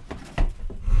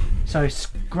 So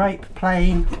scrape,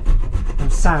 plane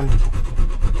and sand.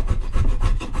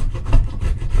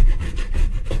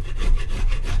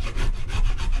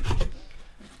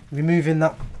 Removing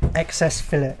that excess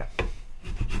fillet.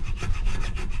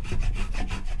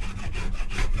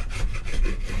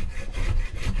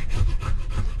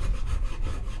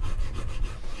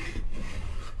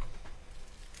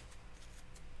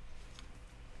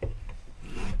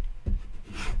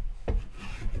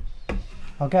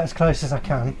 I'll get as close as I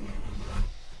can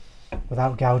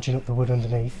without gouging up the wood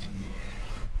underneath.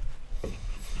 And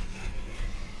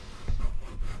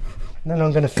then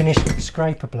I'm going to finish with the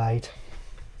scraper blade.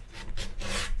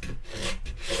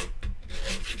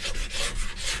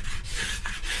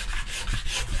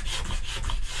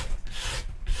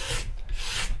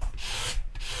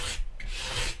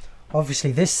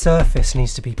 Obviously this surface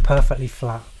needs to be perfectly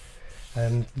flat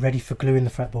and ready for gluing the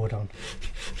fretboard on.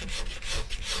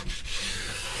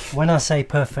 When I say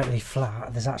perfectly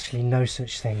flat, there's actually no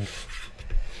such thing.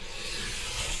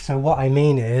 So what I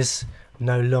mean is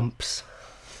no lumps.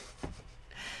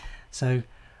 So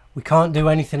we can't do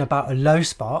anything about a low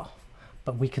spot,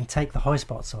 but we can take the high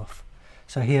spots off.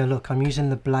 So here, look, I'm using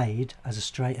the blade as a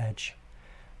straight edge.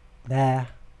 There,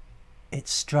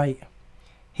 it's straight.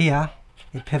 Here,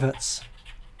 it pivots.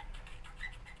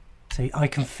 So I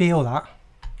can feel that.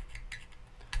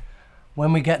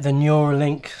 When we get the neural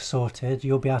link sorted,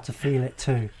 you'll be able to feel it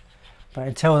too. But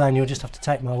until then, you'll just have to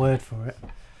take my word for it.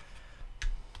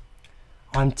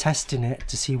 I'm testing it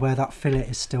to see where that fillet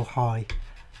is still high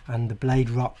and the blade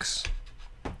rocks.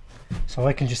 So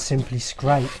I can just simply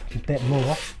scrape a bit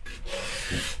more.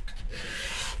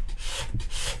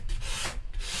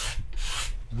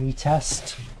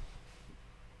 Retest.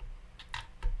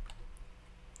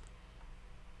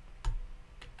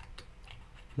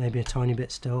 Maybe a tiny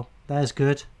bit still. There's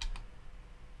good.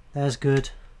 There's good.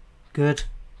 Good.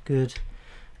 Good.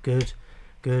 Good.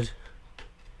 Good.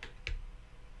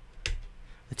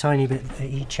 A tiny bit at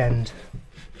each end.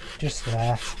 Just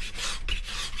there.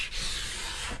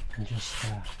 And just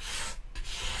there.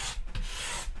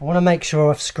 I want to make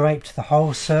sure I've scraped the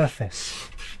whole surface,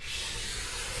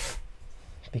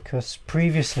 because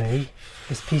previously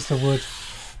this piece of wood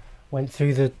went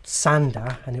through the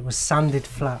sander and it was sanded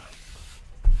flat.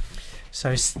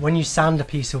 So when you sand a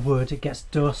piece of wood, it gets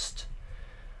dust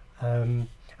and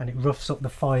it roughs up the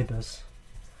fibres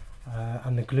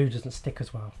and the glue doesn't stick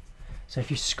as well. So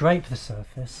if you scrape the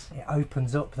surface, it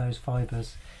opens up those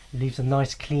fibres, it leaves a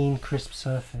nice clean crisp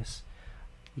surface.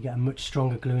 You get a much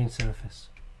stronger gluing surface,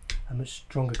 a much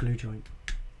stronger glue joint.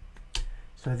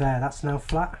 So there, that's now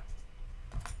flat.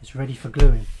 It's ready for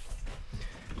gluing.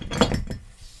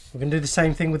 We're going to do the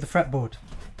same thing with the fretboard.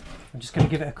 I'm just going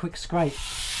to give it a quick scrape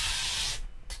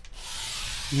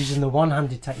using the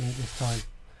one-handed technique this time.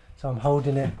 So I'm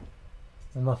holding it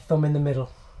with my thumb in the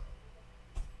middle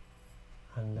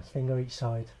and a finger each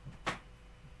side. I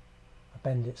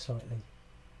bend it slightly.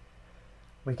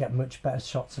 We get much better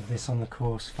shots of this on the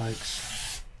course,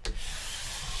 folks.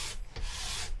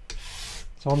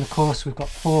 So on the course we've got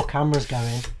 4 cameras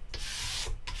going,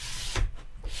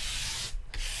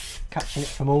 catching it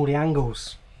from all the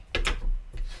angles.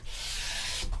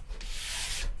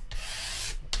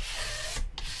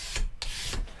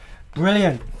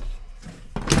 Brilliant.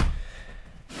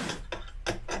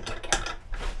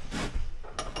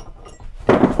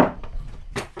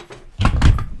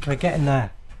 We're getting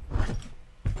there.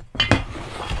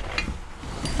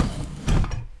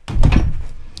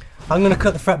 I'm going to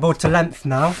cut the fretboard to length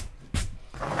now,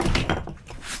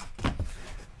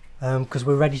 because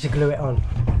we're ready to glue it on.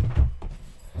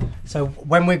 So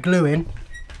when we're gluing,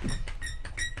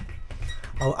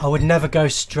 I would never go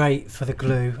straight for the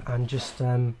glue and just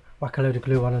whack a load of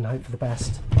glue on and hope for the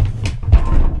best.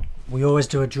 We always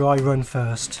do a dry run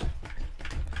first.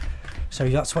 So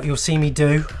that's what you'll see me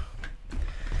do.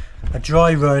 A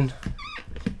dry run,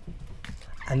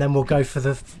 and then we'll go for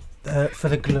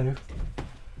the glue.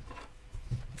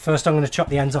 First I'm going to chop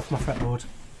the ends off my fretboard.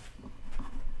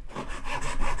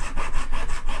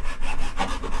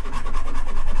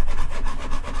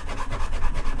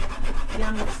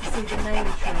 Jan wants to see the nail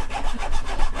trick.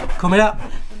 Coming up.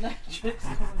 The nail trick's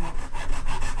coming up.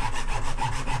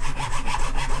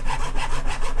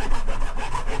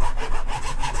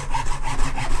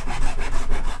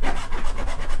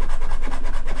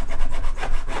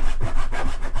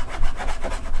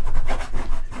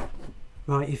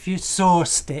 Right, if you saw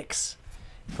sticks,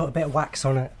 put a bit of wax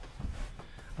on it.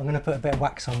 I'm going to put a bit of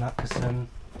wax on that because I'm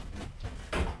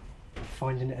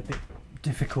finding it a bit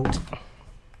difficult.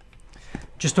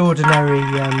 Just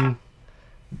ordinary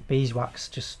beeswax,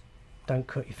 just don't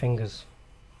cut your fingers.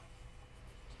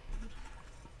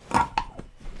 A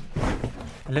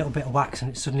little bit of wax and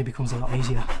it suddenly becomes a lot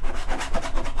easier.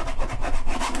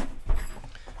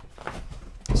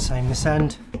 Same this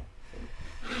end.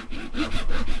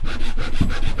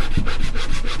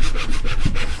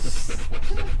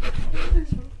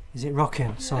 Is it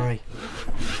rocking? Sorry.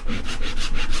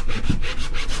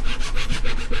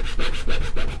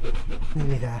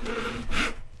 Nearly there.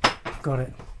 Got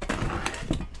it.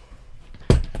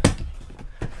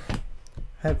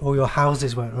 Hope all your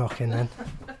houses weren't rocking then.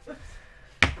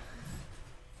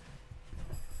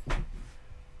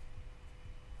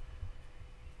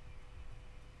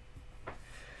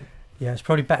 Yeah, it's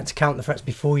probably better to count the frets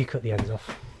before you cut the ends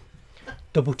off.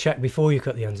 Double check before you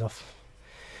cut the ends off.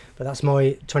 But that's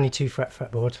my 22 fret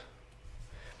fretboard.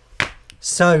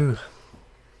 So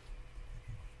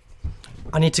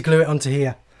I need to glue it onto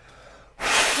here.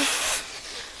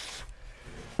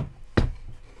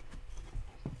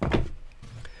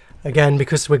 Again,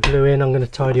 because we're gluing, I'm going to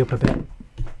tidy up a bit.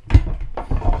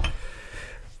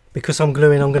 Because I'm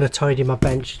gluing, I'm going to tidy my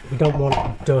bench. We don't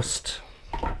want dust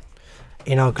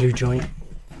in our glue joint.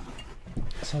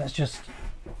 So let's just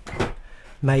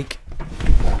make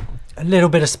a little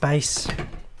bit of space.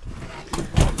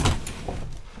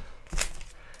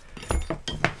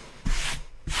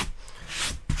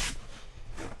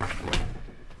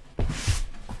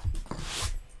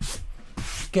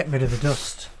 just get rid of the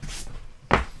dust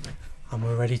and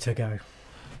we're ready to go.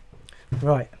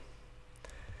 Right,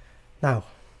 now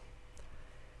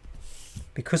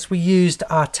because we used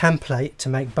our template to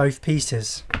make both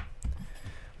pieces,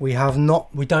 we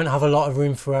don't have a lot of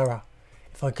room for error.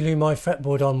 If I glue my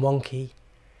fretboard on wonky,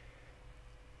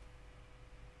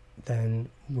 then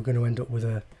we're going to end up with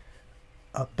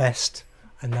at best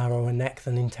a narrower neck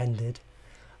than intended.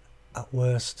 At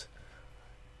worst,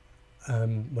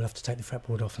 we'll have to take the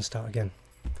fretboard off and start again.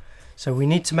 So we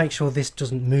need to make sure this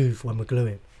doesn't move when we're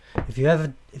gluing. If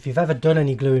you've ever done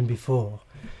any gluing before,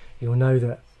 you'll know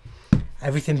that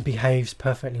everything behaves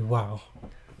perfectly well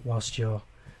whilst you're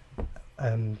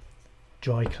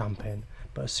dry clamping,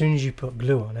 but as soon as you put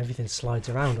glue on, everything slides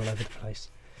around all over the place.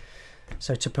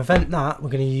 So to prevent that,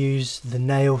 we're going to use the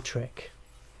nail trick,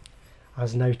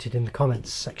 as noted in the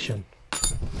comments section.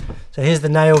 So here's the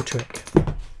nail trick.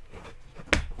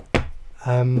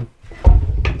 We're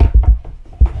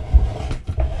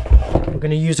going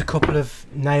to use a couple of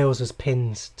nails as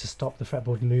pins to stop the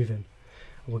fretboard moving.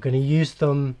 We're going to use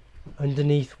them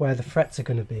underneath where the frets are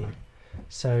going to be.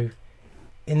 So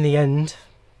in the end,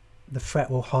 the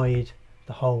fret will hide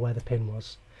the hole where the pin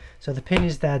was. So the pin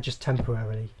is there just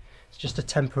temporarily. It's just a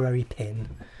temporary pin,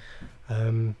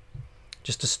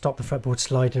 just to stop the fretboard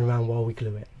sliding around while we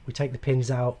glue it. We take the pins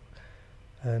out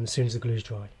as soon as the glue is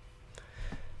dry.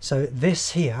 So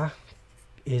this here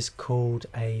is called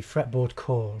a fretboard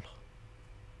caul.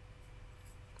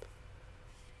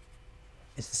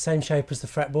 It's the same shape as the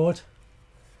fretboard,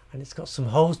 and it's got some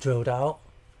holes drilled out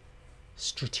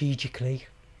strategically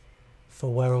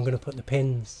for where I'm going to put the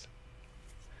pins.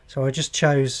 So I just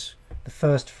chose the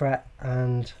first fret,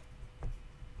 and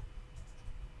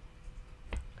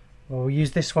well, we'll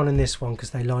use this one and this one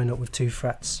because they line up with 2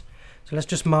 frets. So let's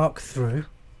just mark through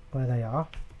where they are.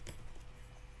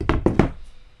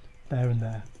 There and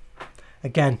there.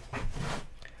 Again,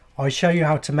 I show you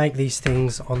how to make these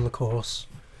things on the course.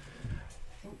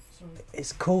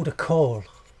 It's called a caul.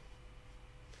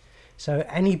 So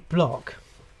any block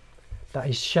that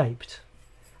is shaped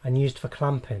and used for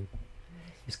clamping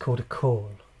is called a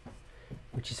caul,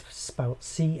 which is spelled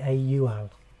C-A-U-L.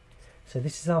 So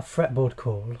this is our fretboard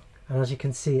caul, and as you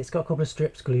can see, it's got a couple of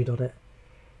strips glued on it.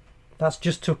 That's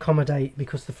just to accommodate,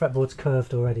 because the fretboard's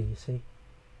curved already, you see.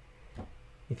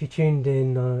 If you tuned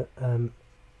in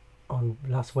on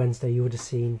last Wednesday, you would have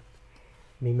seen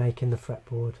me making the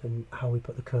fretboard and how we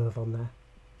put the curve on there.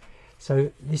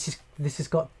 So this has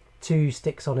got 2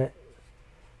 sticks on it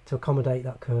to accommodate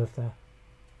that curve there.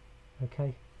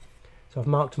 Okay, so I've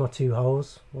marked my 2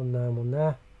 holes, one there and one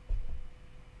there.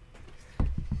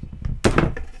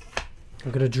 I'm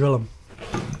going to drill them.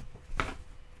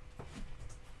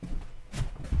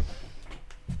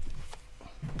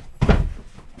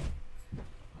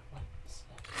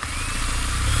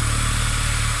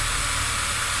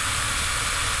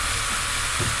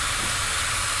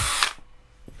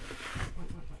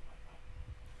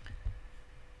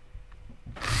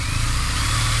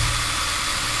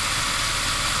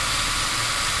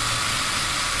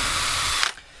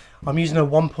 I'm using a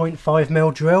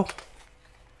 1.5mm drill.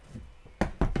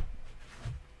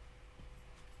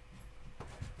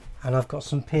 And I've got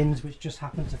some pins which just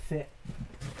happen to fit.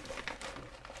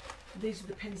 These are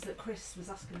the pins that Chris was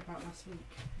asking about last week.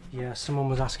 Yeah, someone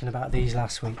was asking about these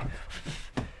last week.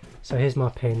 So here's my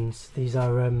pins. These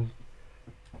are, I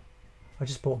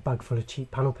just bought a bag full of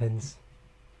cheap panel pins.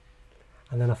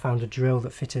 And then I found a drill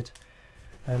that fitted.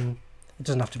 It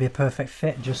doesn't have to be a perfect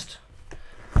fit, just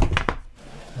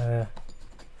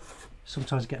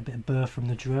sometimes get a bit of burr from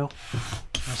the drill.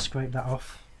 I'll scrape that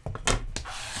off.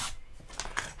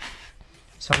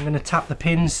 So I'm going to tap the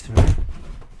pins through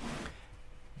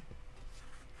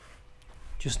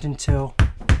just until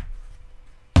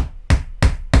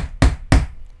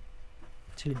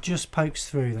it just pokes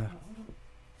through there.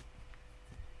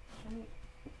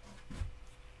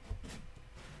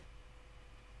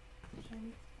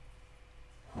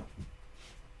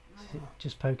 See it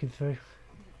just poking through.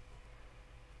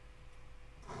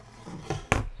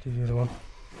 Do the other one.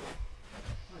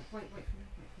 Wait for me.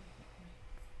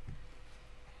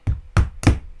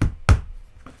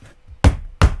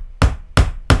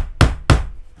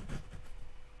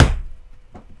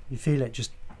 You feel it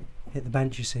just hit the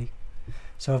bench, you see.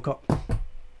 So I've got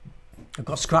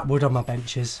scrap wood on my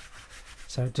benches,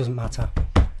 so it doesn't matter.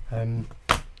 It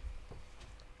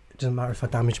doesn't matter if I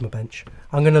damage my bench.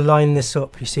 I'm going to line this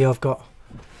up. You see, I've got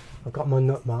my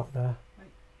nut mark there,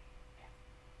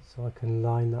 so I can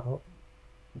line that up.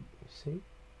 You see,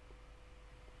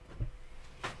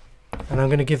 and I'm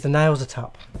going to give the nails a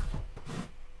tap.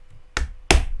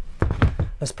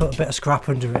 let's put a bit of scrap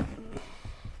under it.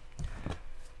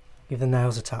 Give the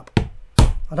nails a tap.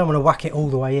 I don't want to whack it all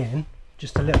the way in,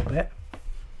 just a little bit.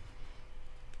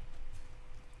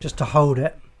 Just to hold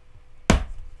it.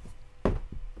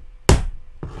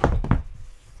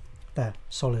 There,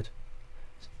 solid.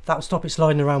 That'll stop it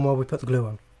sliding around while we put the glue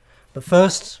on. But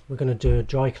first, we're going to do a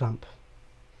dry clamp.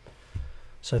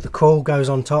 So the coil goes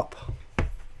on top.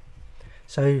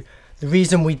 So the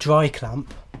reason we dry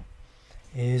clamp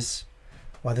is,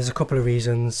 well, there's a couple of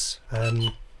reasons.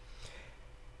 It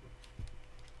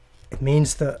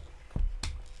means that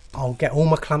I'll get all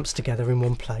my clamps together in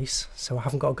one place, so I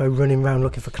haven't got to go running around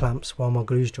looking for clamps while my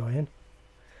glue's drying.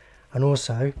 And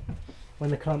also, when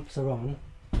the clamps are on,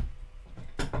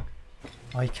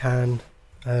 I can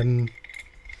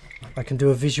do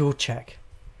a visual check,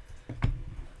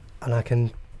 and I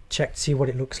can check to see what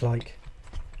it looks like,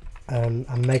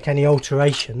 and make any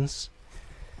alterations.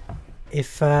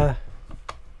 If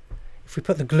we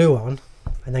put the glue on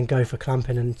and then go for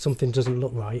clamping and something doesn't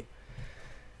look right,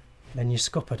 then you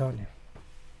scuppered, aren't you?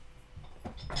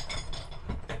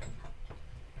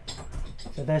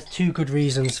 So there's two good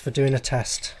reasons for doing a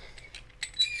test.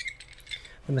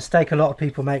 The mistake a lot of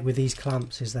people make with these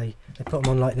clamps is they put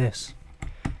them on like this.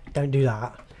 Don't do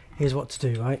that. Here's what to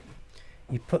do, right?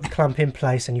 You put the clamp in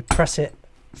place and you press it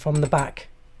from the back.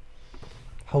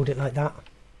 Hold it like that,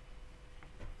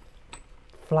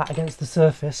 flat against the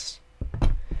surface,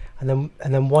 and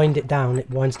then wind it down. It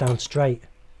winds down straight.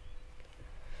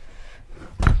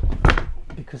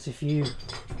 Because if you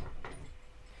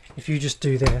just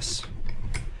do this,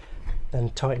 then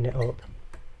tighten it up,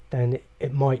 then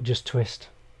it might just twist.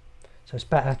 So it's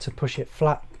better to push it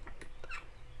flat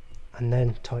and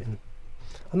then tighten.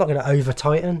 I'm not going to over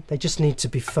tighten, they just need to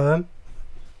be firm.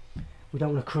 We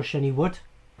don't want to crush any wood.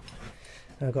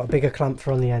 I've got a bigger clamp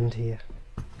on the end here.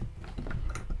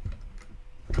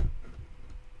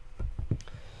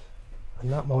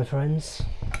 And that, my friends,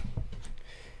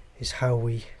 is how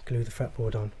we glue the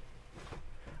fretboard on.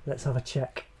 Let's have a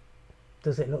check.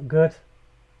 Does it look good?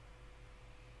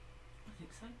 I think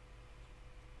so.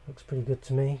 Looks pretty good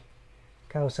to me.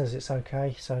 Carol says it's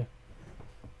okay, so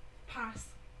pass.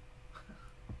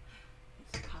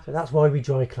 So that's why we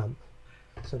dry clamp,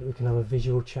 so that we can have a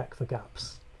visual check for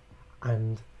gaps.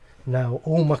 And now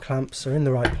all my clamps are in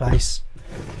the right place.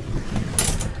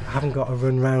 I haven't got to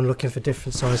run around looking for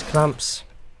different size clamps.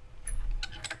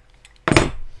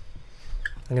 I'm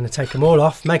going to take them all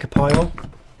off, make a pile,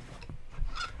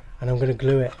 and I'm going to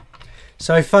glue it.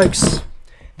 So folks,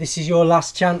 this is your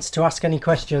last chance to ask any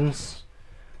questions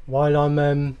while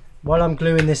I'm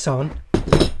gluing this on.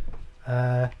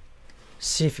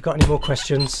 See if you've got any more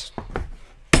questions,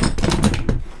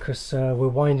 because we're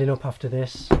winding up after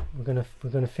this. We're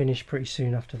gonna finish pretty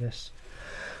soon after this.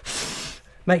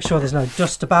 Make sure there's no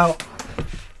dust about.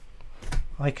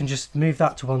 I can just move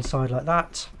that to one side like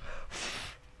that,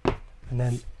 and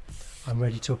then I'm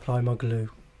ready to apply my glue.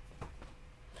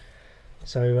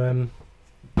 So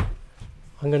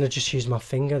I'm going to just use my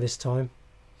finger this time.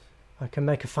 I can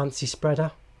make a fancy spreader,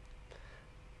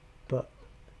 but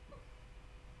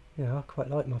you know, I quite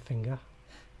like my finger.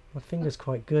 My finger's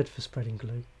quite good for spreading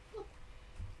glue.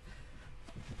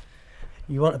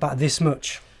 You want about this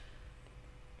much.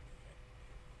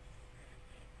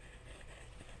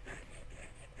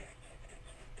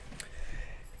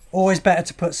 Always better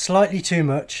to put slightly too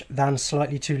much than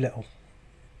slightly too little.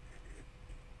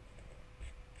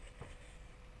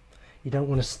 You don't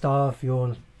want to starve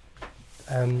your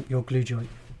glue joint.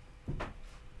 You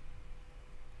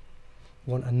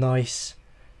want a nice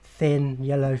thin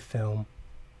yellow film.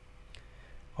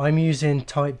 I'm using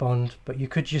Titebond, but you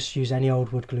could just use any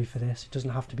old wood glue for this. It doesn't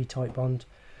have to be Titebond.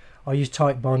 I use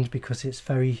Titebond because it's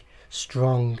very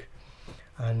strong,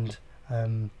 and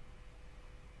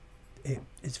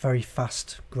it's very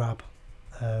fast grab,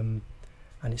 and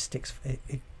it sticks.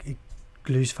 It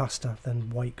glues faster than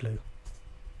white glue.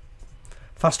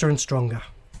 Faster and stronger.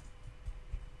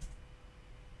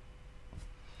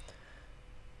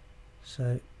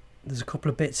 So there's a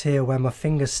couple of bits here where my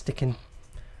finger's sticking.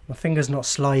 My finger's not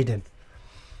sliding,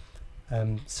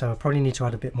 so I probably need to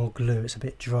add a bit more glue. It's a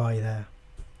bit dry there,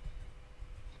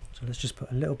 so let's just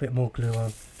put a little bit more glue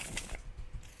on.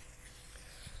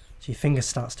 So your finger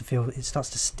starts to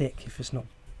stick if it's not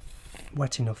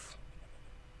wet enough.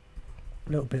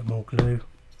 A little bit more glue.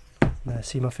 There,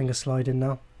 see my finger sliding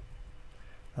now?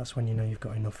 That's when you know you've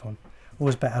got enough on.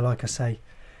 Always better, like I say,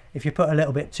 if you put a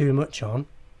little bit too much on,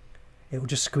 it will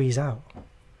just squeeze out.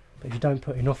 But if you don't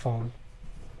put enough on,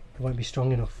 it won't be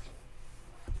strong enough.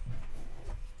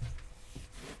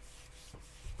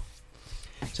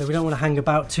 So we don't want to hang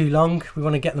about too long. We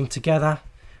want to get them together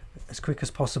as quick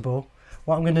as possible.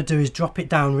 What I'm going to do is drop it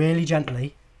down really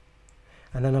gently,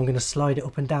 and then I'm going to slide it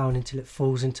up and down until it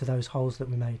falls into those holes that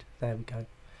we made. There we go.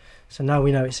 So now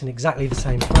we know it's in exactly the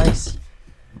same place.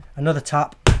 Another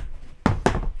tap.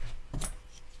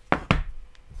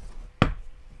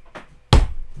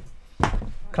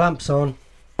 Clamps on.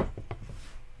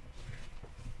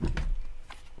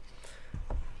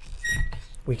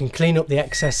 We can clean up the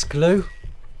excess glue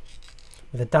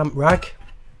with a damp rag.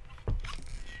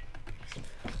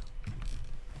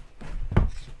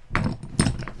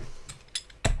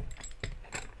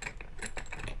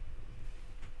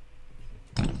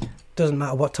 Doesn't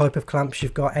matter what type of clamps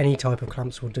you've got, any type of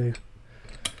clamps will do.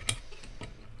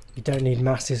 You don't need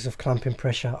masses of clamping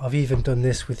pressure. I've even done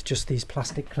this with just these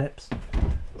plastic clips.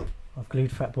 I've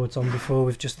glued fretboards on before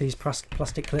with just these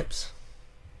plastic clips.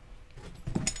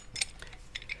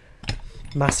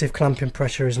 Massive clamping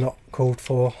pressure is not called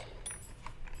for.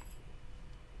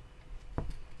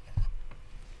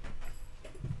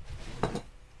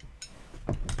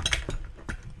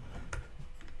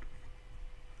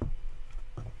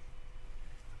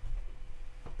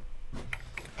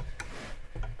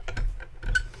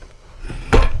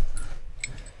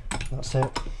 That's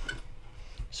it.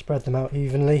 Spread them out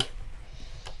evenly.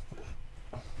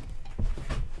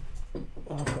 Oh,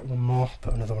 I've got one more,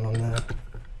 put another one on there.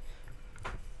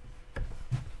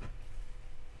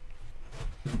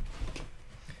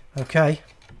 Okay,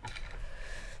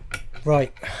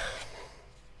 right.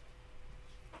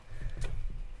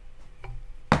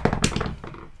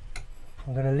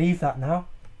 I'm going to leave that now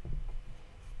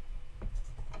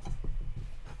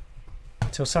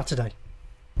until Saturday.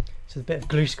 So a bit of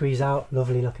glue squeeze out,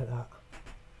 lovely, look at that.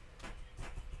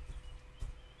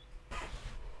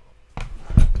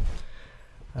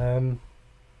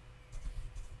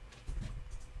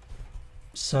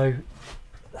 So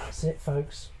that's it,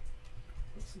 folks.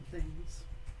 Some things.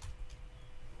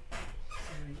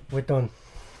 Sorry. We're done.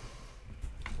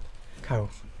 Carol.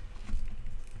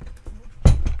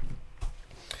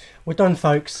 We're done,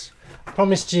 folks. I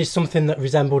promised you something that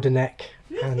resembled a neck,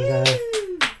 and I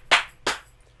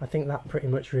think that pretty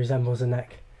much resembles a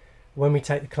neck. When we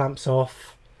take the clamps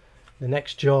off, the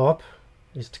next job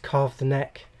is to carve the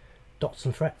neck, dots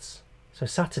and frets. So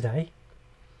Saturday,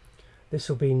 this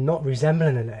will be not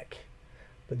resembling a neck,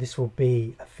 but this will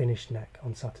be a finished neck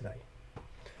on Saturday.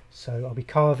 So I'll be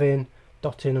carving,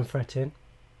 dotting and fretting.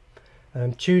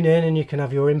 Tune in and you can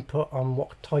have your input on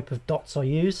what type of dots I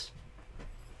use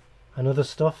and other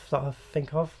stuff that I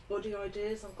think of. Body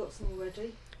ideas, I've got some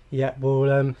already. Yeah,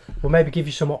 we'll maybe give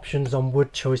you some options on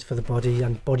wood choice for the body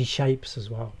and body shapes as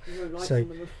well. You won't like So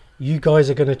some of them. you guys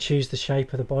are going to choose the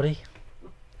shape of the body,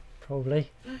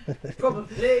 probably.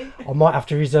 Probably. I might have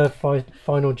to reserve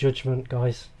final judgment,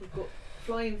 guys. We've got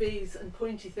flying V's and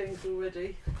pointy things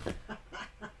already.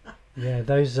 Yeah,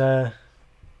 those are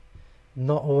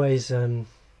not always an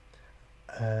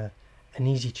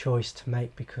easy choice to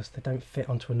make because they don't fit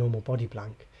onto a normal body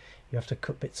blank. You have to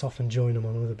cut bits off and join them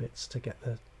on other bits to get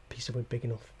the piece of wood big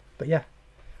enough. But yeah,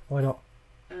 why not?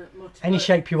 Any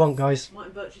shape you want, guys.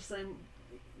 Martin Birch is saying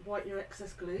wipe your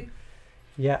excess glue.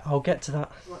 Yeah, I'll get to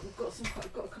that. Right, we've got a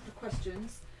couple of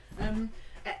questions.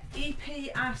 EP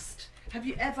asked, have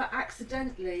you ever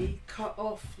accidentally cut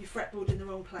off your fretboard in the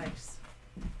wrong place?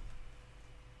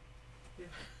 Yeah.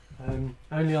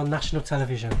 Only on national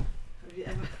television. Have you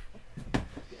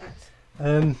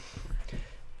ever?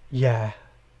 Yeah.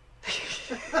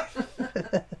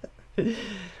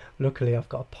 Luckily I've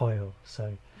got a pile,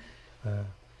 so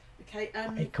okay,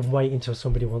 it can wait until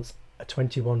somebody wants a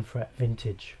 21 fret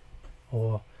vintage,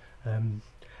 or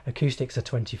acoustics are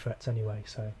 20 frets anyway,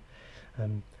 so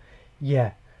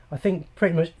yeah, I think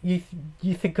pretty much you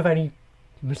think of any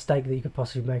mistake that you could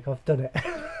possibly make, I've done it.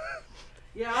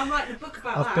 Yeah, I'm writing a book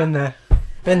about that. I've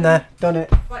been there, done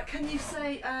it. Right, can you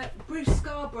say Bruce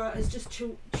Scarborough has just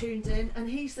tuned in, and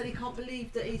he said he can't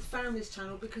believe that he's found this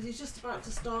channel because he's just about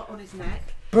to start on his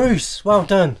neck. Bruce, well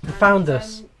done, you found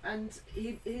us. And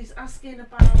he's asking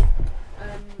about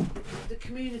the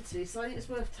community, so I think it's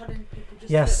worth telling people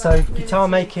just Yes, a bit about so the guitar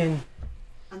community making.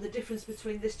 and the difference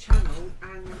between this channel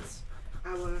and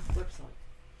our website.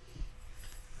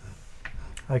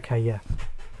 Okay, yeah.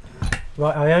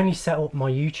 Right, I only set up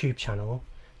my YouTube channel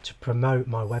to promote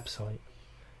my website.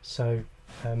 So,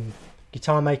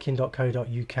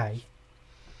 guitarmaking.co.uk.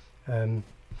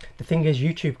 The thing is,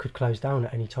 YouTube could close down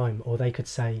at any time, or they could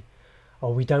say,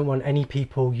 "Oh, we don't want any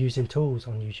people using tools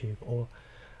on YouTube," or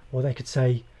they could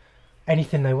say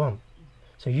anything they want.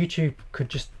 So YouTube could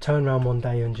just turn around one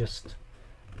day and just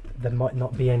there might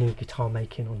not be any guitar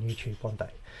making on YouTube one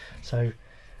day. So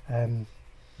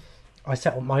I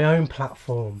set up my own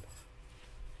platform.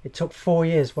 It took 4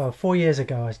 years. Well, 4 years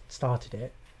ago I started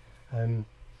it.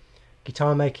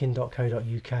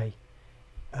 Guitarmaking.co.uk.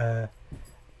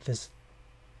 There's,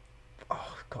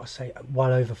 I've got to say,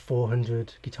 well over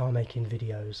 400 guitar making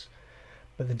videos.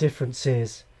 But the difference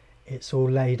is it's all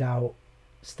laid out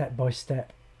step by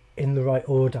step in the right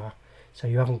order. So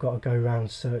you haven't got to go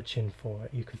around searching for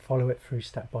it. You can follow it through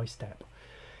step by step.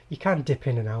 You can dip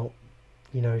in and out.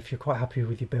 You know, if you're quite happy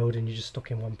with your build and you're just stuck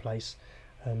in one place.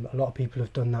 A lot of people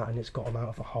have done that and it's got them out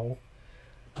of a hole.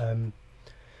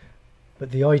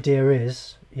 But the idea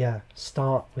is, yeah,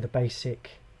 start with a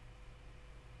basic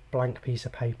blank piece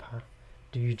of paper,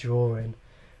 do your drawing,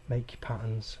 make your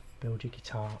patterns, build your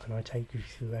guitar, and I take you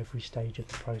through every stage of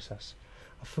the process.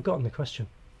 I've forgotten the question.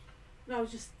 No, I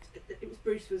was just, it was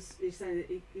Bruce was saying that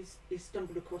he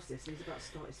stumbled across this and he's about to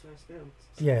start his first build.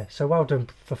 So. Yeah, so well done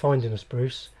for finding us,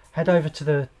 Bruce. Head over to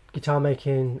the guitar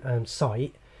making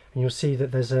site and you'll see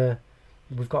that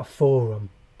we've got a forum.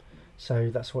 So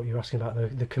that's what you're asking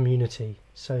about, the community.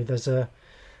 So there's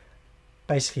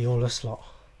basically all us lot,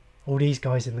 all these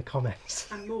guys in the comments.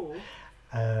 And more.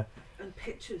 And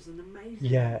pictures and amazing.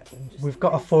 Yeah, we've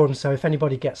got a forum, so if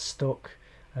anybody gets stuck,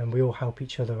 we all help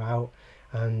each other out.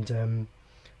 And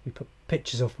we put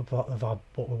pictures of what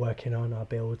we're working on, our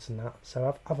builds and that.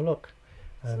 So have a look.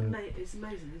 It's amazing,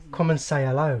 isn't it? Come and say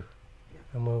hello, yeah.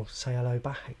 And we'll say hello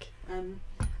back.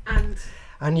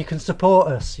 And you can support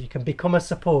us. You can become a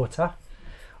supporter,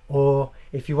 or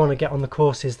if you want to get on the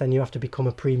courses, then you have to become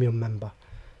a premium member.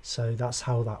 So that's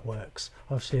how that works.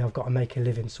 Obviously, I've got to make a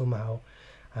living somehow,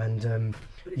 and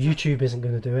YouTube isn't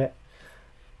going to do it.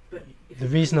 But the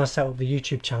reason I set up the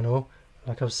YouTube channel,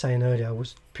 like I was saying earlier,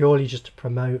 was purely just to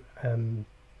promote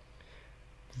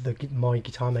my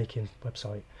guitar making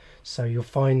website. So you'll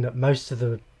find that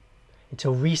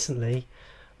until recently,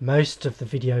 most of the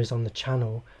videos on the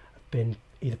channel have been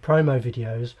either promo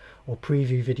videos or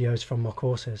preview videos from my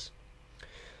courses.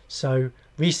 So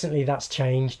recently that's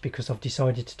changed because I've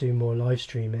decided to do more live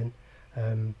streaming.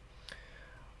 Current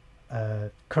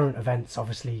events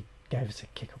obviously gave us a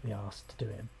kick up the arse to do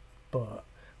it, but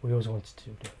we always wanted to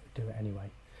do it anyway.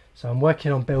 So I'm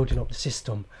working on building up the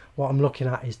system. What I'm looking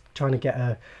at is trying to get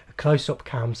a close-up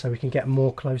cam so we can get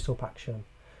more close-up action.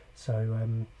 So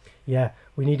yeah,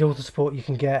 we need all the support you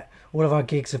can get. All of our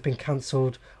gigs have been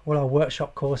cancelled. All our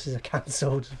workshop courses are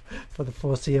cancelled for the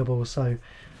foreseeable. So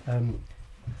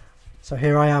so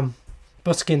here I am,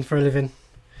 busking for a living.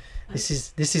 This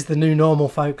is the new normal,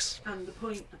 folks. And the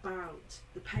point about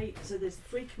the pay, so there's the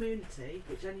free community,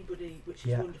 which is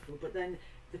yeah. wonderful. But then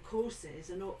the courses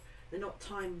they're not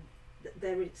time.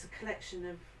 It's a collection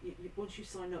of. Once you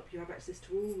sign up, you have access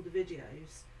to all the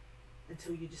videos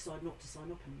until you decide not to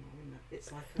sign up anymore. Isn't it?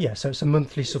 It's like so it's a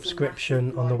monthly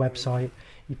subscription on the website.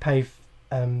 You pay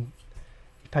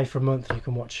for a month. You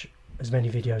can watch as many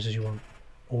videos as you want,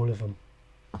 all of them.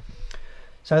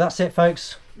 So that's it,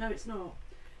 folks. No, it's not.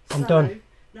 I'm done.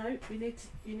 No, you need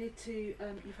to.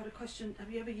 You've had a question.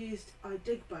 Have you ever used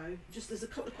iDigbo? Just there's a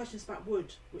couple of questions about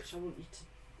wood, which I want you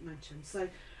to mention. So,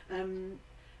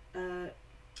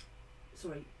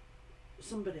 sorry,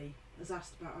 somebody has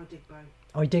asked about iDigbo.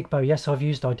 iDigbo, yes, I've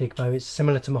used iDigbo. It's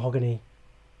similar to mahogany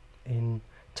in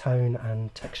tone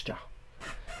and texture.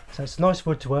 So it's a nice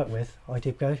wood to work with,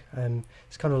 iDigbo.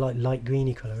 It's kind of like light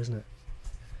greeny colour, isn't it?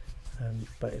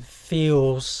 But it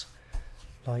feels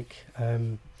like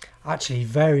actually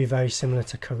very, very similar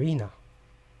to Carina,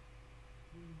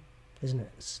 isn't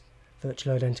it? It's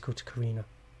virtually identical to Carina.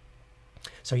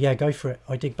 So yeah, go for it.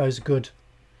 iDigbo's good.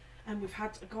 And we've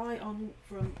had a guy on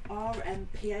from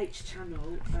RMPH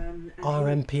channel.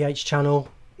 RMPH channel.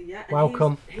 Yeah. And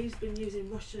welcome. He's been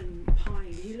using Russian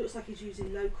pine. He looks like he's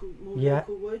using local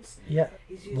woods. Yeah.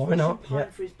 He's used why Russian not? pine Yeah.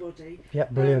 for his body. Yeah,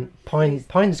 brilliant.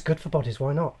 Pine's good for bodies.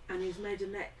 Why not? And he's made a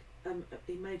neck.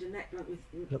 He made a neckline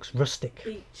with. Looks rustic.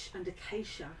 Beech and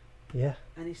acacia. Yeah.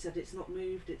 And he said it's not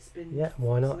moved. It's been. Yeah.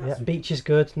 Why not? So yeah. Beech is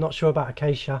good. Not sure about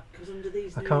acacia. Because under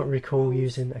these. I can't recall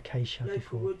using acacia local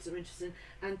before. woods are interesting.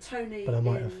 And Tony but I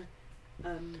might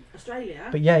in Australia.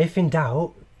 But yeah, if in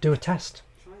doubt, do a test.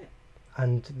 Try it.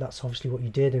 And that's obviously what you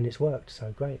did, and it's worked.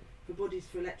 So great. For bodies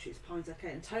for electrics, pine's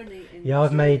okay. And Tony in yeah, Australia,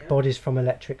 I've made bodies from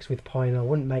electrics with pine. I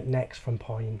wouldn't make necks from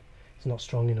pine. It's not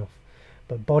strong enough.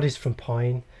 But bodies from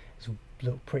pine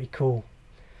look pretty cool.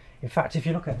 In fact, if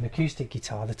you look at an acoustic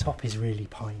guitar, the top is really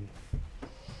pine.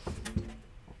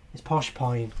 It's posh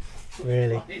pine,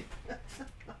 really.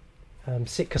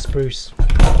 Sitka spruce.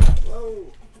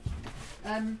 Whoa.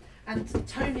 And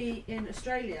Tony in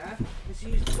Australia has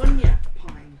used bunya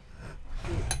pine.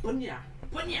 Bunya.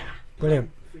 Brilliant.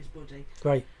 For his body.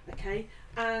 Great. Okay.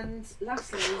 And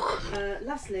lastly,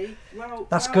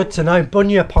 That's good to know.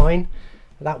 Bunya pine,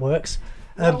 that works.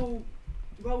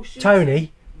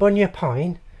 Tony, Bunya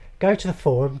pine. Go to the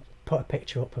forum, put a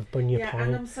picture up of Bunya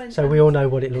pine, so we all know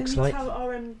what it looks like. Can you tell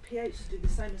RMPH to do the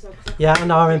same as well? Yeah,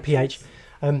 and RMPH.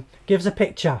 Give us a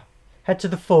picture. Head to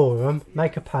the forum,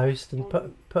 make a post, and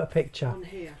put a picture. On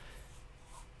here.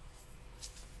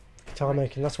 Guitar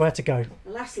making. That's where to go.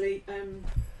 And lastly,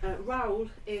 Raoul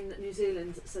in New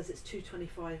Zealand says it's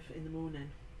 2:25 in the morning.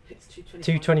 It's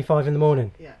 2:25 in the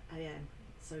morning. Yeah, AM.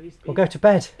 So he's. Well, go to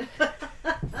bed.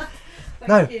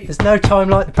 No, there's no time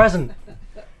like the present.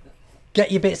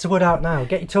 Get your bits of wood out now.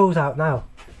 Get your tools out now.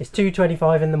 It's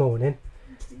 2:25 in the morning.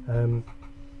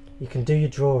 You can do your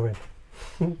drawing.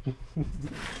 So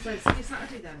see you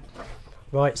Saturday then.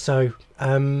 Right. So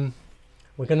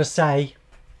we're going to say.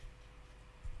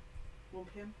 1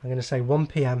 PM. I'm going to say 1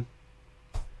 PM.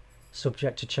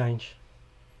 Subject to change.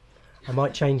 I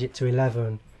might change it to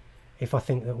 11 if I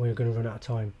think that we're going to run out of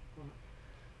time.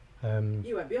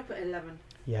 You won't be up at 11.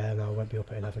 Yeah, no, I won't be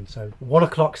up at 11. So 1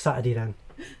 o'clock Saturday then.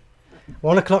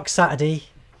 1 o'clock Saturday.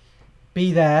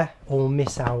 Be there or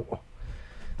miss out.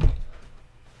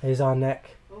 Here's our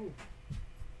neck. Oh.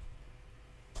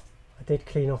 I did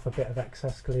clean off a bit of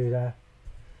excess glue there.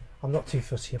 I'm not too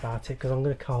fussy about it because I'm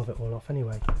going to carve it all off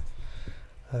anyway.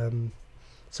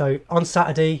 So on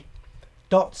Saturday,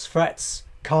 dots, frets,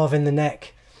 carving the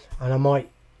neck, and I might,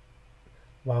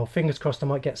 well, fingers crossed, I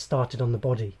might get started on the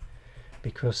body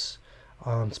because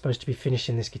I'm supposed to be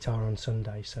finishing this guitar on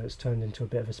Sunday, so it's turned into a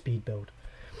bit of a speed build.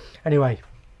 Anyway,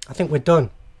 I think we're done.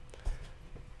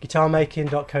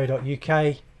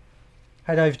 Guitarmaking.co.uk.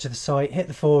 Head over to the site, hit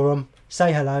the forum,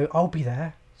 say hello. I'll be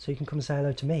there, so you can come and say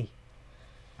hello to me.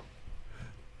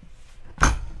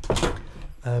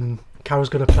 Carol's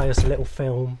going to play us a little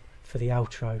film for the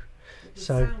outro.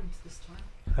 So,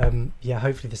 yeah,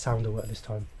 hopefully the sound will work this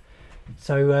time.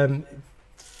 So,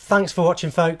 thanks for watching,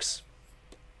 folks.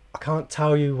 I can't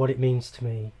tell you what it means to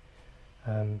me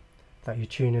that you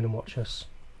tune in and watch us.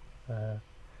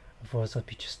 Otherwise, I'd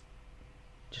be just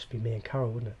be me and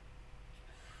Carol, wouldn't it?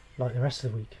 Like the rest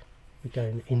of the week, we're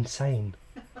going insane.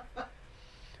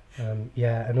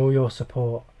 Yeah, and all your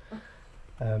support.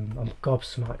 I'm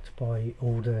gobsmacked by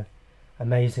all the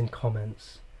amazing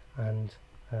comments and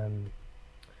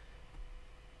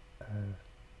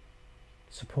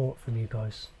support from you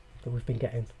guys that we've been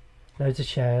getting. Loads of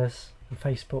shares on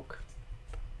Facebook,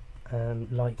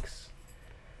 likes,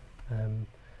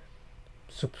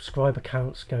 subscriber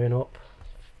counts going up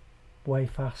way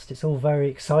fast. It's all very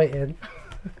exciting.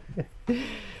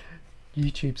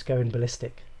 YouTube's going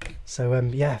ballistic. So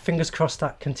yeah, fingers crossed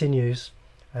that continues.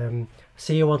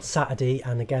 See you on Saturday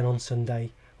and again on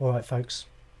Sunday. Alright folks,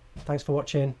 thanks for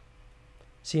watching.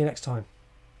 See you next time.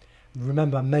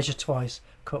 Remember, measure twice,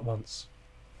 cut once.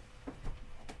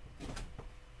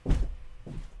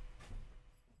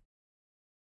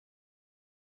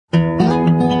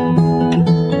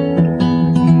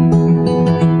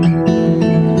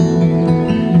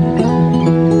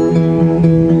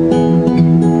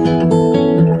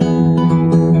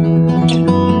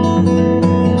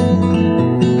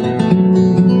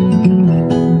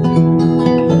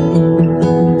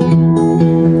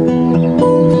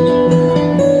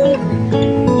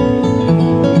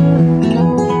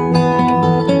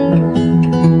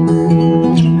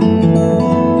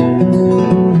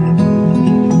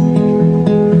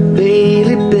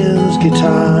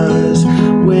 Guitars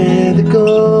where the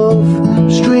Gulf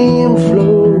Stream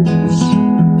flows.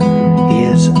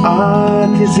 His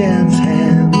artisan's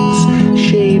hands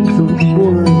shape the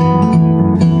wood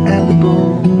and the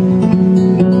bone,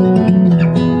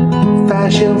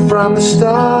 fashioned from the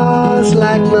stars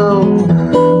like no